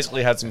 stuff. They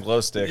basically had some glow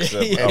sticks.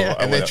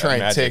 And they try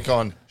and take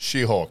on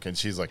She-Hulk. And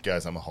she's like,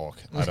 guys, I'm a Hulk.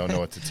 I don't know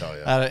what to tell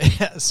you.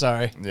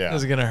 Sorry. Yeah.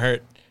 This is going to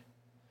hurt.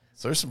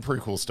 So there's some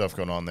pretty cool stuff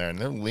going on there, and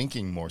they're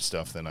linking more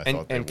stuff than I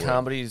thought they And would.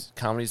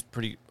 comedy's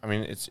pretty. I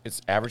mean, it's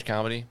average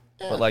comedy,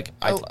 but like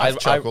I've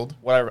chuckled.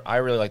 I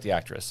really like the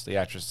actress. The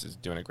actress is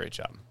doing a great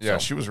job. Yeah,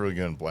 So, she was really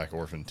good in Black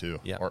Orphan too.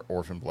 Yeah. Or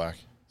Orphan Black.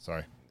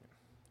 Sorry.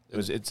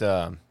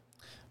 But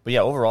yeah,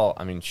 overall,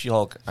 I mean,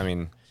 She-Hulk. I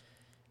mean,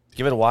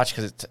 give it a watch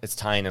because it's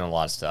tying in a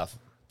lot of stuff.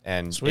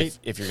 And Sweet.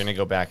 if you're gonna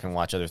go back and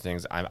watch other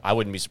things, I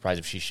wouldn't be surprised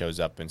if she shows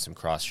up in some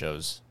cross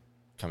shows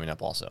coming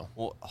up also.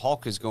 Well,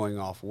 Hulk is going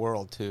off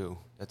world too.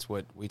 That's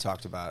what we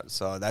talked about.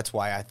 So that's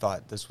why I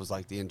thought this was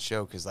like the end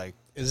show because like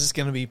Is this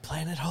going to be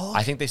Planet Hulk?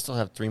 I think they still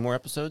have 3 more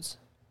episodes.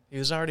 He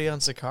was already on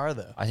Sakaar,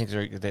 though. I think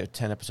they have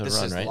 10 episode this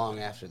run, is right? long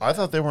after that. I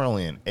thought they were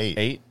only in 8.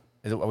 8?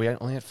 Are we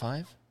only at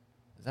 5?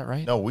 Is that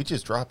right? No, we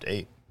just dropped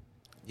 8.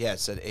 Yeah, it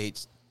said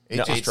 8. 8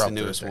 No, just 8's the dropped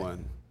newest Thursday.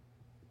 one.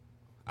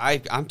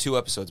 I'm 2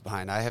 episodes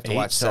behind. I have to 8?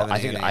 watch So 7. I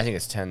 8, think and I 8. think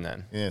it's 10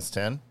 then. Yeah, it's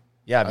 10.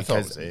 Yeah, I thought it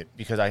because was 8.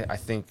 because I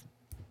think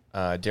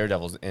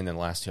Daredevil's in the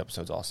last 2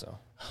 episodes also.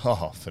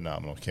 Oh,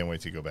 phenomenal. Can't wait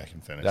to go back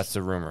and finish. That's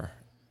the rumor.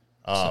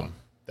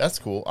 That's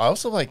cool. I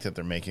also like that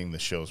they're making the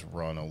shows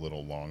run a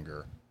little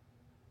longer.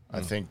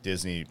 I think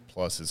Disney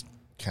Plus is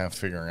kind of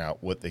figuring out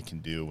what they can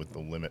do with the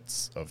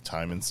limits of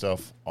time and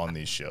stuff on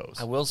these shows.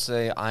 I will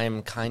say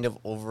I'm kind of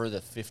over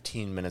the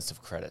 15 minutes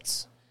of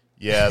credits,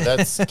 Yeah,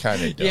 that's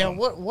kind of dumb. Yeah,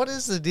 what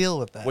is the deal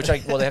with that? which they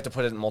have to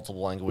put it in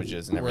multiple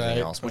languages and everything Right,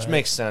 else, which right.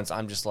 makes sense.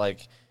 I'm just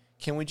like,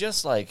 can we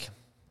just like,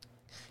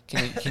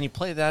 can you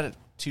play that at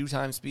 2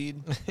 times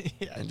speed?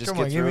 yeah, and just come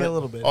get on, give through me it? a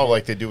little bit. Oh,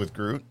 like they do with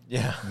Groot?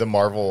 Yeah. The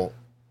Marvel.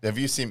 Have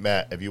you seen,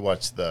 Matt, have you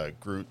watched the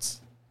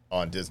Groots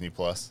on Disney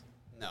Plus?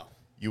 No.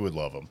 You would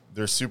love them.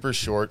 They're super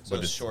short, So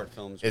but it's short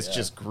films. It's yeah.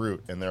 just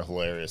Groot, and they're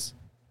hilarious.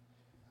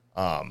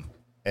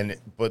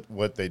 But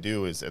what they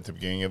do is at the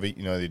beginning of it,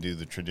 they do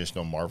the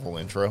traditional Marvel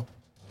intro.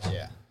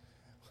 Yeah.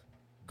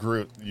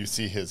 Groot, you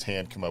see his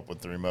hand come up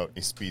with the remote.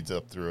 He speeds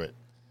up through it,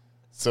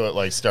 so it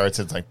like starts.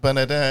 It's like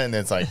ba-da-da, and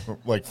it's like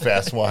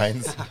fast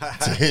winds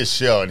to his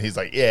show, and he's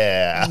like,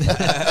 "Yeah."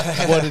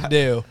 What it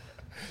do?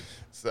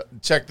 So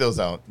check those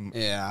out.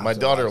 Yeah, I'll my have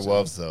to daughter watch them.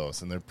 loves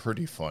those, and they're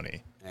pretty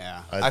funny.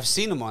 Yeah. I- I've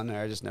seen them on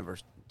there. I just never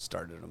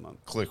started them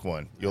up. Click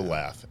one, you'll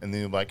laugh, and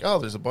then you're like, "Oh,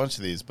 there's a bunch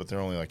of these, but they're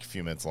only like a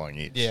few minutes long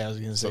each." Yeah, I was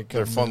gonna say So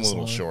they're couple fun minutes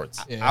little long. shorts.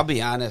 Yeah. I'll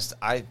be honest.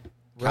 I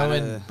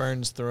Rowan kinda,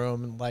 burns through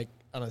them like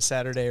on a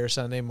Saturday or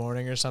Sunday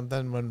morning or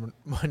something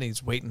when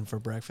he's waiting for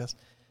breakfast.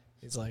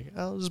 He's like,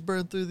 I'll just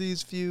burn through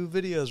these few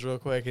videos real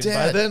quick. And by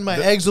Dad, then my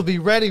eggs will be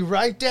ready,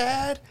 right,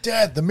 Dad?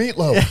 Dad, the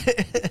meatloaf.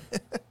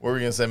 What were we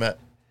gonna say, Matt?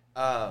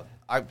 I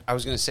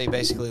was gonna say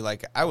basically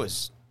like I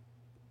was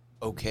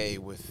okay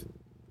with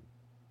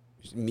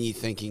me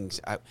thinking.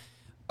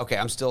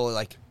 I'm still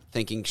like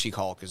thinking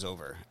She-Hulk is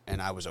over,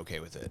 and I was okay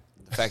with it.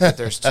 The fact that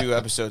there's 2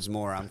 episodes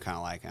more, I'm kind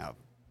of like, oh,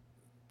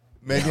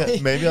 Maybe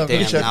I'll go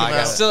Damn, check them now I out.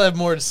 gotta- Still have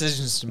more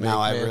decisions to make. now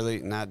I man.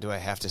 really do I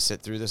have to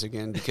sit through this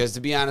again? Because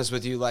to be honest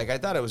with you, like I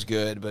thought it was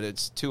good, but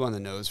it's too on the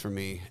nose for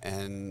me,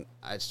 and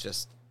it's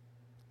just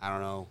I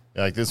don't know.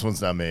 Like this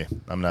one's not me.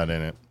 I'm not in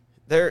it.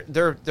 They're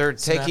not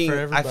taking. for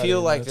I everybody, feel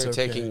and like that's they're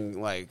okay.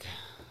 taking like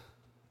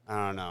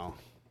I don't know.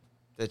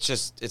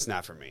 It's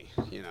not for me.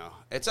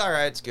 It's all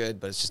right. It's good,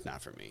 but it's just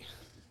not for me.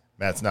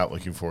 Matt's not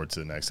looking forward to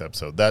the next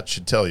episode. That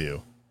should tell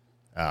you.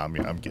 I'm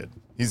good.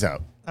 He's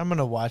out. I'm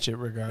gonna watch it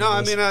regardless. No,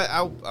 I mean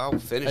I'll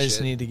finish it. I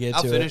just need to get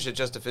I'll to finish it. it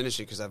just to finish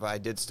it because I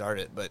did start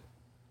it, but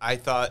I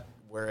thought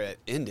where it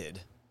ended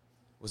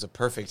was a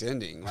perfect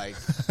ending. Like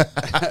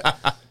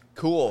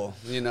cool,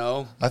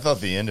 I thought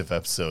the end of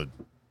episode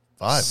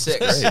 5 6.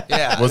 was great.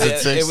 Yeah, Was it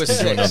 6? It was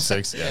Did you end on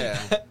 6. 6?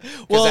 Yeah.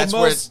 well, that's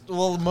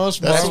where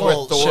most that's where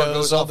Marvel Thor shows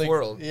goes I think-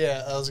 off-world.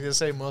 Yeah, I was gonna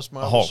say most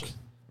Marvel. Hulk, shows-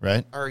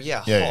 right? Or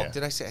yeah, Yeah, Hulk. yeah.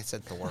 Did I say I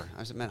said Thor?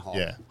 I meant Hulk.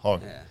 Yeah,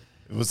 Hulk. Yeah.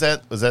 Was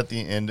that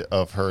the end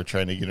of her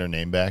trying to get her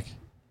name back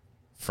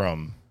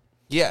from?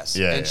 Yes.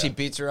 Yeah, and yeah. she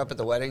beats her up at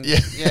the wedding. Yeah.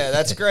 Yeah,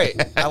 that's great.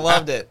 I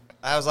loved it.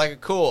 I was like,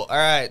 cool. All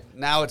right,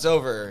 now it's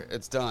over.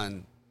 It's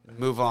done.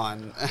 Move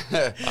on.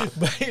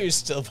 but you're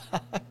still.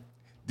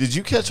 Did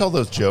you catch all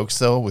those jokes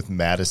though with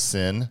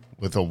Madison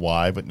with a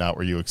Y but not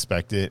where you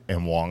expect it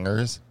and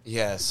Wongers?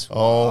 Yes.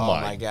 Oh,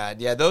 my God.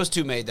 Yeah, those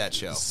two made that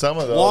show. Some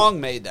of those- Wong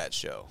made that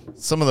show.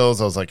 Some of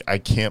those I was like, I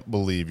can't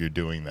believe you're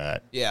doing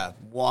that. Yeah,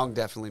 Wong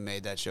definitely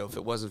made that show. If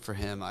it wasn't for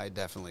him, I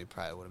definitely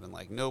probably would have been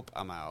like, nope,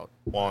 I'm out.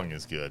 Wong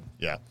is good.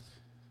 Yeah.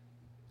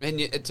 And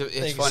it's Thank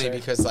you, funny sir.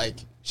 because like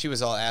she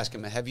was all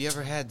asking him, have you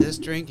ever had this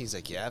drink? He's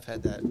like, yeah, I've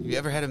had that. You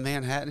ever had a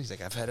Manhattan? He's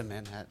like, I've had a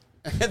Manhattan.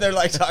 And they're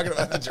like talking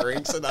about the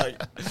drinks, and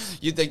like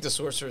you'd think the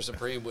Sorcerer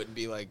Supreme wouldn't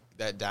be like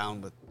that down,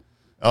 but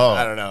Oh,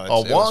 I don't know. It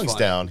Oh, was Wong's funny.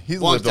 down. He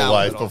Wong's lived a down with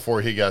life it all. before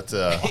he got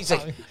to. He's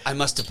like, I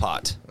must have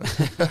pot.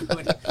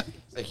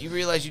 He's like, you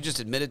realize you just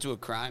admitted to a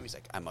crime? He's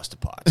like, I must have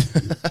pot.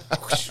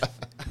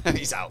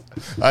 He's out.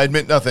 I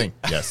admit nothing.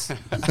 Yes.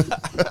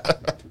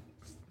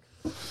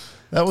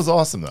 That was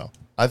awesome, though.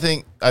 I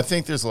think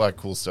there's a lot of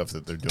cool stuff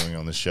that they're doing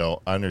on the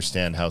show. I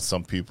understand how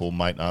some people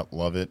might not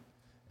love it,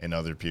 and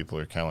other people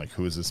are kind of like,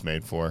 "Who is this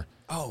made for?"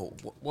 Oh,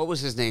 what was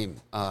his name?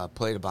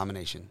 Played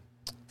Abomination.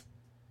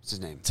 What's his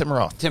name? Tim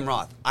Roth. Tim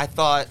Roth. I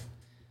thought,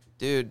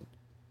 dude,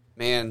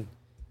 man,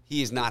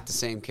 he is not the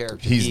same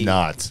character. He's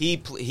not.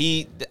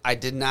 I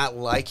did not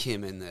like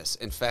him in this.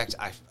 In fact,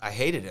 I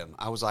hated him.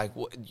 I was like,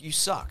 you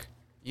suck.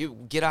 You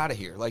get out of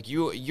here. Like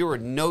you are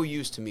no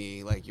use to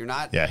me. Like you're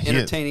not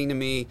entertaining to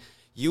me.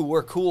 You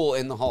were cool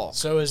in the Hulk.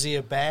 So is he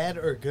a bad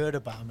or good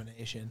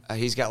Abomination?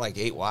 He's got like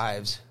 8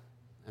 wives.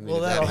 I mean,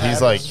 Well, that'll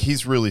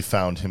he's really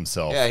found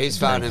himself. Yeah, he's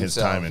found during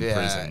himself. his time in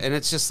prison. And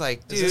it's just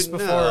like, dude, Is this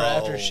before no. or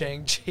after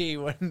Shang-Chi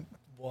when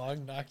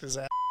Wong knocked his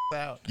ass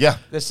out? Yeah,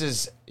 This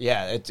is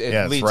it it's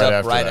leads right up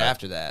after right that.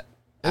 after that.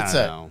 I it's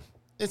don't know.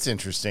 it's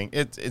interesting.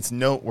 It's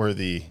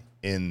noteworthy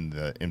in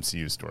the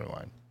MCU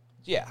storyline.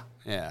 Yeah.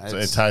 Yeah. So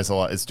it ties a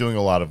lot. It's doing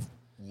a lot of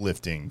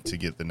lifting to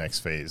get the next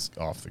phase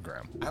off the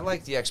ground. I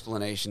like the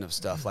explanation of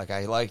stuff. Like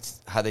I liked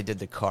how they did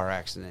the car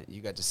accident.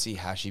 You got to see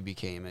how she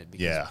became it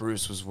because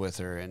Bruce was with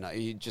her, and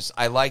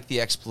I like the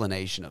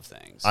explanation of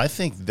things. I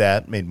think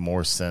that made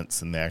more sense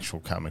than the actual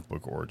comic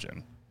book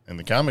origin. In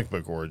the comic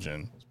book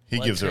origin, he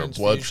Blood gives her a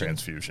blood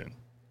transfusion,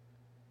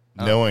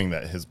 knowing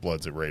that his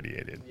blood's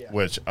irradiated,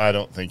 which I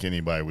don't think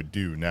anybody would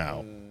do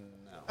now.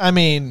 I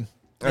mean,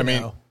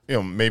 you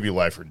know, maybe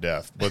life or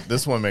death, but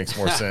this one makes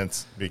more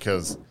sense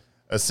because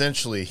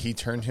essentially he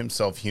turned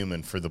himself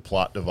human for the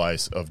plot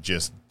device of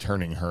just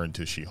turning her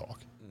into She-Hulk.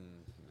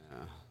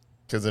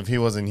 Because if he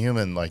wasn't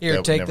human, like Here, that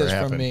would take never this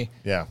happen. from me.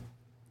 Yeah.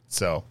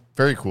 So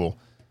very cool.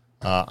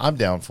 I'm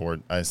down for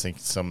it. I think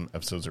some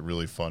episodes are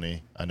really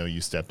funny. I know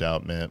you stepped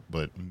out, Mint,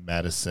 but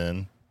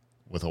Madison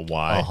with a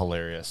Y. Oh,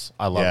 hilarious!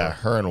 I love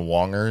her and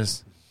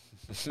Wongers.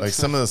 Like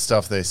some of the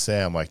stuff they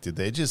say, I'm like, did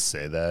they just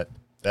say that?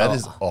 That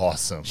is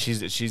awesome.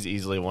 She's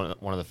easily one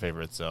of the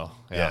favorites. So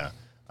Yeah.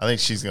 I think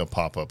she's going to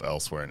pop up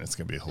elsewhere, and it's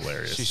going to be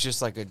hilarious. She's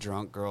just like a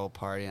drunk girl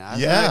partying. I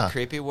was Yeah. in a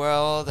creepy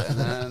world, and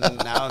then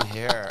now I'm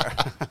here.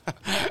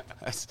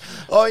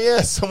 Oh,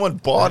 yeah. Someone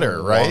bought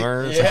her, right?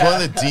 Wongers. Like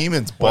one of the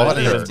demons bought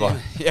her.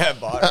 Yeah,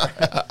 bought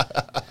her.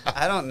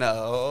 I don't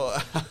know.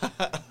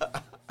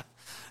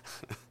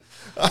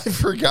 I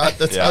forgot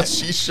that's how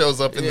she shows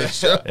up in the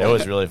show. it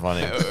was really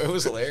funny. It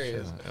was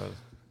hilarious.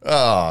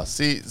 Oh,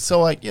 see,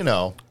 so like, you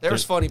know. There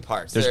was funny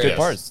parts. There's There good is,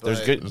 parts. There's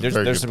but- good. Very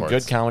There's good some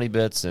parts. good comedy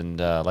bits, and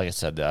like I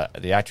said,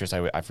 the actress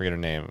I forget her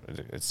name.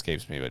 It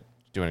escapes me, but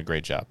doing a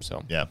great job.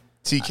 So Yeah.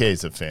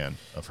 TK's a fan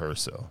of her,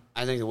 so.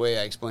 I think the way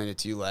I explained it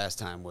to you last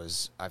time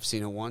was I've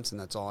seen it once, and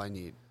that's all I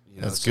need. You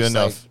know, That's it's good just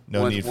enough. like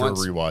No need for a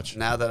rewatch.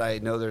 Now that I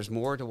know there's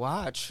more to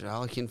watch,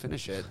 I can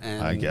finish it.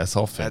 And I guess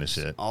I'll finish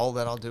that's it. All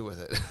that I'll do with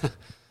it.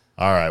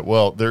 All right.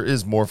 Well, there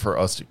is more for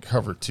us to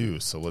cover, too,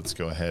 so let's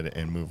go ahead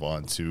and move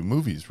on to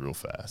movies real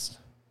fast.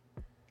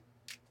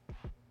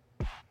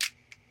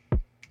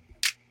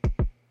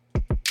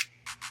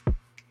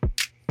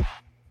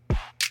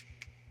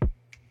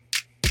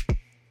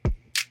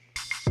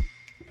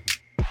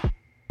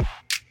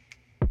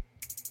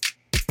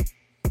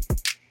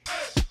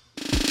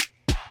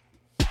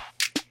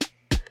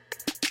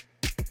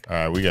 All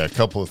right, we got a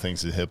couple of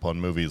things to hit on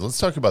movies. Let's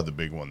talk about the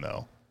big one,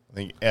 though. I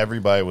think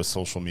everybody with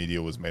social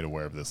media was made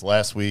aware of this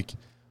last week,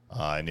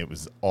 and it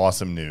was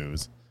awesome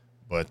news.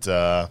 But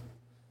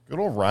good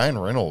old Ryan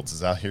Reynolds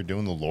is out here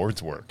doing the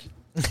Lord's work.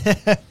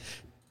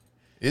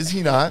 Is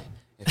he not?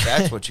 if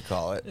that's what you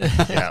call it.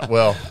 Yeah,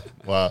 well,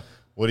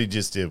 what he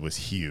just did was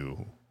huge.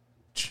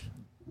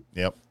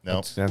 Yep,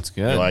 nope. that's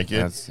good. You like it?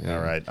 That's- yeah.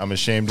 All right. I'm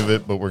ashamed of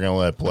it, but we're going to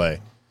let it play.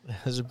 It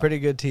was a pretty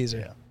good teaser.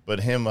 Yeah. But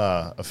him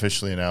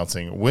officially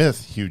announcing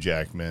with Hugh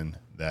Jackman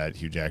that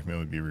Hugh Jackman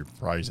would be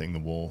reprising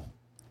the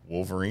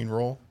Wolverine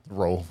role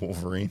of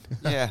Wolverine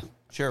Yeah,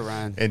 sure,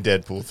 Ryan. in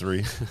Deadpool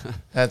 3.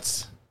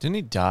 That's, Didn't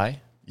he die?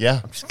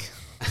 yeah.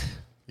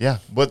 Yeah.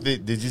 But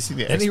did you see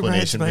the And he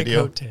rides explanation my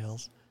video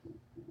coattails.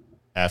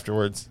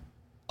 afterwards?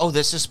 Oh,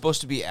 this is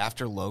supposed to be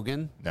after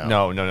Logan?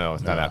 No,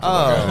 it's not after.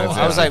 Oh, Logan.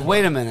 I was like,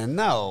 wait a minute,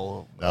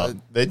 no. No,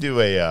 they do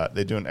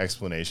an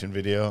explanation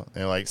video. And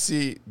they're like,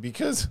 see,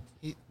 because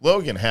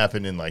Logan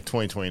happened in like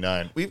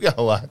 2029, we've got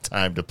a lot of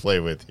time to play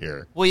with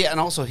here. Well, yeah, and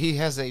also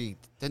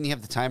doesn't he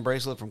have the time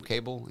bracelet from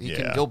Cable? He Yeah.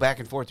 can go back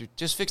and forth.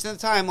 Just fixing the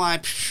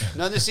timeline.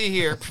 Nothing to see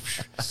here.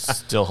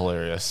 Still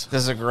hilarious.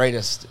 This is the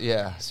greatest.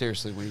 Yeah,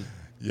 seriously.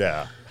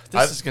 Yeah.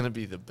 This is gonna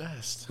be the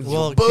best.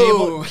 Well,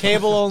 Boom.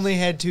 Cable only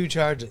had 2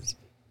 charges.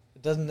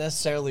 It doesn't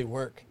necessarily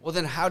work. Well,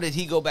 then how did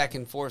he go back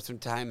and forth through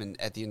time and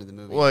at the end of the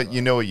movie? Well,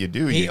 you know what you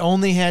do? He You,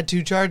 only had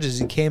 2 charges.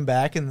 He came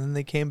back, and then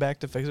they came back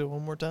to fix it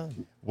one more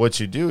time. what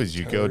you do is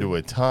you go to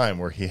a time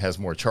where he has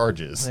more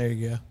charges. There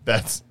you go.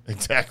 That's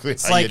exactly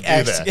It's how like you do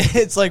that.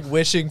 it's like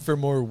wishing for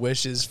more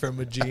wishes from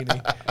a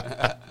genie.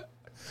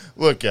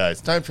 Look,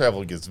 guys, time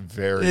travel gets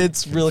very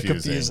It's real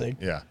confusing.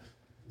 Yeah.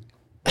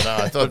 But,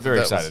 I thought very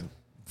that was excited.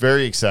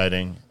 Very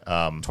exciting.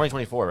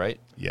 2024, right?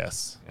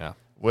 Yes. Yeah.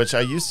 Which I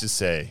used to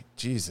say,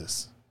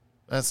 Jesus,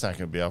 that's not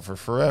going to be out for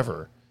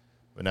forever.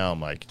 But now I'm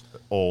like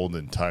old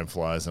and time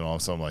flies and all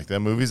of a sudden I'm like,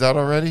 that movie's out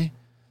already?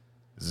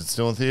 Is it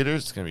still in It's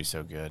theaters? gonna be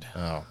so good.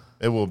 Oh,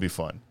 it will be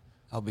fun.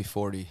 I'll be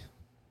 40.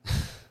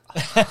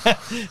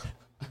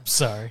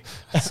 Sorry.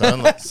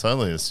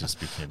 Suddenly this just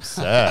became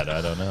sad.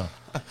 I don't know.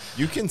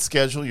 You can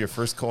schedule your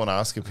first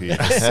colonoscopy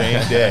the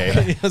same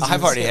day.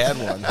 I've already had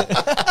one.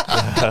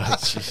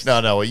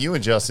 No. What you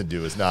and Justin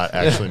do is not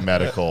actually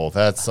medical.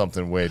 That's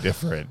something way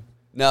different.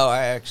 No,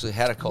 I actually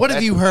had a cold. What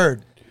have you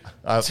heard?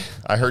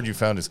 I heard you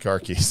found his car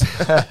keys.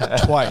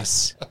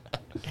 Twice.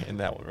 And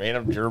that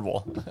random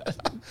gerbil.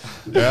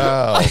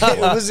 No, It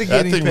was a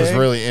that guinea thing was pig.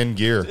 really in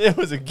gear. It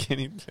was a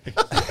guinea pig.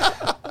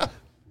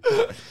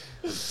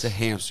 It's a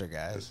hamster,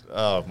 guys.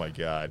 Oh my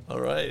god. All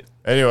right.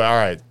 Anyway, all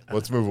right.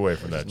 Let's move away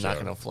from that. Not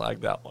Joe. going to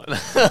flag that one.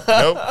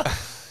 Nope.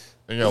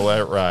 You're gonna let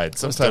it ride.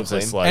 Sometimes they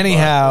clean. slide. by.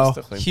 Anyhow,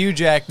 Still clean. Hugh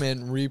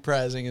Jackman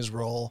reprising his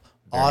role.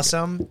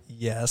 Awesome.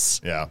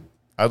 Yes. Yeah,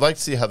 I'd like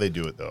to see how they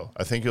do it though.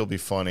 I think it'll be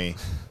funny.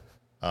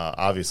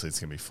 Obviously, it's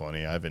gonna be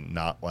funny. I haven't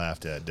not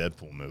laughed at a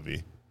Deadpool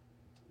movie.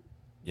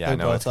 Yeah, They're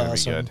no, both it's going to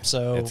awesome, be good.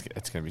 so-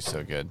 it's going to be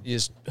so good. You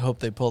just hope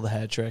they pull the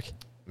hat trick.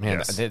 Man,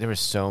 Yes. there were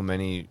so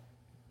many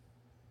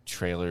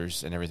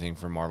trailers and everything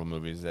for Marvel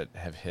movies that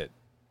have hit,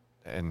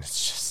 and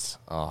it's just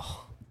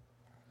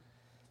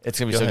it's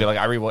gonna be Go so ahead. good. Like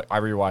I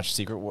rewatched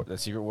the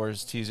Secret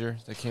Wars teaser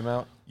that came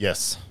out.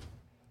 Yes,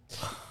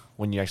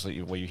 When you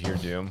hear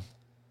Doom,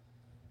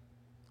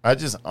 I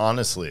just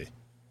honestly,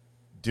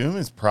 Doom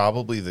is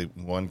probably the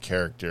one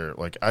character.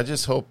 Like, I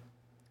just hope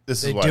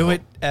this They is what I do hope.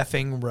 it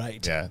effing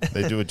right. Yeah,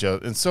 they do it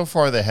just. And so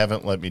far, they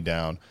haven't let me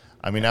down.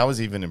 I mean, I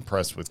was even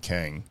impressed with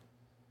Kang.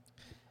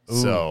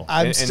 So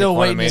I'm In the still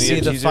waiting to Quantumania see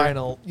the teaser?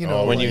 final. You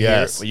know, Oh, when you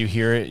yes.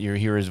 hear it, you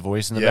hear his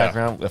voice in the Yeah.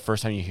 background. The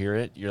first time you hear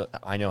it,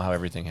 I know how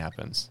everything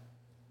happens.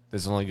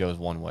 This only goes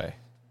one way.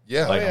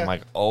 yeah, Like yeah. I'm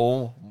like,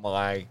 oh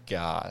my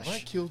gosh. have I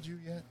killed you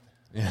yet?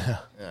 Yeah.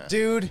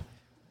 dude.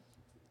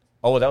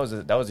 Oh, that was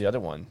the other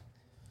one.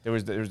 There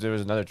was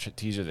another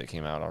teaser that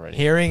came out already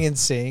Hearing and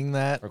seeing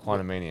that. for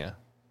Quantumania.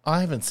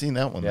 I haven't seen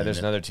that one. Yeah, then there's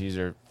yet. another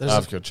teaser. I'll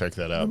have to go check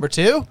that out. Number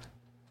 2.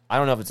 I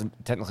don't know if it's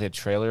technically a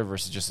trailer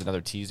versus just another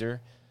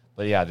teaser,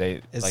 but yeah,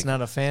 It's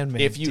not a fan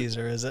made if you-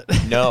 teaser, is it?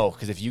 no,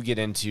 because if you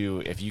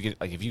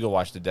go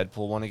watch the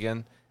Deadpool one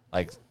again,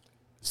 like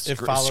It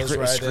follows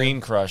right Screen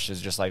Crush is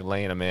just like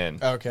laying them in.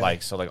 Okay.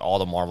 Like so, like all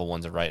the Marvel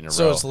ones are right in a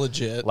So row. it's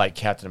legit. Like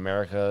Captain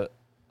America,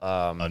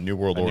 A New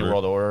World A Order. New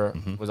World Order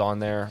was on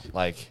there.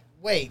 Like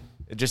Wait.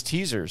 just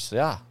teasers.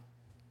 Yeah,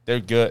 they're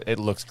good. It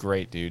looks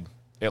great, dude.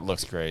 It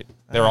looks great.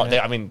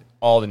 I mean,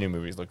 all the new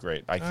movies look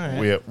great.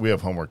 right. We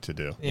have homework to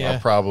do. Yeah. I'll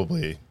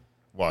probably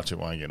watch it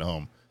when I get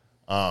home.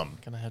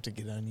 Gonna have to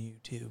get on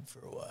YouTube for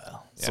a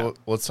while. So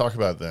let's talk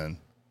about then.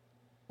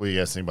 What do you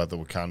guys think about the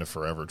Wakanda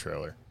Forever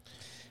trailer?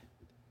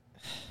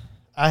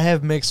 I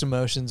have mixed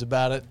emotions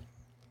about it.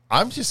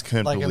 I just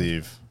couldn't Like,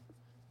 believe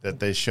that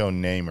they show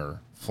Namor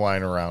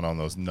flying around on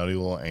those nutty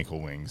little ankle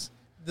wings.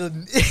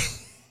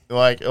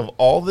 Like, of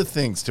all the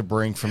things to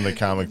bring from the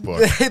comic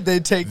book, they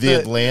take the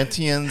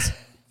Atlanteans'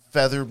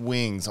 feathered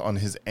wings on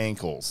his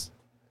ankles.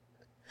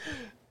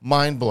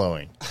 Mind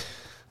blowing.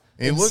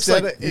 He looks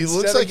like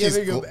he's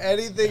giving him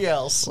anything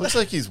else. looks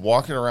like he's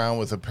walking around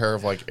with a pair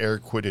of like air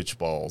Quidditch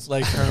balls,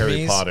 Like Harry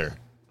Hermes? Potter.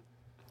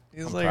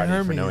 He's I'm like proud of you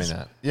Hermes. for knowing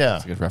that. Yeah.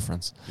 That's a good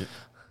reference.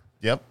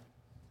 Yep.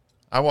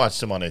 I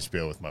watched him on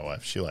HBO with my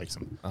wife. She likes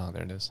him. Oh,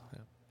 there it is. Yeah.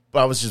 But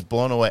I was just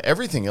blown away.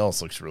 Everything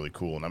else looks really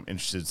cool, and I'm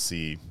interested to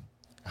see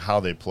how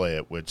they play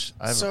it, which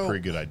I have So- a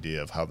pretty good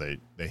idea of how they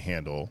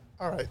handle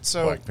All right,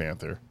 so Black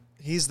Panther.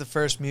 he's the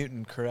first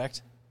mutant,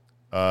 correct?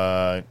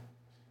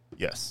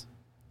 Yes.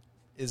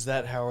 Is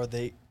that how are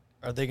they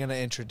going to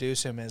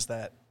introduce him as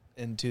that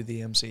into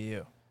the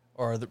MCU,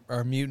 or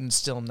are mutants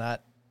still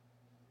not?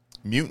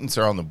 Mutants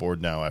are on the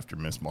board now after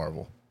Miss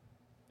Marvel.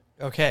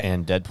 Okay,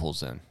 And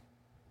Deadpool's in.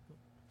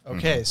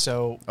 okay,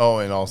 so Oh,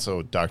 and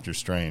also Doctor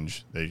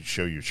Strange. They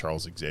show you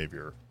Charles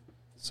Xavier,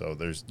 so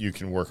you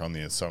can work on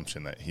the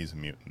assumption that he's a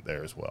mutant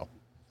there as well.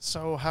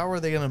 how are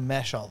they going to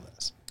mesh all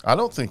this? I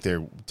don't think they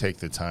take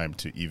the time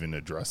to even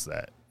address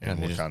that in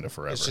Yeah, they Wakanda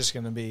Forever. It's just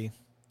going to be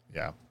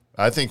Yeah,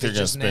 I think they're going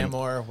to just spend.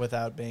 Namor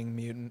without being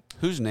mutant.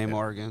 Who's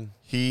Namor again?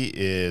 He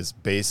is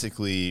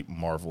basically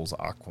Marvel's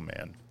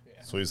Aquaman.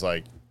 So he's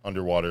like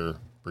underwater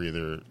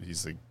breather.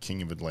 He's the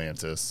king of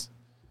Atlantis.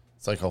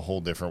 It's like a whole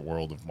different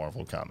world of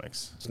Marvel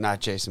comics. It's not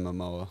Jason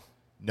Momoa.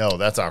 No,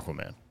 that's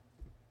Aquaman.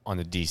 On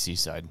the DC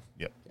side.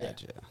 Yep.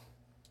 Gotcha.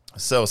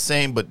 So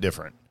same but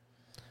different.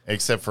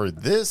 Except for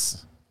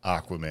this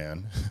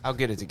Aquaman I'll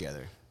get it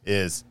together.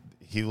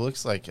 he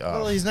looks like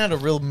Well, he's not a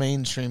real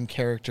mainstream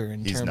character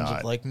in He's terms not.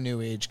 of like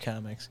new age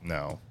comics.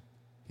 no.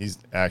 He's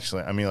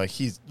actually I mean like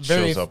he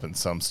Very shows up in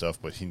some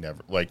stuff, but he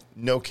never like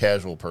no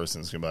casual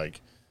person is gonna be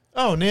like,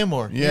 Oh,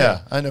 Namor.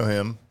 yeah, I know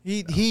him.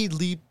 He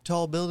leaped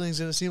tall buildings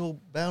in a single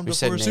bound We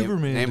said before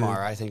Superman. did. Neymar.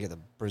 I think of the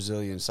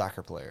Brazilian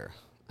soccer player.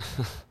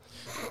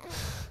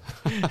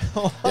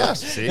 Yeah,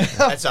 see?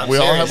 That's We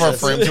all have our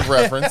frames of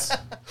reference.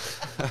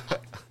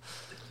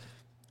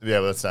 Yeah,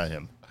 but that's not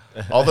him.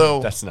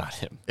 Although That's not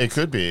him. it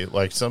could be.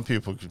 Like some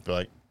people could be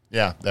like,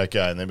 yeah, that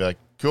guy. And they'd be like,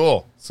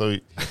 cool. So,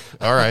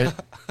 all right.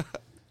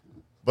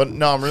 But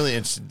no, I'm really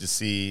interested to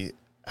see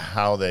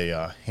how they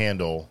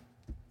handle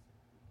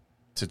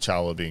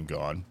T'Challa being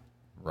gone,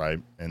 right?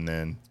 And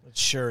then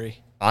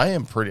Shuri. I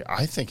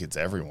think it's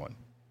everyone.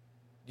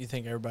 You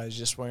think everybody's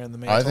just wearing the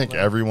mantle? I think now?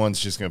 everyone's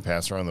just going to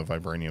pass around the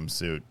vibranium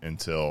suit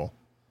until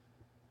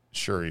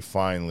Shuri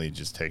finally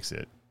just takes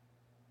it.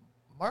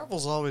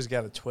 Marvel's always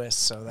got a twist,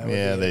 so that would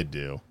Yeah, be they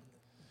do.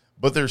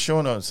 But they're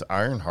showing us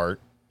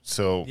Ironheart.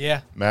 So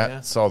Yeah, Matt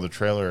yeah. saw the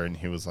trailer and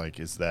he was like,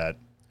 is that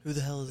Who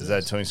the hell is that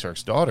this? Tony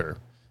Stark's daughter?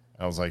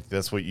 And I was like,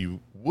 that's what you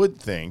would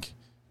think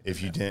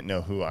if you didn't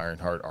know who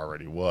Ironheart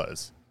already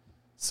was.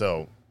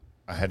 So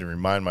I had to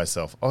remind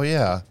myself, oh,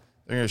 yeah,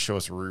 they're going to show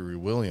us Riri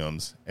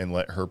Williams and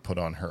let her put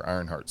on her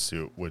Ironheart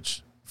suit,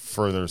 which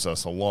furthers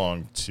us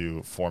along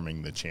to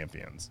forming the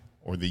champions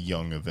or the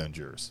Young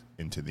Avengers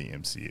into the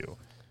MCU.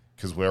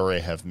 Because we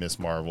already have Miss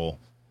Marvel.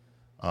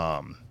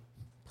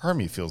 Part of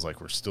me feels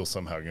like we're still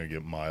somehow going to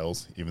get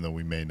Miles, even though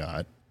we may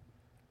not.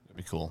 That'd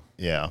be cool.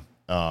 Yeah.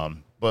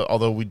 But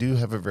although we do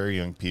have a very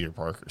young Peter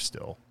Parker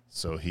still,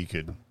 so he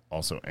could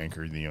also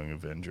anchor the Young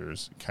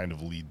Avengers, kind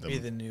of lead them. Be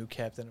the new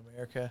Captain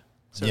America.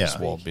 So Yeah. to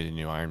speak. Well, be the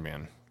new Iron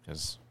Man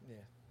because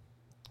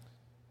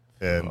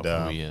And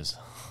who he is.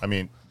 I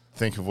mean,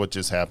 think of what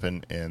just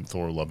happened in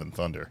Thor: Love and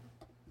Thunder.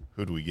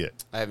 Who do we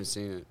get? I haven't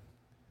seen it.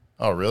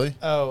 Oh, really?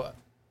 Oh,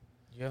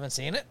 you haven't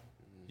seen it?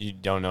 You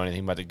don't know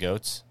anything about the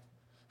goats.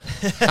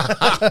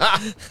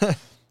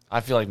 I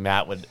feel like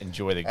Matt would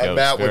enjoy the goats.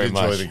 Matt would very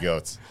enjoy much. the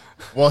goats.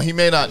 Well, he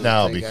may not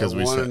now think I because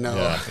we wanna said know.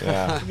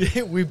 yeah.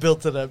 Yeah. We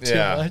built it up too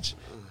Yeah. much.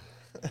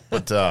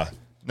 But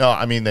no,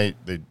 I mean they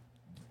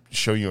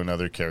show you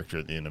another character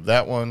at the end of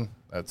that one.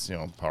 That's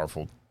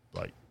powerful,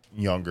 like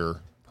younger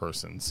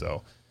person.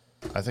 So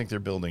I think they're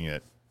building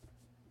it.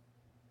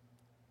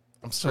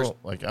 I'm still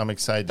I'm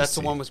excited. That's to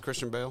the see. one with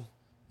Christian Bale.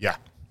 Yeah,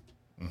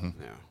 Yeah.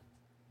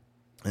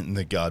 and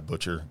the God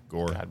Butcher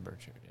Gore. God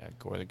Butcher. Yeah,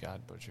 Gore the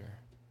God Butcher.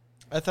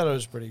 I thought it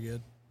was pretty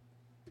good.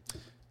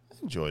 I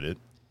enjoyed it.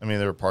 I mean,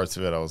 there were parts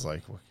of it I was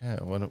like, what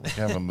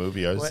kind of a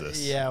movie is What-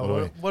 this? yeah,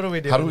 do what are we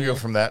doing How do we go here?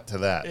 from that to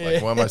that?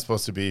 Like, what am I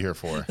supposed to be here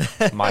for?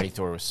 Mighty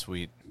Thor was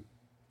sweet.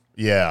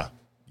 Yeah,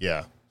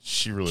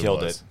 she really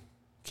Killed was. it.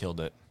 Killed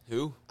it.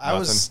 Who? I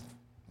was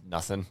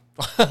Nothing.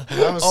 I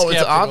was Oh, it's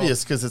skeptical.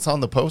 obvious because it's on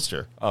the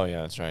poster. Oh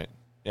yeah, that's right.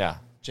 Yeah,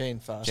 Jane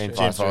Foster. Jane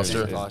Jane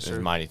Foster, Foster. Is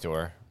Mighty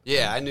Thor.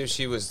 Yeah, I knew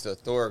she was the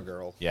Thor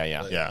girl. Yeah,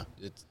 yeah. but Yeah.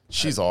 it's-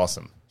 She's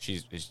awesome,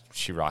 She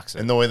rocks it.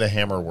 and the way the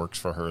hammer works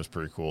for her is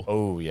pretty cool.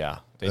 Oh yeah,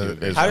 they do. a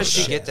great it's How job does with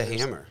she that. get the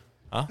hammer?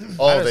 Huh?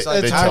 Oh, It's they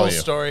a tell whole you.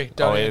 story. Oh,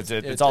 Don't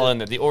it's all in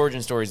the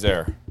origin story's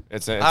there.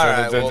 It's All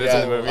right, well, in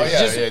yeah. the movie. Oh, yeah,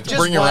 Just- yeah, just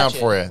bring it around watch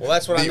for you. Well,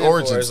 that's what the I'm in for.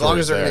 origin As long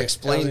as they're story's going to there.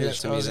 explain it I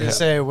to was me. gonna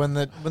say when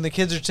the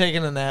kids are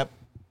taking a nap,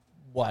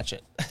 watch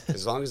it.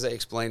 As long as they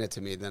explain it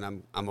to me, then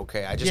I'm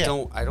okay. I just Yeah.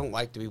 don't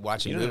like to be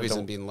watching You don't have movies to-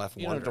 and being left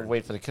You don't have to wondering.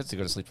 wait for the kids to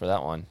go to sleep for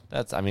that one.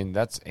 That's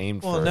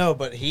aimed Well, for no,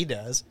 but he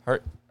does.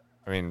 her.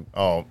 I mean,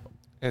 Oh,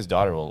 his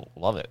daughter will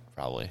love it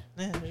probably,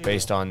 Yeah, you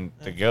based on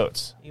the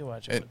goats. You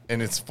watch it.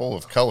 and it's full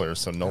of color,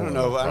 so no I one. don't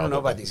know. will I don't know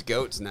about probably- these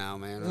goats now,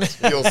 man.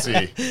 You'll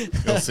see.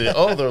 You'll see.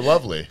 Oh, they're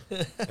lovely.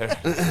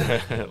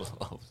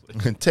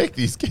 Take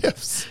these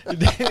gifts.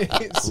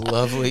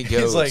 Lovely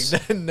He's goats.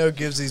 like, no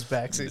gives these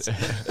backsies.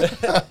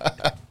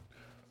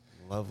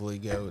 Lovely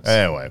goats.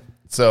 Anyway,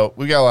 so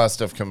we got a lot of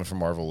stuff coming from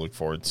Marvel. To look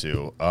forward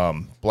to.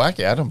 Black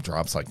Adam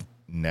drops like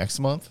next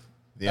month,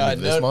 the end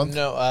of this month.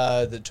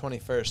 No, the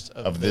 21st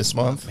Of this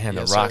month. Man,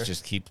 Yes, the Rock sir.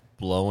 just keeps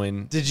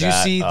blowing. Did you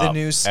that see the up.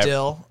 new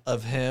still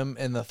of him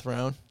in the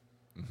throne?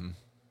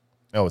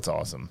 Oh, it's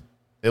awesome.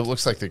 It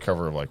looks like the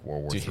cover of like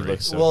World War Dude, he III.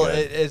 looks so well,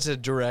 good. it's a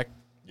direct.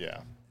 Yeah.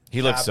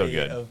 He looks so copy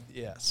good. Of,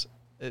 yes,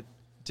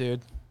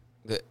 dude.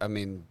 I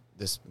mean,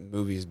 this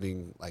movie is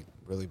being like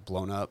really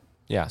blown up.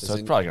 Yeah, so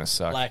it's probably gonna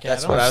suck. Black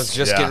That's Adam. what I was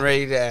just Yeah. getting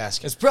ready to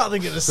ask. It's probably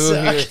gonna Who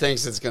suck, here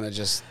thinks it's gonna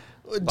just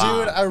dude.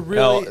 bomb? I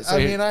really. No, so I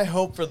here- mean, I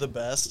hope for the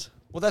best.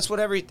 Well, that's what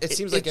it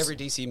seems like it's- every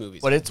DC movie.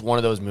 But it's one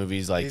of those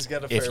movies like He's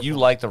got a fair if you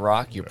point. like The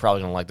Rock, you're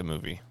probably gonna like the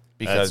movie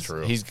because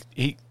true.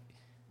 he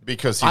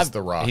Because he's I've-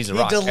 the Rock. He's the He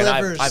Rock, and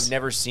delivers. I've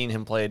never seen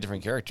him play a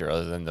different character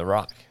other than the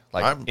Rock.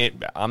 Like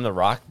I'm the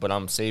Rock, but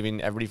I'm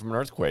saving everybody from an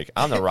earthquake.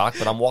 I'm the Rock,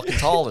 but I'm walking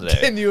tall today.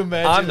 Can you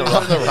imagine? I'm the him-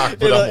 Rock. I'm the Rock,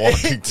 but I'm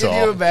walking Can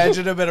tall. you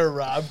imagine him in a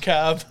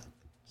rom-com?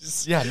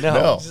 Just, Yeah,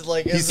 No. just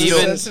like He's as a still-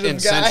 even sensitive in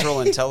guy.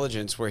 Central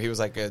Intelligence, where he was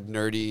like a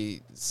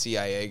nerdy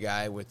CIA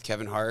guy with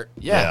Kevin Hart.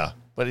 Yeah,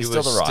 but he's He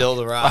still was the Rock. still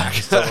the Rock.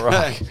 He's still the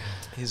Rock.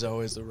 He's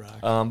always the Rock.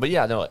 But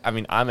yeah, no, I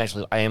mean, I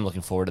am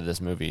looking forward to this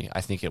movie.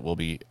 I think it'll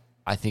be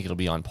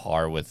on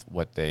par with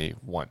what they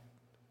want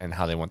and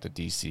how they want the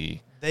DC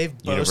They've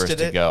universe boasted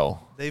to it. go.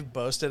 They've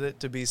boasted it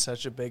to be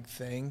such a big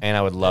thing. And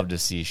I would love to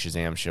see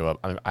Shazam show up.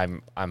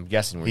 I'm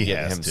guessing we're He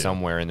getting has him to.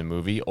 somewhere in the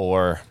movie,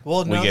 or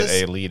Well, we no, get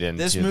this- a lead in.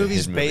 This to movie's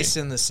his movie. based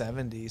in the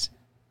 70s.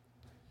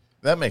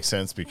 That makes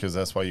sense because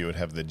that's why you would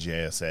have the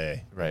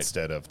JSA Right.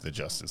 instead of the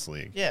Justice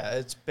League. Yeah,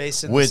 it's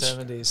based in Which the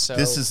 70s. So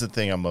this is the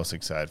thing I'm most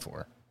excited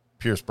for.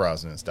 Pierce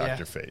Brosnan is yeah,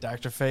 Dr. Fate.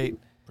 Dr. Fate.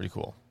 Pretty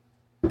cool.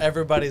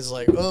 Everybody's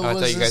like, oh, I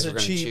was thought you guys this were a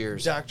gonna cheap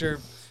cheers. Doctor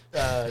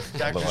like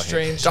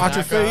Strange? Dr.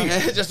 knockoff?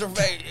 Fate. Just a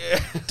fate. Yeah.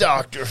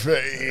 Dr.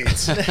 Fate.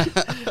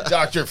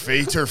 Dr.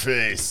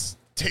 Faterface.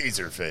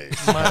 Taser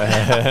face.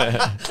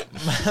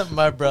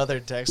 My brother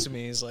texted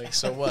me. He's like,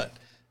 "So what?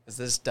 Is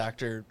this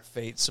Dr.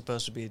 Fate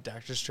supposed to be a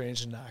Doctor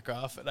Strange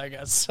knockoff?" And I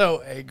got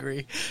so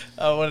angry.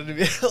 I wanted to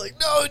be like,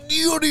 "No,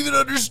 you don't even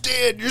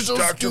understand. You're so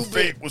Dr. stupid.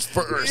 Fate was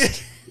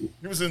first.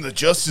 He was in the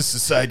Justice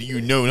Society. You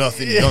know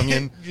nothing,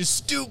 youngin'. You're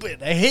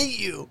stupid. I hate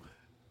you."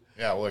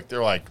 Yeah, look,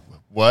 they're like,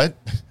 what?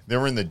 They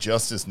were in the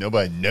Justice.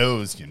 Nobody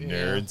knows, you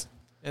nerds.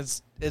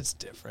 It's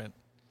different.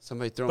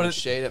 Somebody throwing But-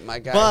 shade at my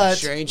guy But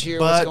Strange here.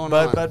 What's going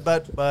on?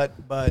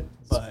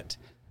 But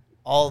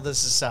all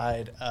this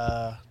aside,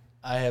 I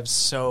have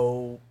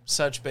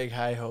such big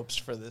high hopes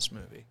for this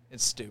movie.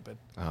 It's stupid.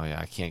 Oh yeah,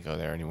 I can't go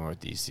there anymore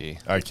with DC.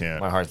 I can't.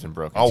 My heart's been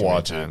broken. I'll too many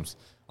watch it. times.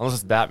 Unless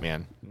it's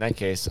Batman. In that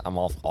case, I'm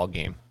all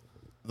game.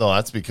 No,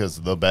 that's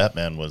because the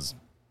Batman was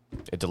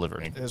It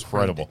delivered.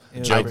 incredible. It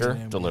was Joker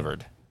pretty-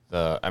 delivered.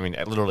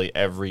 Literally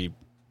every.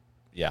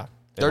 Yeah,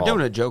 They're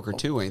doing a Joker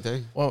too, ain't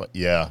they? Well,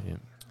 yeah.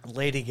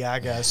 Lady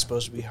Gaga is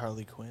supposed to be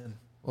Harley Quinn.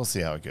 We'll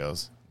see how it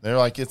goes. They're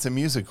like, it's a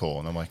musical.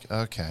 And I'm like,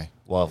 okay.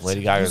 Well, if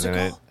Lady Gaga's in it,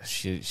 musical?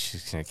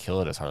 she's gonna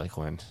kill it as Harley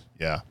Quinn.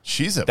 Yeah.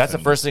 She's a That's the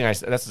first thing I.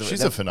 That's She's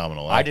that- a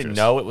phenomenal I actress. didn't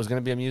know it was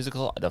gonna be a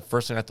musical. The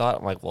first thing I thought,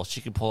 I'm like, well, she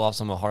could pull off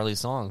some of Harley's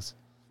songs.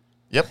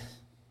 Yep.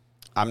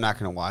 I'm not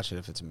going to watch it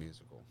if it's a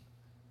musical.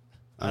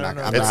 I don't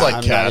know. It's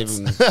like Cats.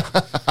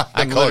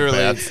 I'm call it literally,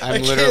 Cats.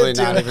 I'm literally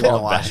do not it. even going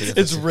to watch it. If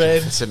It's Rent.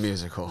 If it's a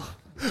musical.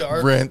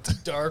 Rent.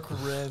 Dark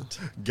Rent.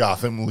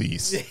 Gotham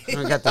Lease. We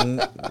got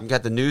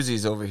the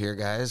newsies over here,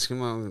 guys.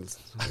 Come on.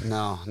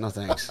 No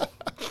thanks.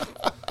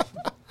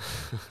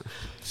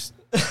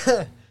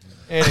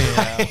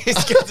 Anyhow, He's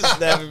got the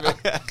snapping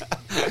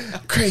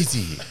back.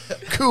 Crazy.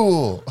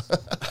 Cool.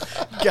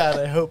 God,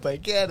 I hope I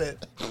get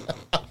it.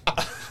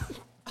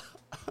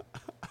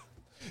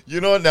 You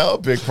know what? Now a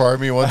big part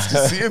of me wants to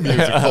see a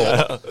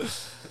musical.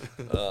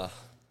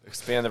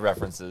 Expand the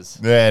references.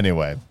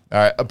 Anyway. All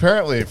right.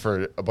 Apparently,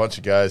 for a bunch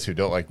of guys who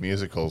don't like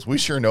musicals, we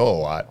sure know a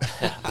lot.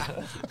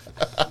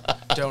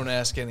 Don't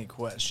ask any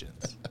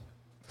questions.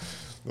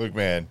 Look,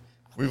 man,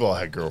 we've all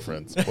had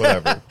girlfriends.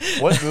 Whatever.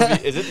 What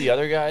movie is it? The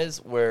other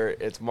guys where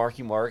it's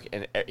Marky Mark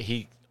and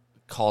he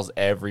calls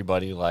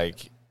everybody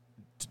like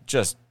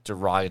just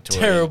derogatory,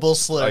 Terrible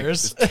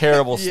slurs. like,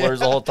 terrible slurs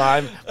the whole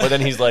time. But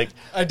then he's like,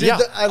 I did. yeah,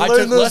 I took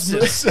learned those.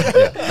 lessons.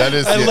 That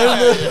is I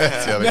learned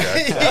that's the other guy.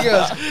 he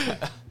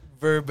goes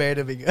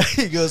verbatim.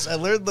 He goes, "I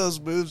learned those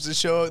moves to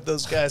show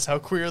those guys how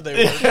queer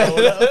they were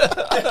growing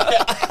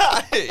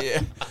up."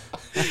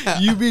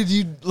 You mean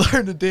you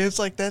learned to dance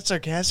like that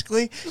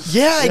sarcastically?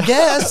 Yeah, I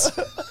guess.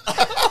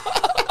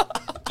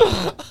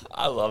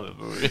 I love the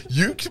movie.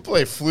 You can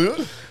play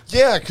flute?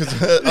 Yeah, because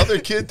the other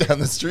kid down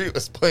the street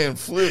was playing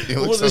flute. He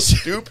looked so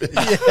stupid.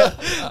 Yeah,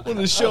 I want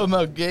to show him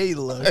how gay he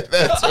looked.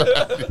 That's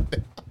right.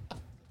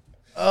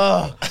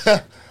 All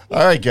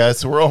right, guys.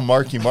 So we're all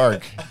Marky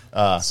Mark.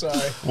 Sorry.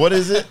 What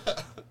is it?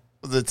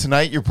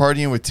 Tonight you're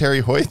partying with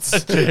Terry Hoyts?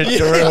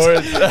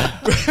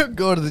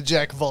 Go to the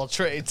jack of all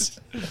trades.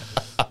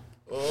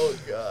 Oh,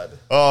 God.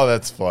 Oh,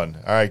 that's fun.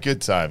 All right,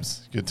 good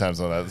times. Good times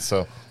on that.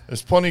 So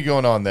there's plenty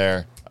going on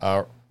there.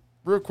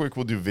 Real quick,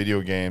 we'll do video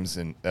games,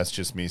 and that's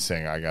just me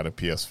saying I got a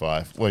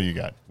PS5. What do you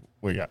got?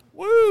 What do you got?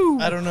 Woo!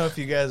 I don't know if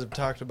you guys have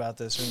talked about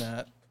this or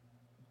not,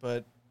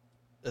 but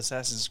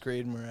Assassin's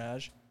Creed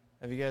Mirage.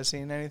 Have you guys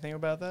seen anything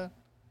about that?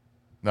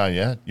 Not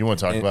yet. You want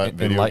to talk about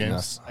video Enlighten games?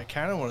 us. I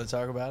kind of want to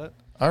talk about it.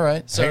 All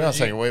right. So Hang on a did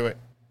second. you- Wait.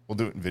 We'll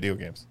do it in video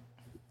games.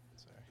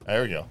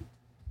 There we go.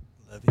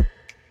 Love you.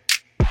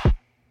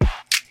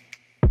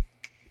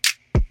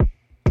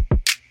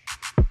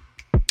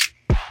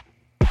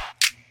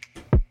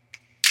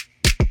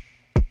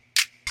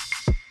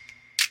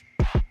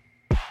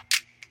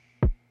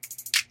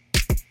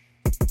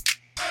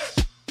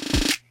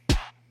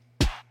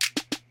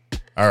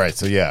 All right.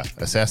 So, yeah,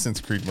 Assassin's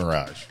Creed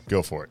Mirage.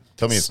 Go for it.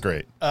 Tell me it's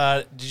great.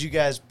 Did you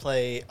guys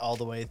play all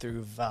the way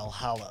through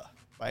Valhalla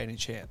by any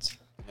chance?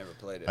 Never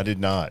played it. I did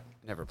not.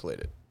 Never played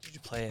it. Did you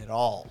play it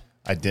all?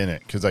 I didn't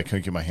because I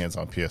couldn't get my hands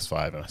on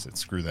PS5, and I said,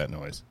 screw that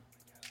noise.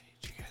 I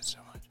hate you guys so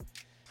much.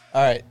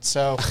 All right,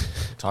 so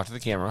Talk to the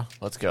camera.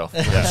 Let's go.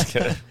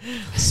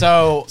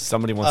 so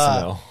Somebody wants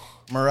to know.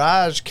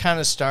 Mirage kind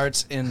of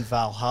starts in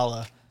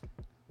Valhalla,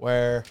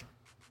 where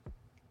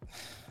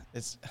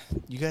it's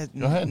you guys.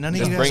 Go ahead. None of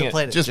Just you guys bring have it.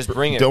 played it. Just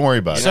bring it. Don't worry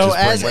about it. So Just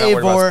bring as it.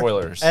 We're not worried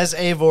about Eivor,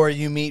 spoilers.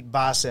 you meet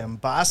Basim.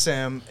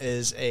 Basim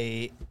is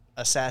a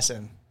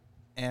assassin,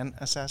 an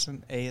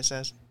assassin.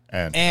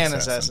 An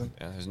assassin.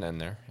 Yeah, there's an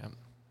end there. Yep.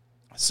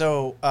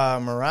 So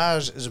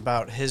Mirage is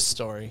about his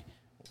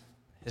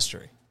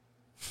history.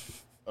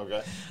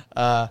 Okay.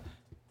 And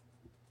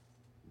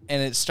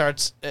it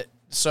starts.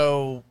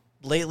 So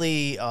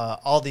lately,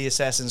 all the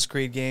Assassin's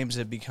Creed games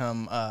have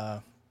become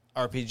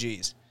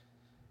RPGs,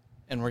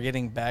 and we're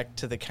getting back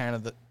to the kind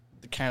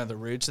of the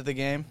roots of the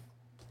game,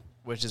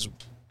 which is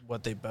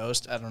what they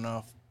boast. I don't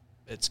know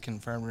if it's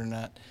confirmed or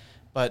not,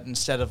 but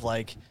instead of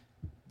like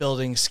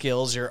building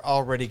skills, you're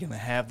already going to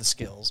have the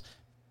skills.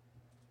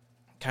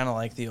 kind of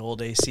like the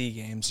old AC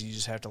games. You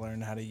just have to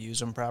learn how to use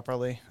them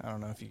properly. I don't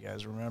know if you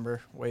guys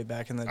remember way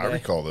back in the day. I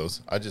recall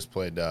those. I just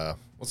played,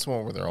 what's the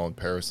one where they're all in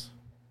Paris?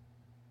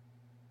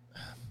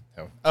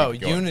 Oh,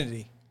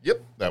 Unity.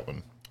 Yep, that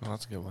one. Oh,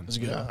 that's a good one. That's a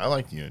good Yeah, one. I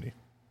like Unity.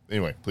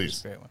 Anyway,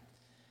 please. Great one.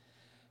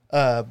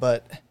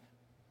 But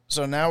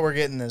so now we're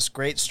getting this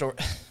great story.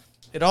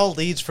 It all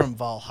leads from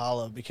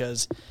Valhalla,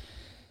 because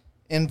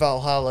in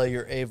Valhalla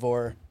you're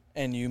Eivor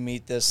and you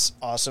meet this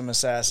awesome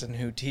assassin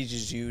who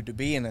teaches you to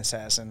be an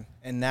assassin,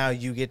 and now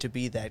you get to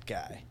be that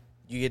guy.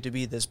 You get to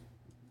be this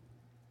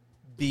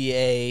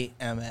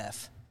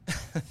BAMF.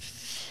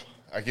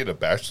 I get a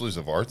bachelor's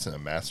of arts and a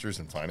master's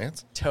in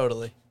finance.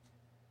 Totally.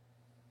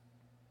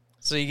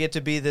 So you get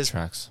to be this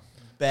Tracks.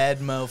 bad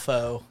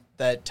mofo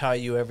that taught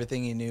you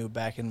everything you knew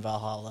back in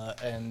Valhalla,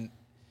 and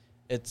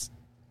it's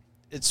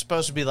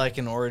supposed to be like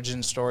an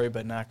origin story,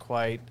 but not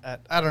quite.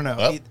 I don't know.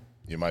 Well,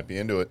 you might be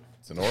into it.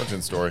 It's an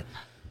origin story.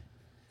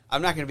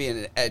 I'm not going to be in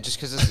it. Just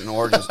because it's an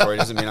origin story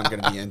doesn't mean I'm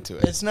going to be into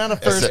it. It's not a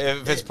first.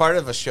 If it's part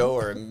of a show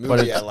or a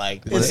movie I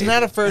like, It's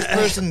not a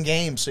first-person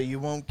game, so you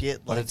won't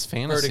get like it's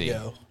fantasy.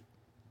 Vertigo.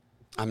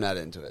 I'm not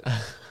into it.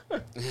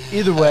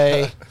 Either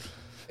way,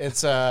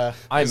 it's I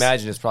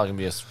imagine it's probably going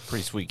to be a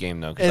pretty sweet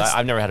game, though, because It's-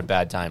 I've never had a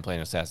bad time playing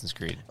Assassin's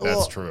Creed. That's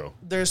well, true.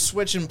 They're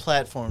switching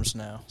platforms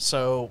now,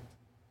 so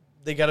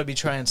they got to be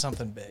trying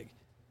something big.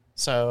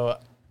 So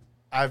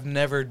I've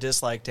never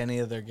disliked any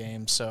of their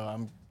games, so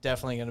I'm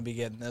definitely going to be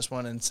getting this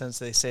one. And since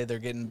they say they're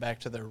getting back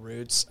to their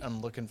roots,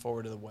 I'm looking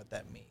forward to what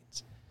that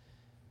means.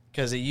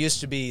 Because it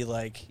used to be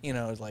like,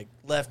 like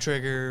left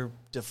trigger,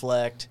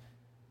 deflect,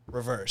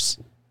 reverse.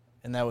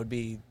 And that would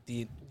be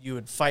you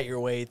would fight your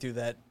way through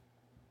that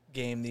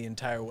game the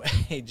entire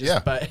way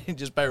just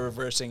by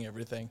reversing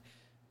everything.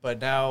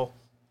 But now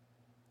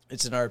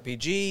it's an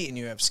RPG and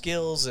you have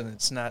skills and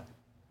it's not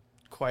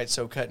quite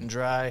so cut and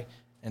dry.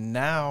 And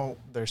now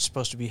they're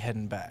supposed to be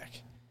heading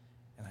back.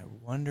 And I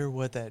wonder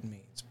what that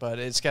means. But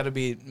it's got to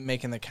be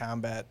making the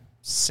combat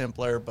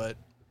simpler, but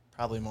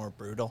probably more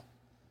brutal.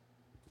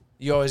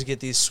 You always get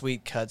these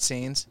sweet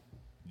cutscenes.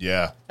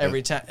 Yeah.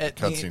 Every time.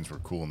 Cutscenes were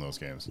cool in those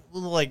games.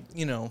 Like,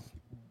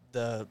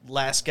 the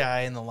last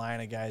guy in the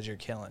line of guys you're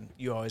killing.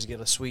 You always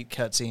get a sweet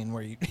cutscene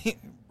where you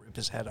rip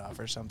his head off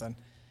or something.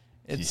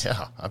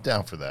 Yeah, I'm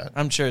down for that.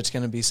 I'm sure it's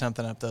going to be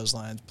something up those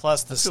lines.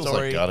 Plus the It feels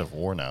story. like God of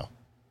War now.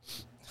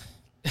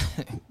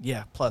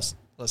 Yeah, plus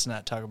let's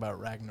not talk about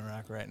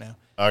Ragnarok right now.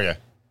 Okay.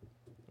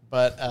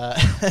 But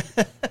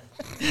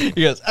he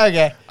goes,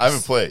 okay. I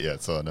haven't played it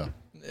yet, so I know.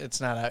 It's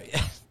not out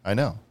yet. I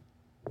know.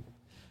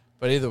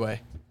 But either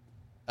way,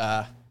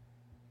 I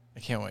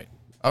can't wait.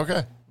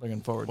 Okay.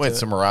 Looking forward Wait, to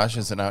so it. Mirage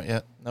isn't out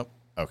yet? Nope.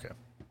 Okay.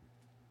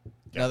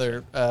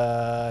 Another,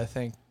 I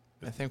think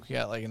we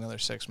got like another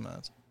 6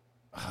 months.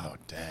 Oh,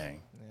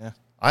 dang. Yeah.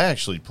 I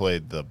actually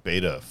played the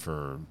beta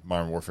for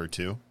Modern Warfare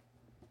 2.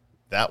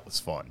 That was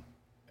fun.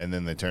 And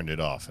then they turned it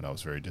off, and I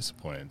was very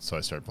disappointed. So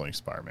I started playing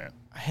Spider-Man.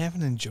 I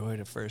haven't enjoyed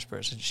a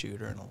first-person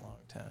shooter in a long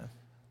time.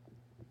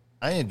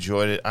 I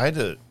enjoyed it. I had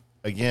to,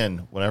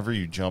 again, whenever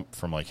you jump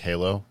from like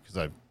Halo, because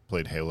I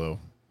played Halo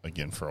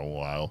again for a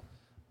while,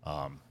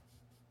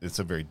 it's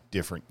a very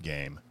different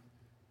game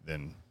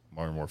than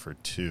Modern Warfare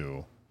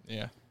 2.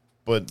 Yeah.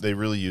 But they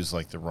really use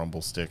like the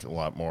rumble stick a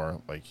lot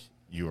more. Like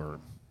you are,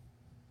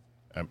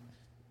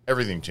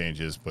 everything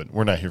changes, but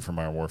we're not here for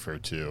Modern Warfare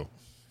 2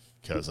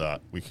 because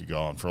we could go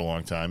on for a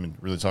long time and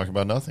really talk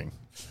about nothing.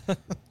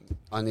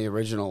 On the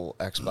original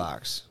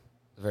Xbox,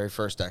 the very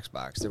first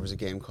Xbox, there was a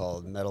game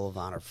called Medal of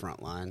Honor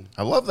Frontline.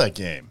 I love that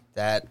game.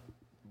 That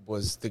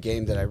was the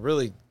game that I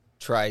really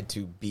tried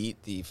to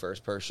beat the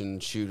first-person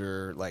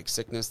shooter like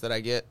sickness that I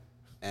get,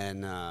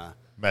 and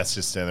Matt's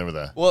just standing there with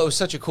a. well, it was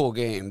such a cool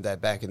game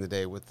that back in the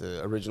day with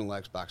the original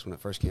Xbox when it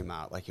first came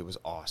out, like it was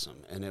awesome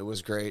and it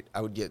was great.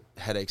 I would get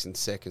headaches and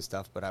sick and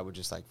stuff, but I would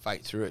just like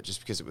fight through it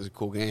just because it was a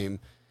cool game.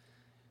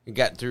 You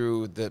got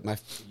through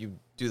you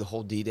do the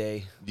whole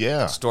D-Day,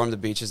 storm the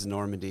beaches of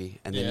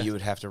Normandy, and then you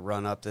would have to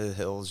run up the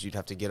hills. You'd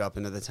have to get up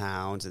into the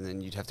towns, and then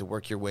you'd have to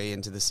work your way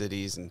into the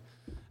cities. And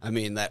I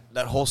mean that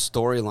whole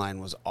storyline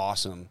was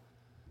awesome.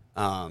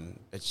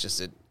 It's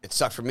just it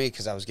sucked for me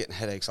because I was getting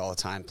headaches all the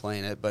time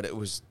playing it. But it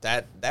was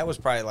that was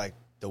probably like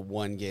the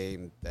one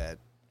game that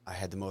I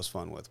had the most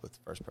fun with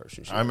first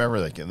person shooter. I remember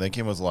that game. That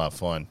game was a lot of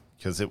fun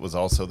because it was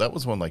also that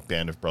was when like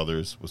Band of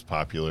Brothers was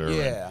popular.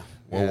 Yeah,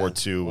 and World War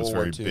II was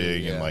very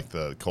big yeah. in like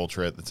the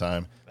culture at the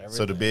time.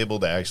 So to be able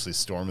to actually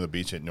storm the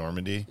beach at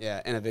Normandy,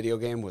 and a video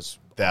game was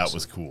that awesome.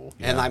 was cool.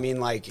 And I mean,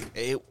 like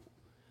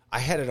I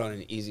had it on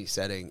an easy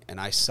setting, and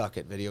I suck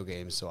at video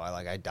games, so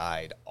I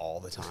died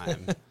all the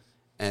time,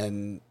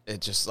 and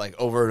it just like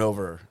over and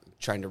over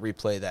trying to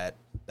replay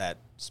that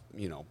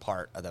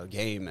part of the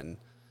game, and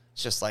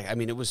it's just like, I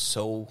mean, it was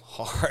so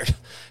hard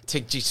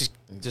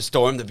to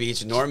storm the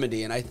beach in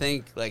Normandy, and I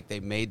think like they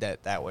made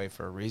that way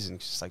for a reason,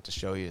 just like to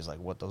show you is like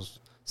what those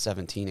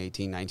 17,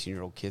 18,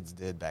 19-year-old kids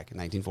did back in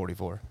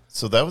 1944.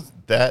 So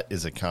that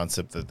is a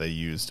concept that they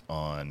used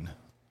on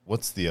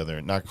what's the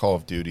other, not Call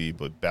of Duty,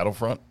 but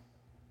Battlefront.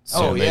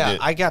 Oh they yeah,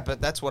 did-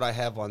 but that's what I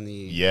have on the.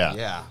 Yeah.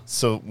 Yeah.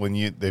 So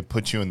when they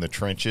put you in the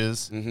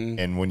trenches, Mm-hmm.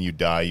 and when you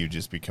die, you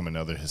just become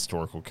another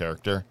historical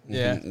character.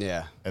 Yeah.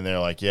 Yeah. And they're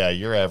like, yeah,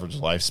 your average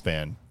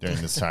lifespan during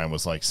this time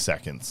was like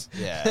seconds.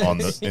 Yeah.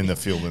 In the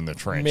field in the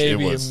trench.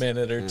 Maybe it was, a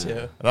minute or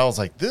two. And I was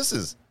like, this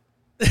is.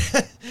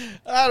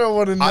 I don't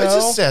want to know. I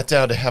just sat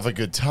down to have a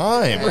good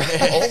time.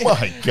 Oh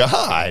my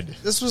god!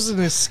 This was an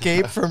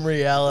escape from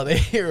reality.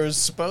 It was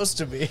supposed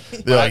to be.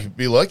 They're like,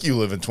 be lucky you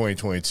live in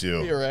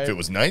 2022. You're right. If it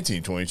was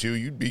 1922,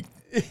 you'd be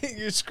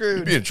You're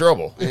screwed. in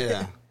trouble.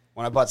 Yeah.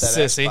 When I bought that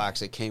Sissy.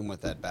 Xbox, it came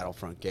with that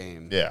Battlefront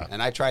game. Yeah.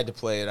 And I tried to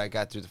play it. I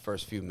got through the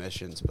first few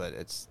missions, but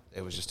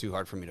it was just too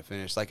hard for me to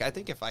finish. Like, I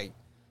think if I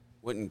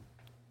wouldn't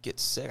get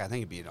sick, I think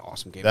it'd be an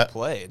awesome game to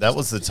play. That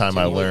was the time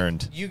I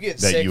learned You get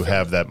that sick you from-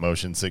 have that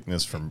motion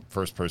sickness from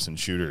first-person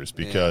shooters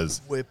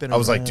because Whipping I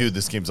was like, around. dude,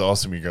 this game's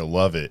awesome. You're going to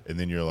love it. And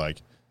then you're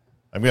like,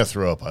 I'm going to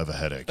throw up. I have a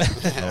headache.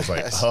 And I was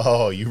like,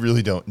 oh, you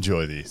really don't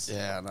enjoy these.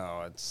 Yeah,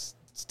 no, it's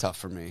tough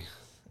for me.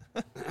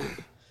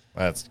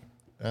 That's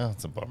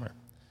a bummer.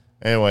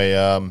 Anyway,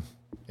 yeah,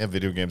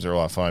 video games are a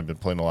lot of fun. I've been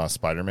playing a lot of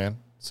Spider-Man.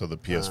 So the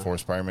PS4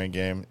 Spider-Man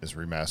game is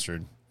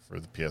remastered for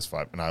the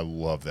PS5, and I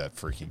love that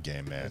freaking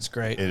game, man. It's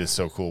great. It is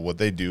so cool. What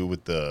they do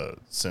with the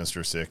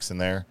Sinister Six in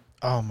there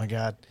Oh my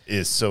god.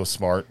 is so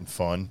smart and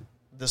fun.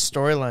 The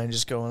storyline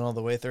just going all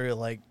the way through,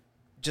 like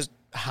just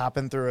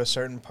hopping through a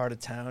certain part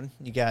of town.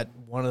 You got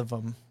one of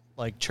them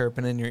like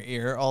chirping in your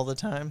ear all the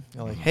time.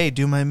 You're like, hey,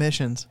 do my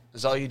missions.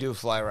 Is all you do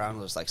fly around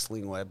with like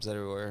sling webs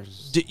everywhere?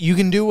 You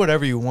can do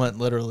whatever you want,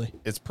 literally.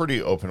 It's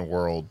pretty open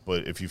world,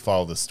 but if you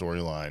follow the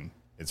storyline,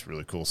 it's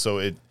really cool. So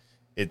it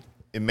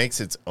makes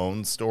its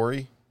own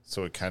story.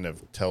 So it kind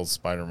of tells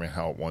Spider-Man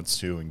how it wants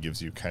to and gives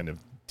you kind of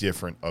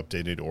different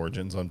updated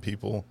origins on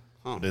people.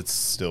 But it's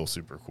still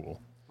super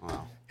cool.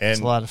 Wow. And, It's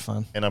a lot of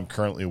fun. And I'm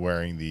currently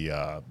wearing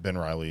the Ben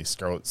Reilly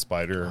Scarlet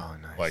Spider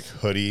like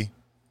hoodie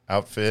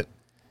outfit.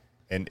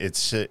 And it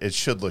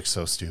should look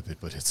so stupid,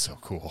 but it's so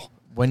cool.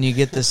 When you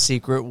get the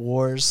Secret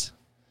Wars,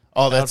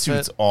 Oh, that outfit,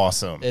 suit's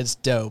awesome. it's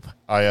dope.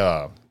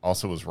 I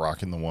also was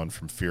rocking the one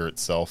from Fear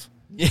itself.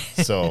 Yeah.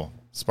 So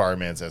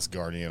Spider-Man's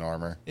Asgardian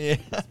armor. Yeah.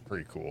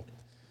 Pretty cool.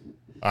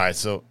 All right,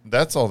 so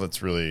that's all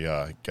that's really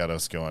got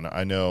us going.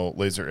 I know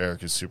Laser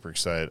Eric is super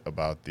excited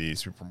about the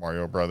Super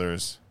Mario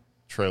Brothers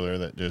trailer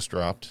that just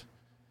dropped.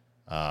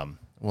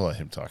 We'll let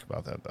him talk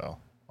about that, though.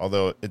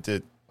 Although it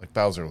did, like,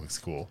 Bowser looks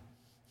cool.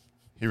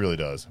 He really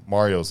does.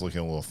 Mario's looking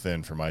a little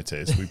thin for my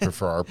taste. We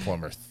prefer our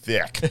plumber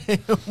thick.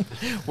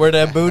 Where'd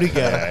that booty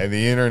go? And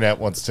the internet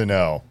wants to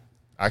know.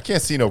 I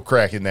can't see no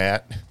crack in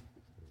that.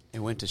 It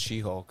went to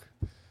She-Hulk.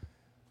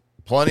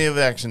 Plenty of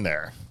action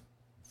there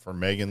for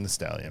Megan the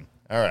Stallion.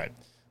 All right.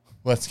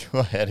 Let's go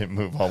ahead and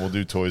move on. We'll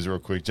do toys real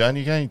quick. John,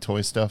 you got any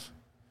toy stuff?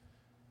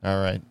 All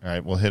right.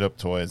 We'll hit up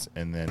toys,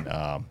 and then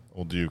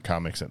we'll do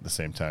comics at the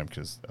same time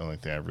because the only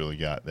thing I really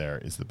got there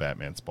is the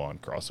Batman Spawn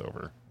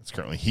crossover. It's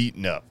currently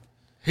heating up.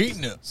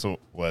 So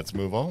let's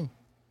move on.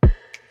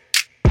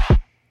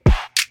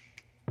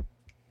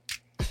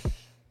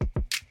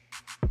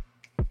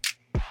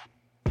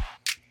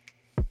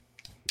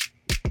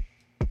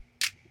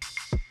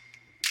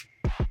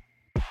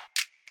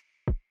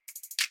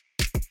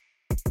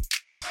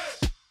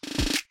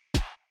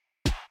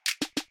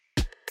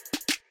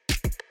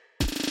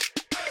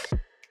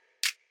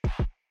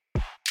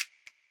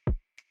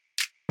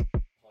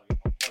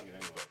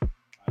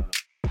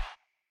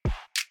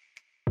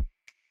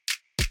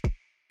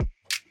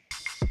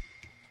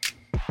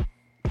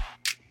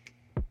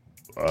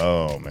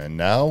 Oh, man.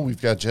 Now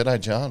we've got Jedi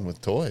John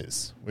with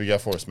toys. What you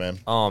got for us, man?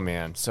 Oh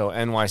man, so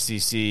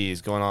NYCC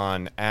is going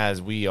on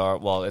as we are.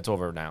 Well, it's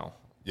over now.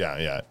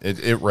 Yeah.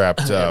 It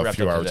wrapped, It a wrapped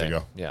few up hours today.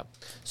 ago. Yeah.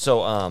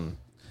 So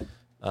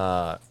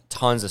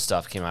tons of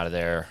stuff came out of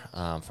there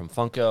from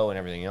Funko and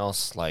everything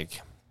else.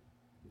 Like,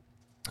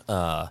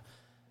 I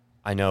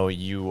know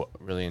you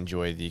really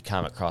enjoy the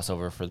comic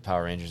crossover for the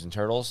Power Rangers and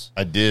Turtles.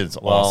 I did. It's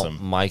Well, awesome.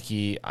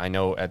 Mikey, I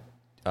know at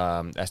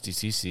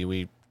SDCC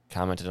we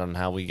commented on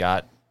how we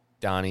got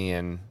Donnie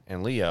and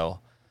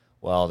Leo.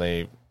 Well,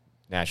 they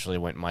naturally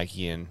went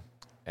Mikey and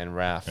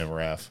Raph. And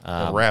Raph.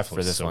 Raph Raph for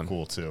this so one.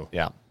 cool, too.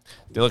 Yeah,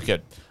 they look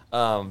good.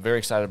 Very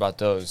excited about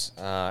those.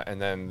 And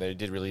then they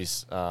did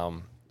release a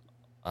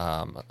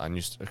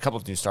couple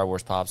of new Star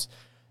Wars pops.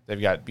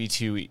 They've got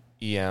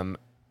B2EM0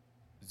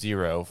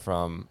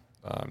 from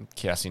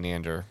Cassie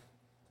Nander.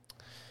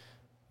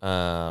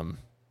 I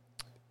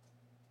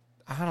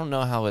don't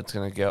know how it's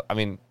gonna go. I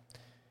mean,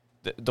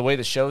 the way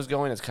the show's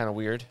going, it's kind of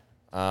weird.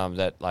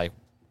 That like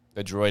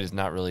the droid is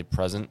not really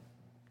present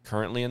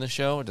currently in the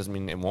show. It doesn't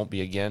mean it won't be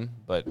again,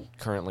 but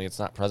currently it's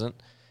not present.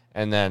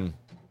 And then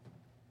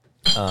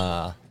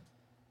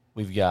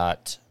we've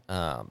got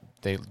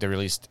they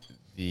released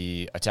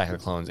the Attack of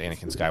the Clones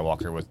Anakin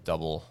Skywalker with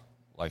double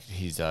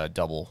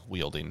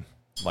wielding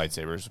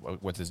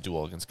lightsabers with his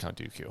duel against Count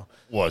Dooku.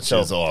 Which So-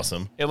 is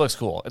awesome. It looks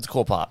cool. It's a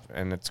cool pop,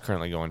 and it's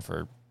currently going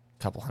for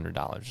couple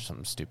 $100 or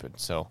something stupid.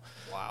 So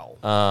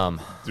Wow.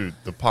 Dude,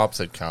 the pops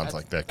at cons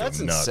like that go That's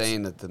nuts.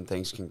 insane that them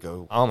things can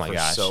go oh my for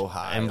gosh, so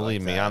high. and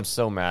believe like me, that. I'm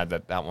so mad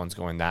that one's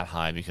going that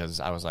high because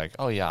I was like,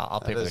 oh yeah,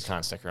 I'll pay for the is-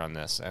 con sticker on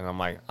this, and I'm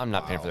like, I'm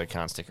not paying for the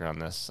con sticker on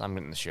this. I'm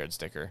getting the shared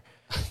sticker.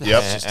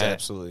 Yep. It's just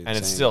absolutely and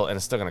it's insane.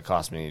 still going to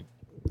cost me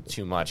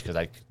too much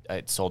because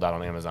it sold out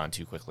on Amazon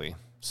too quickly.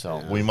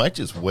 So We might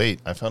just wait.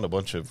 I found a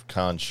bunch of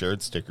con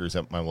shared stickers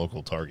at my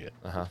local Target.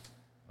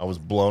 I was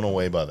blown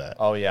away by that.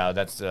 oh yeah,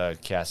 that's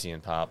Cassie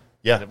and Pop.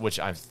 Yeah. which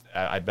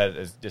I bet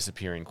is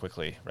disappearing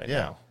quickly right Yeah.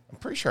 now. I'm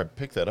pretty sure I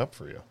picked that up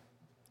for you.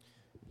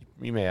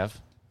 You may have.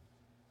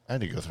 I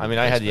had to go through I mean,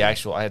 the I had the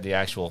basement.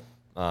 actual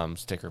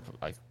sticker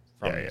like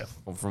from Yeah,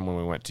 from when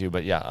we went to,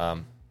 but yeah,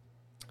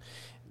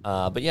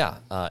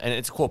 and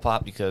it's a cool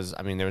pop because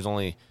I mean there was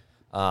only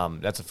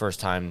that's the first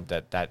time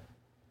that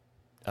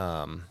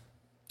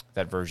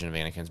version of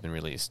Anakin's been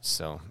released,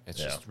 so it's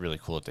just really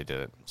cool that they did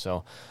it.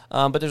 So,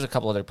 but there's a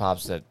couple other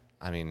pops that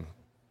I mean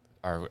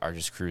are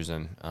just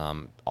cruising.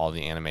 All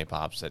the anime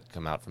pops that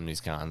come out from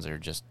these cons are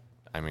just.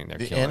 I mean, they're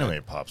The killing anime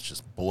it. pops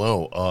just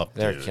blow up,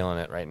 They're dude. killing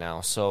it right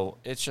now. So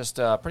it's just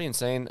pretty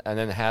insane. And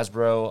then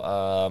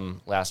Hasbro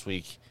last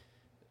week,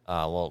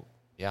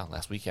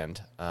 last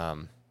weekend, I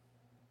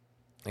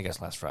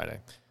guess last Friday,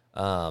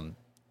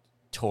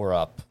 tore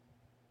up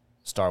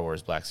Star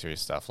Wars Black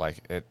Series stuff.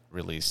 Like it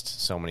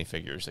released so many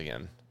figures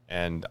again.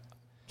 And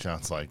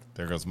John's like,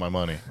 there goes my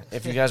money.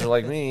 if you guys are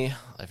like me,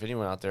 if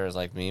anyone out there is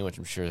like me, which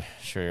I'm sure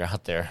you're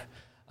out there,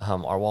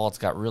 our wallets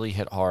got really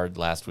hit hard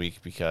last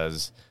week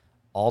because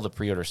all the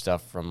pre-order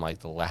stuff from like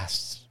the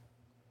last,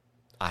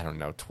 I don't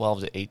know,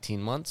 12 to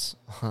 18 months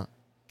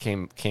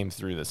came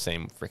through the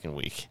same freaking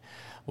week,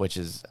 which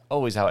is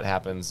always how it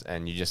happens.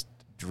 And you just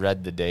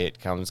dread the day it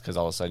comes because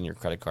all of a sudden your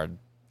credit card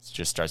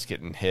just starts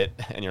getting hit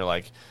and you're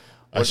like,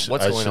 what's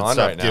going on stop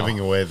right now? giving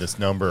away this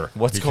number.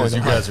 What's because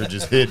going you on? guys are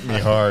just hitting me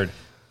hard.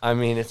 I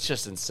mean, it's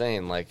just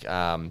insane. Like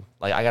I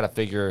got a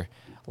figure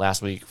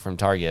last week from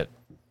Target.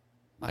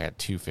 I got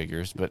 2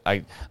 figures, but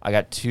I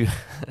got 2,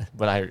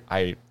 but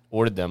I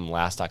ordered them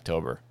last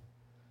October,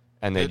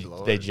 and Good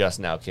Lord. they just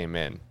now came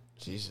in.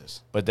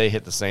 Jesus. But they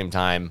hit the same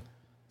time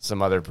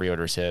some other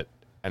pre-orders hit,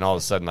 and all of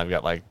a sudden I've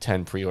got like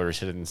 10 pre-orders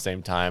hit at the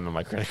same time on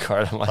my credit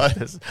card. I'm like,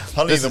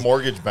 Honey, the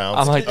mortgage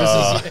bounced. I'm like,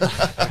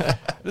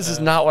 this is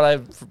not what I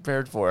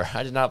prepared for.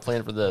 I did not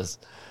plan for this.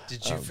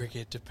 Did you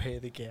forget to pay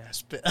the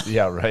gas bill?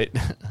 Yeah, right.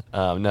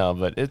 No,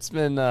 but it's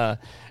been a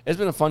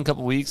fun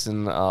couple weeks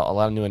and a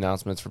lot of new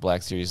announcements for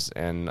Black Series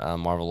and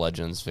Marvel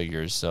Legends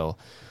figures. So,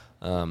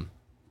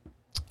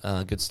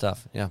 good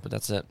stuff. Yeah, but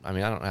that's it. I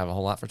mean, I don't have a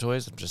whole lot for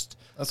toys. I'm just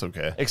That's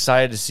okay.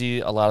 excited to see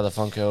a lot of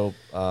the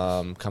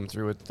Funko come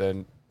through with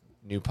the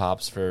new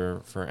pops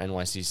for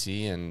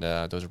NYCC, and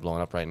those are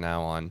blowing up right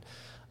now on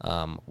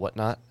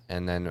Whatnot.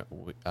 And then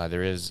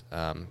there is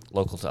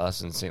local to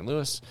us in St.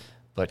 Louis.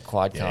 But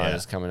QuadCon Yeah.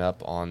 is coming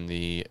up on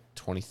the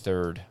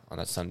 23rd, on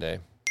that Sunday.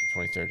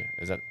 23rd.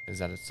 Is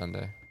that a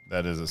Sunday?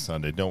 That is a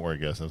Sunday. Don't worry,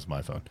 guys. That's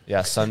my phone.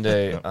 Yeah,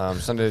 Sunday,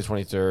 Sunday the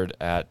 23rd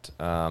at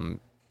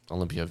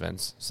Olympia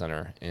Events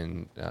Center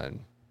in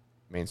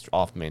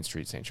off Main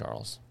Street, St.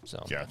 Charles.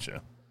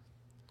 Gotcha.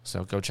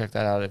 So go check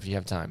that out if you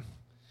have time.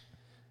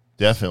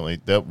 Definitely.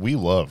 That we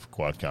love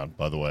QuadCon,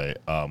 by the way.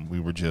 We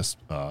were just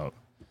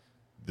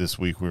this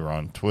week we were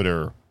on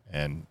Twitter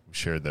and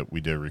shared that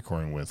we did a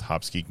recording with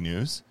Hops Geek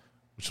News,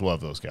 which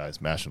love those guys.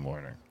 Mash and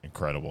Lauren are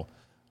incredible.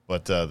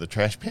 But the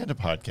Trash Panda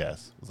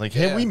podcast was like,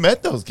 hey, Yeah. we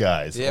met those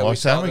guys Yeah, a long we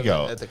saw time them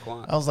ago. at the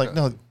Quan. I was like,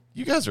 no,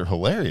 you guys are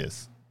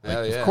hilarious. Like,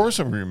 Hell yeah. Of course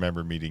I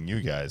remember meeting you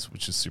guys,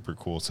 which is super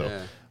cool. So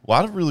Yeah. a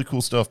lot of really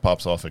cool stuff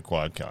pops off at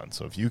QuadCon.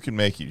 So if you can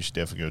make it, you should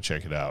definitely go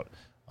check it out.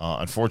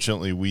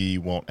 Unfortunately, we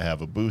won't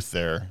have a booth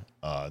there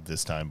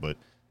this time, but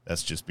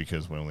that's just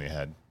because we only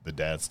had the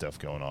dad stuff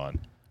going on.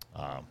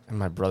 And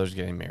my brother's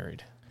getting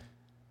married.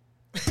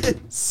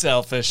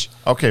 Selfish.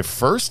 Okay,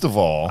 first of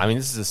all, I mean,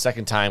 this is the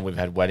second time we've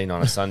had wedding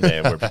on a Sunday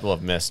where people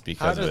have missed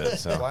because of it.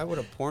 So Why would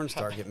a porn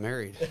star get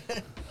married?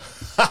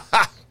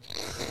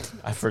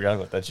 I forgot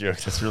about that joke.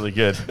 That's really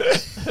good.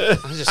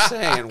 I'm just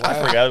saying. Why?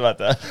 I forgot about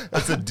that.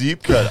 that's a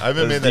deep cut. I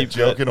haven't made That's that deep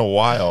joke cut. in a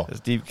while. It's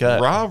deep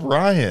cut. Rob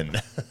Ryan.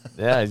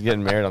 Yeah, he's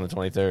getting married on the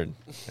 23rd.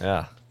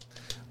 Yeah.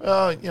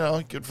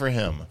 Well, good for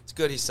him. It's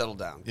good he settled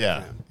down. Good Yeah,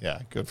 for him. yeah,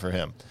 good for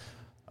him.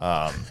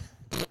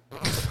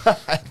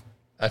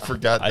 I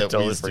forgot I that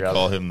totally we used to forgot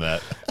call that. him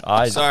that.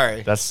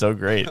 Sorry. That's so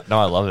great. No,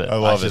 I love it. I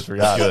love just it.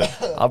 forgot.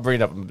 It's I'll bring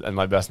it up in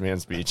my best man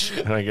speech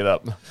when I get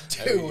up.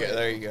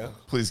 There you go.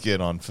 Please get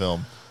on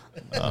film.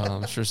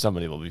 I'm sure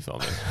somebody will be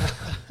filming.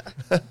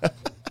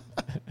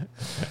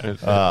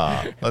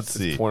 Let's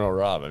see. Porno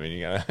Rob. I mean,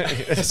 you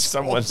gotta.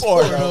 someone's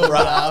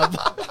Rob.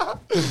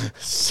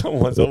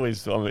 someone's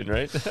always filming,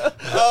 right?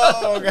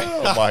 Oh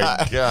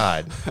my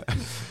God.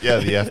 Yeah,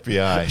 the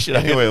FBI.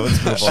 Anyway,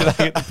 let's move Should on. I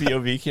get the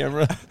POV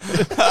camera?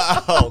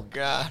 Oh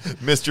God.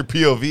 Mr.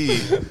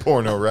 POV,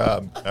 Porno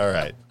Rob. All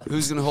right.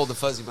 Who's gonna hold the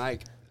fuzzy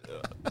mic?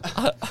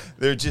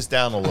 They're just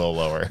down a little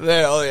lower.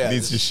 There, oh yeah.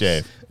 Needs to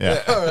shave.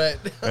 Yeah. All right.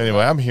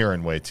 Anyway, I'm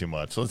hearing way too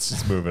much. Let's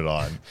just move it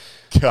on.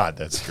 God,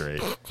 that's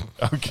great.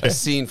 Okay. A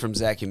scene from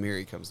Zack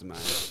Yamiri comes to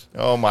mind.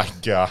 Oh my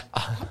God.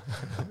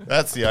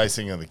 That's the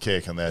icing on the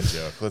cake on that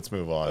joke. Let's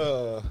move on.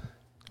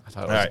 I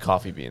thought it was Alright.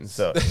 coffee beans.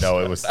 So no,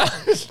 it was.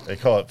 They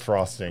call it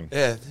frosting.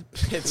 Yeah,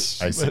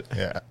 bitch. Icing.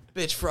 Yeah.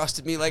 Bitch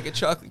frosted me like a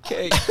chocolate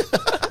cake.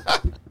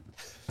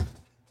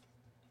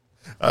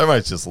 I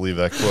might just leave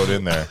that quote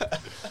in there.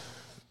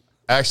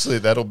 Actually,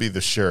 that'll be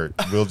the shirt.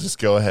 We'll just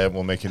go ahead.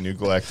 We'll make a new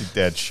Galactic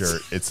Dad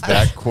shirt. It's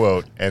that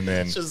quote, and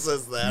then Just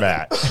says that.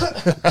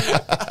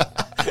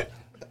 Matt.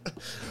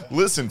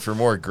 Listen for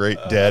more great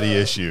daddy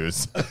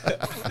issues. All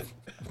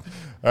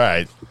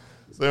right.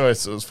 So anyway,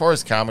 so as far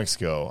as comics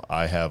go,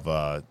 I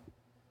have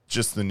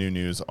just the new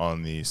news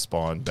on the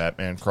Spawn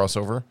Batman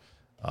crossover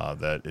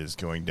that is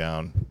going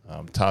down.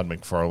 Todd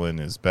McFarlane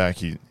is back.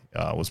 He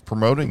was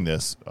promoting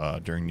this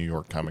during New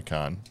York Comic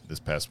Con this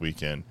past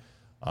weekend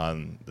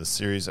on the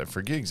series. I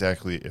forget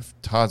exactly if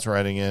Todd's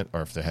writing it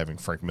or if they're having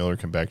Frank Miller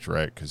come back to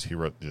write, because he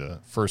wrote the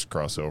first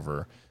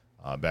crossover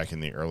back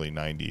in the early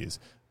 90s.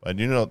 But I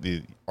do know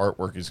the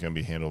artwork is going to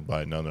be handled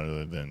by none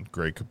other than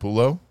Greg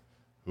Capullo,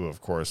 who,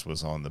 of course,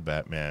 was on the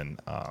Batman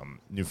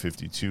New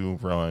 52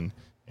 run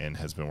and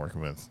has been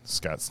working with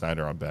Scott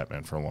Snyder on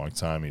Batman for a long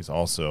time. He's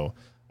also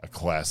a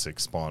classic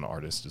Spawn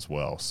artist as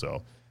well.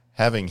 So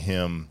having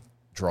him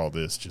draw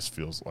this just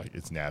feels like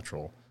it's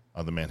natural.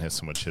 The man has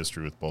so much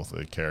history with both of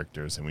the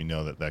characters, and we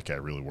know that that guy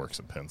really works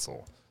in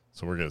pencil.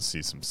 So we're going to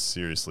see some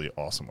seriously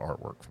awesome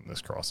artwork from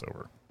this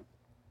crossover.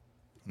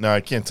 Now,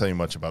 I can't tell you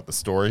much about the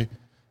story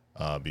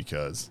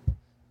because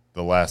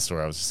the last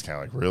story I was just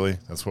kind of like, really?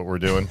 That's what we're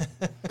doing?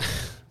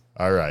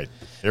 All right,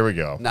 here we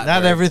go. Not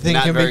everything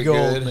not can very be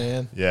gold, good.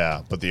 man.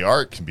 Yeah, but the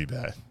art can be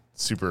bad.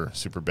 Super,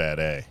 super bad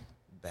A.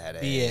 Bad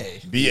A.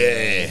 BA.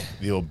 BA.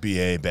 The old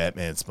BA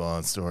Batman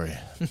Spawn story.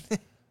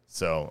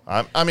 So,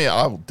 I mean,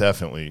 I will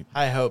definitely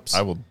High hopes.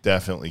 I will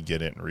definitely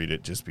get it and read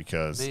it just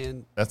because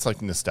Man. that's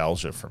like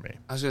nostalgia for me.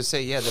 I was going to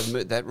say, yeah,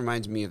 that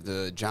reminds me of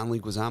the John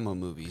Leguizamo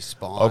movie,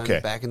 Spawn, Okay.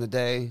 back in the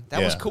day.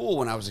 That was Yeah. cool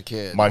when I was a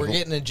kid. Michael, We're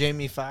getting a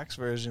Jamie Foxx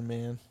version,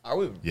 man. Are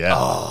we? yeah.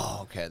 Oh,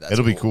 okay. That's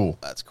It'll be cool.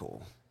 That's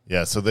cool.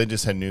 Yeah, so they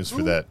just had news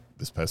for that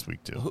this past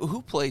week, too.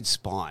 Who played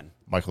Spawn?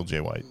 Michael J.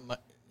 White.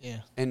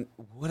 Yeah. And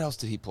what else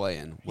did he play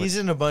in? He's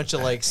in a bunch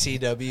of like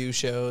CW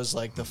shows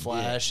like The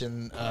Flash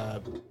and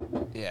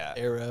Yeah.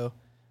 Arrow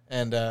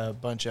and a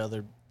bunch of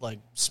other like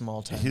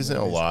small time. He's in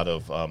a movies. lot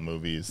of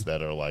movies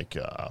that are like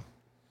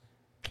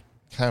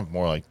kind of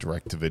more like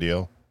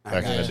direct-to-video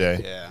back in the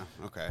day. Yeah.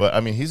 Okay. But, I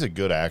mean, he's a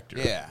good actor.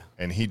 Yeah.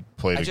 And he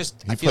played I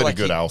a feel good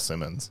like Al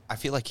Simmons. I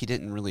feel like he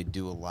didn't really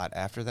do a lot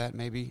after that.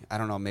 Maybe I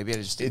don't know. Maybe I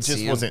just It didn't just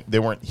see him. wasn't, they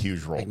weren't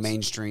huge roles. Like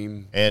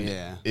mainstream. And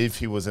yeah, if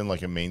he was in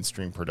like a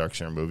mainstream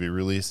production or movie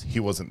release,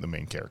 he wasn't the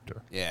main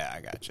character. yeah,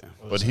 I gotcha.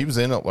 But he was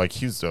in it, like,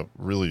 he was a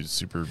really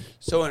super,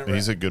 So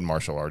he's a good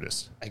martial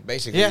artist. like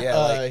basically, Yeah,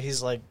 like,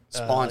 he's like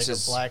Spawn like a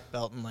says- black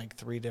belt in like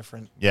 3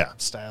 different Yeah.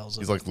 styles.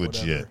 He's, of like,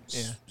 legit. whatever.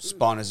 Yeah,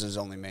 Spawn is his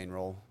only main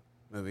role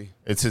movie.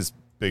 It's his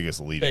biggest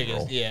leading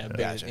role. yeah,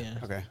 Gotcha. yeah.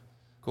 Okay,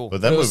 cool. But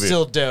But that it was movie,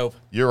 still dope.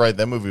 you're right,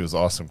 that movie was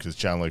awesome because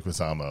John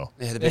Leguizamo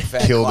yeah, the big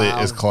fat killed clown.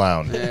 it as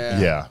clown.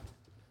 Yeah.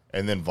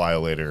 And then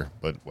Violator,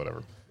 but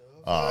whatever.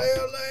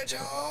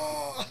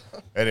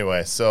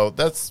 Anyway, so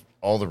that's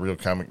all the real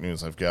comic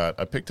news I've got.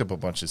 I picked up a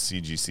bunch of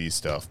CGC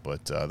stuff,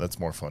 but that's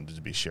more fun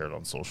to be shared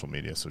on social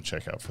media, so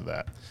check out for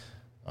that.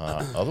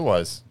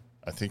 Otherwise,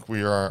 I think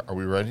we are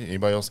we ready?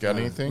 Anybody else got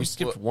anything? We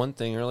skipped one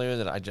thing earlier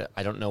that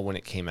I don't know when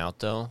it came out,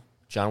 though.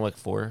 John Wick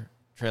 4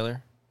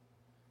 trailer.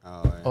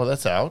 Oh,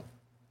 that's out?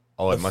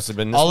 Oh, it must have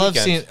been this All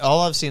weekend.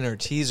 I've seen are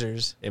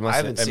teasers. It must I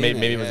have, haven't it seen may- it,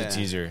 maybe it was yeah. a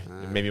teaser.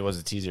 Maybe it was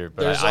a teaser,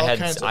 but There's all I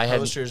kinds of hadn't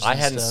posters I and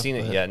hadn't stuff, seen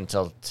it but- yet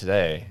until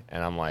today,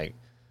 and I'm like,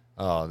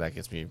 oh, that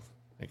gets me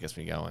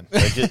going.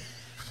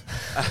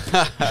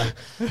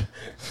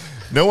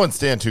 No one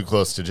stand too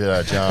close to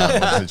Jedi John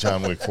with the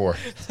John Wick 4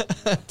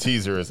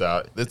 teaser is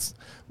out. It's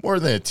more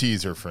than a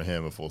teaser for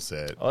him, if we'll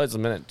say it. Oh, it's a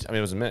minute. I mean,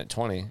 it was a minute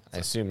 20. I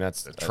assume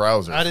that's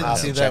Trousers. I didn't for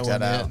see him. that check one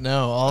that yet. out.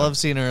 No, all I've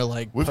seen are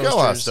like We've posters. got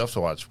a lot of stuff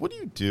to watch. What do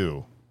you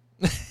do?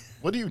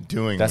 What are you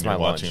doing That's when my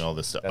you're lunch. watching all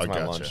this stuff? That's I my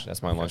gotcha. lunch.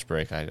 That's my lunch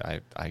break.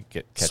 I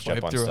catch Swipe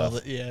up on through all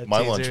stuff. the My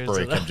lunch teasers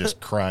break, and- I'm just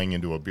crying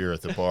into a beer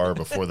at the bar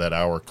before that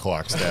hour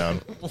clocks down.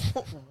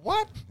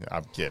 What?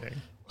 I'm kidding.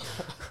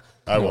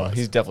 I Well, was.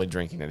 he's definitely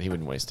drinking it. He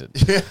wouldn't waste it.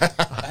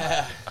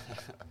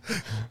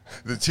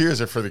 The tears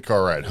are for the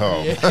car ride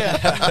home.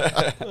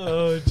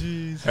 Oh,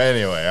 jeez.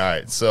 Anyway, all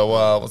right.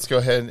 So let's go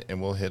ahead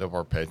and we'll hit up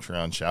our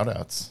Patreon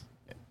shout-outs.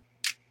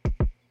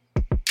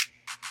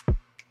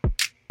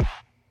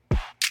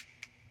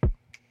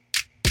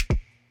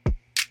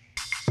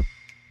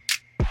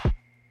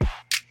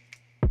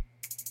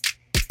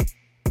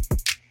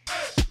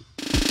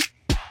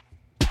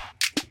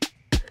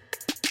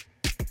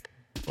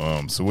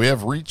 So we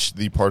have reached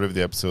the part of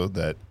the episode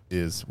that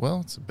is, well,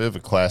 it's a bit of a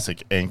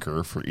classic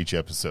anchor for each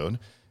episode,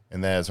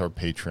 and that is our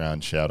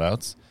Patreon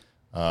shout-outs.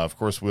 Of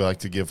course, we like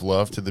to give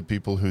love to the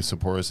people who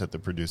support us at the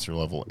producer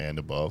level and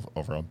above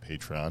over on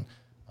Patreon.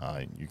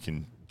 You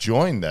can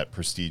join that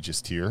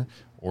prestigious tier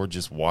or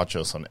just watch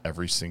us on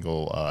every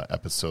single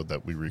episode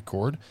that we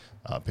record.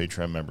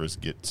 Patreon members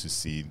get to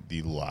see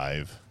the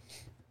live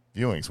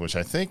viewings, which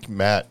I think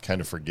Matt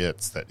kind of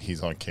forgets that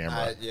he's on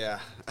camera. Yeah.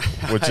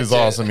 Which is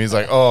awesome. He's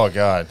like, oh,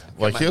 God.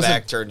 Like, my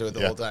back turned to it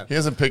the whole time. He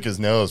doesn't pick his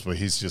nose, but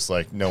he's just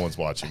like, no one's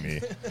watching me,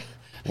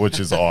 which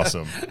is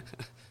awesome.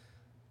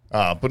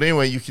 But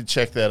anyway, you can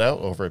check that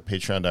out over at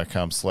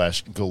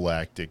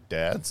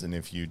patreon.com/galacticdads. And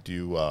if you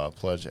do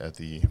pledge at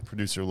the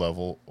producer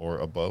level or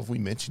above, we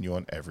mention you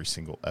on every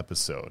single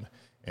episode.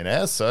 And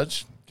as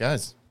such,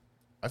 guys,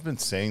 I've been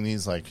saying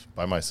these like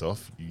by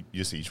myself. You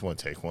just each want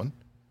to take one.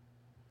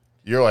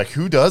 You're like,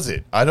 who does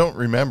it? I don't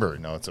remember.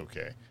 No, it's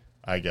okay.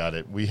 I got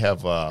it. We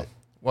have, well,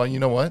 you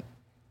know what?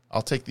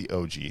 I'll take the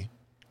OG.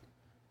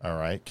 All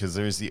right, because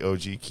there's the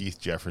OG Keith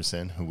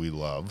Jefferson, who we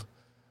love.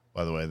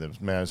 By the way, the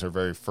man is our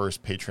very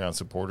first Patreon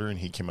supporter, and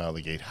he came out of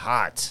the gate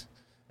hot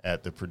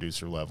at the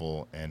producer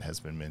level and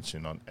has been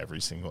mentioned on every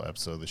single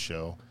episode of the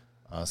show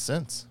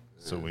since.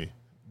 So we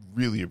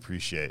really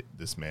appreciate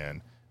this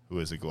man who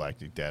is a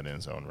galactic dad in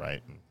his own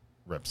right and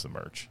reps the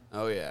merch.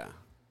 Oh, yeah.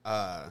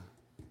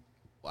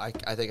 Well,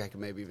 I think I could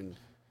maybe even...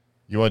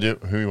 You want to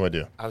do? Who you want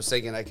to do? I was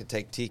thinking I could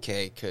take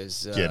TK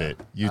because... Get it.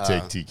 You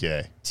take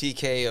TK.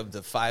 TK of the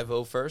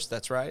 501st,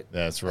 that's right?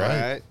 That's right.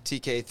 All right.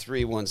 TK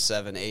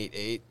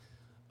 31788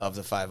 of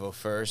the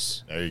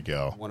 501st. There you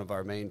go. One of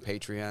our main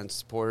Patreon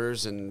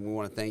supporters, and we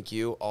want to thank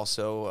you.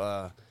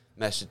 Also,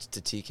 message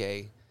to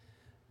TK,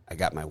 I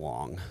got my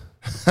Wong.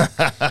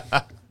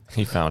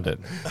 He found it.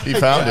 He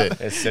found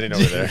it. It's sitting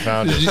over there. He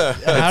found it.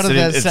 How did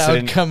that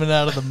sound coming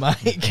out of the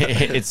mic?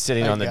 It's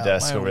sitting on the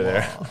desk over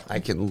there.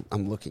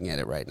 I'm looking at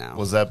it right now.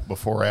 Was that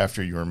before or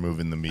after you were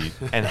moving the meat?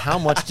 And how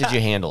much did you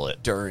handle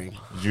it? During.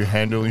 Did you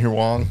handle your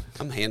Wong?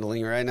 I'm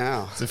handling it right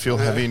now. Does it feel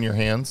heavy in your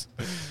hands?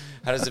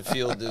 How does it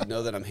feel to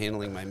know that I'm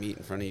handling my meat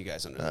in front of you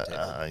guys under the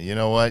table? You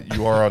know what?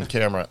 You are on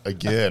camera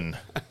again.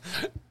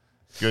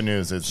 Good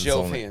news is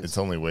it's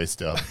only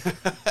waist up.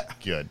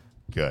 Good.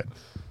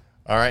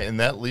 All right, and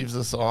that leaves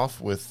us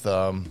off with,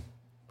 of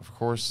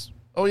course,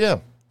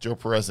 Joe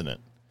President.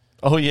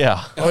 Oh,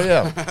 yeah.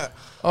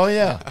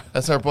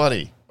 That's our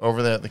buddy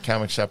over there at the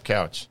Comic Shop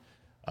Couch.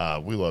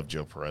 We love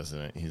Joe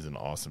President. He's an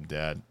awesome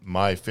dad.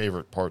 My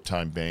favorite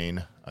part-time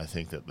Bane. I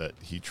think that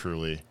he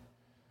truly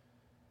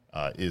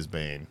is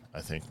Bane.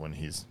 I think when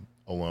he's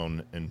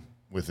alone and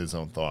with his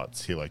own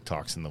thoughts, he like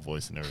talks in the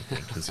voice and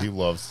everything because he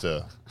loves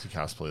to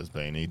cosplay as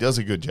Bane. And he does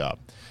a good job.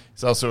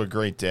 He's also a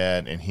great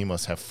dad, and he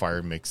must have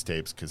fire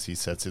mixtapes because he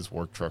sets his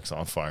work trucks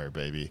on fire,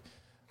 baby.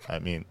 I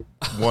mean,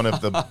 one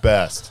of the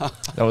best.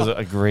 It was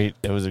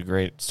a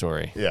great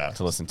story. Yeah,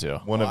 to listen to.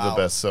 One of the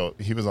best. So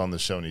he was on the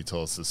show and he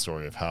told us the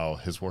story of how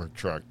his work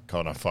truck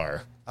caught on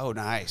fire. Oh,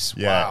 nice!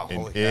 Yeah,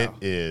 wow, and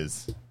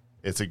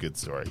it's a good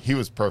story. He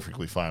was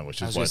perfectly fine,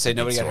 which is why I was going to say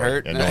nobody got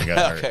hurt. Yeah, no one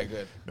got hurt. Okay,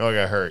 good. No one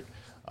got hurt.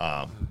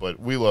 But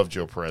we love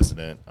Joe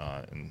President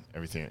and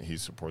everything that he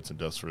supports and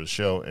does for his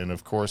show. And,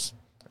 of course,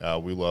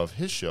 we love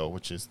his show,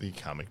 which is the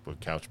Comic Book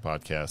Couch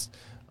Podcast,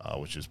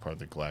 which is part of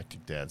the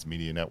Galactic Dads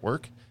Media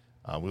Network.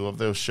 We love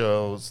those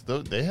shows.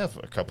 They have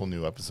a couple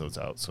new episodes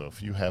out, so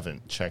if you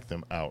haven't checked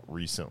them out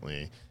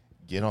recently,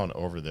 get on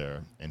over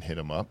there and hit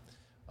them up.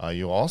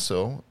 You'll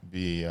also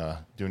be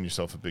doing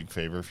yourself a big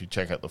favor if you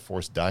check out the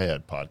Force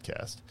Dyad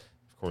podcast.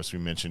 Of course, we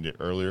mentioned it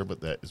earlier,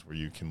 but that is where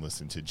you can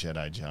listen to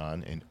Jedi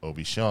John and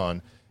Obi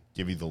Sean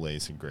give you the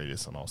latest and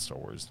greatest on all Star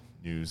Wars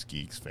news,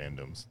 geeks,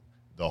 fandoms,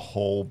 the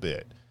whole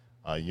bit.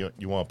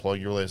 You want to plug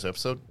your latest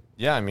episode?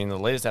 Yeah, I mean, the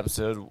latest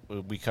episode,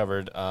 we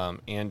covered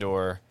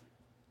Andor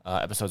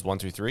episodes 1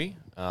 through 3.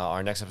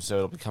 Our next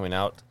episode will be coming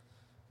out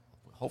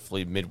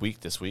hopefully midweek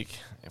this week,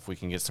 if we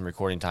can get some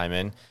recording time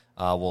in.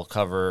 We'll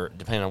cover,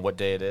 depending on what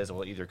day it is,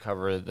 we'll either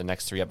cover the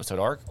next 3 episode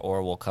arc,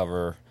 or we'll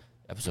cover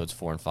episodes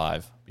 4 and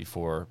 5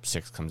 before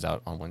 6 comes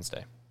out on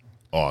Wednesday.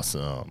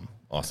 Awesome.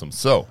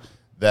 So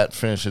that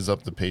finishes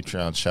up the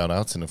Patreon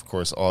shout-outs. And, of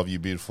course, all of you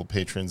beautiful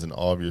patrons and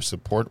all of your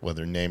support,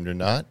 whether named or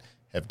not,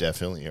 have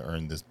definitely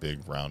earned this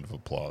big round of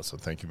applause. So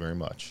thank you very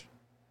much.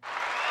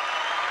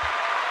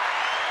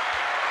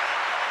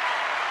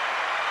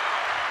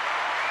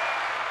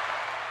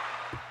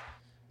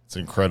 It's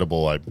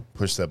incredible. I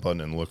push that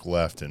button and look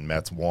left, and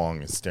Matt's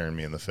Wong is staring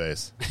me in the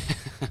face.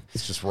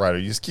 It's just right.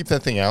 You just keep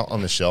that thing out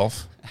on the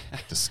shelf.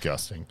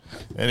 Disgusting.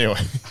 Anyway,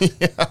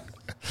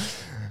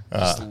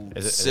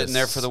 sitting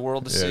there for the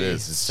world to see. It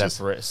is.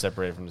 It's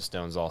separated from the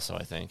stones also,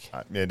 I think.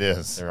 It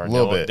is. There are a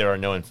little bit. There are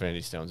no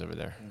Infinity Stones over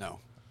there. No.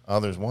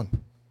 Oh, there's one.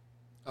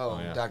 Oh,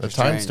 yeah. Doctor The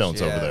Time Strange.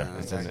 Stone's over there.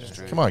 It's in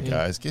there. Come on,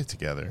 guys. Get it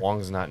together.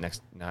 Wong's not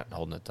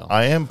holding it, though.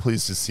 I am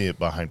pleased to see it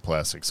behind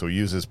plastic, so he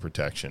uses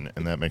protection,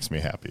 and that makes me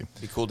happy.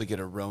 It'd be cool to get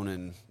a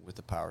Ronin with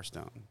the Power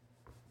Stone.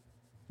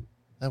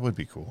 That would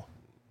be cool.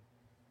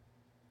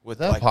 With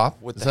Does that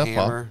pop? With Does the that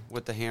pop? hammer,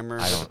 with the hammer,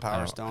 with the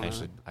Power Stone.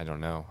 Actually, I don't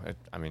know.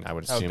 I mean, I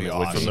would That would assume be it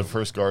would awesome. From the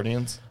first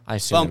Guardians? I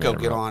assume they Funko, made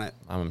a get ro- on it.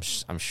 I'm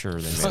sure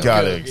they It's made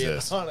got to Get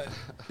exist. on it.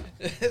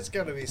 It's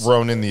gonna be.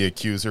 Ronan the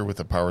Accuser with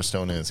a Power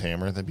Stone and his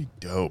hammer. That'd be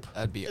dope.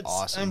 That'd be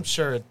awesome. I'm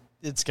sure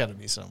it's gotta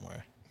be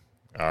somewhere.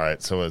 All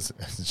right. So as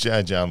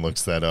John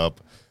looks that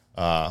up,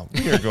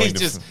 we are going He to.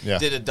 just Yeah.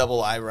 did a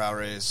double eyebrow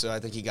raise, so I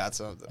think he got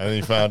something. I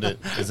think he found it.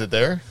 Is it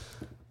there?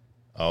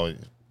 Oh.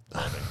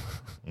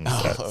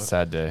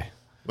 Sad day.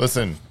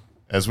 Listen,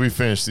 as we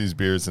finish these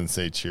beers and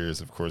say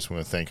cheers, of course, we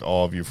want to thank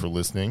all of you for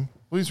listening.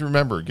 Please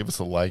remember, give us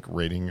a like,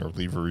 rating, or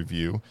leave a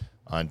review.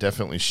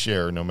 Definitely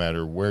share no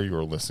matter where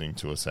you're listening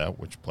to us at,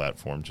 which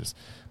platform. Just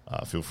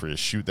feel free to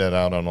shoot that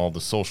out on all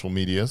the social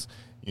medias.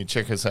 You can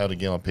check us out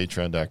again on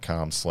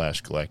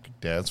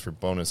patreon.com/galacticdads for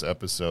bonus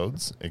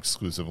episodes,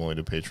 exclusive only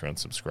to Patreon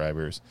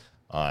subscribers,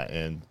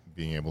 and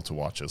being able to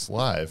watch us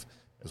live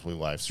as we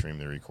live stream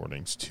the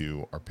recordings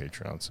to our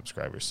Patreon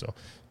subscribers. So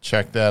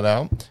check that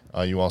out.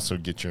 You also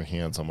get your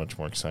hands on much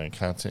more exciting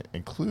content,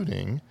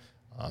 including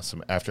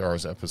some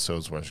after-hours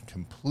episodes where it's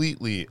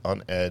completely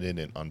unedited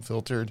and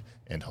unfiltered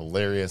and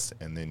hilarious,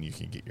 and then you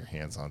can get your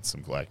hands on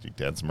some Galactic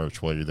Dads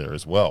merch while you're there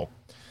as well.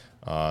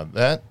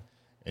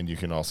 And you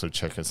can also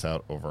check us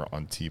out over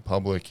on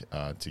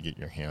TeePublic to get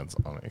your hands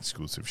on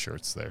exclusive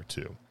shirts there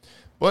too.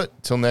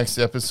 But till next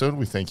episode,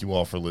 we thank you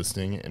all for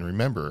listening, and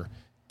remember,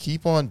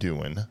 keep on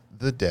doing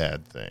the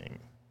dad thing.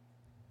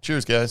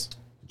 Cheers, guys.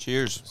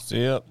 Cheers.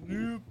 See ya.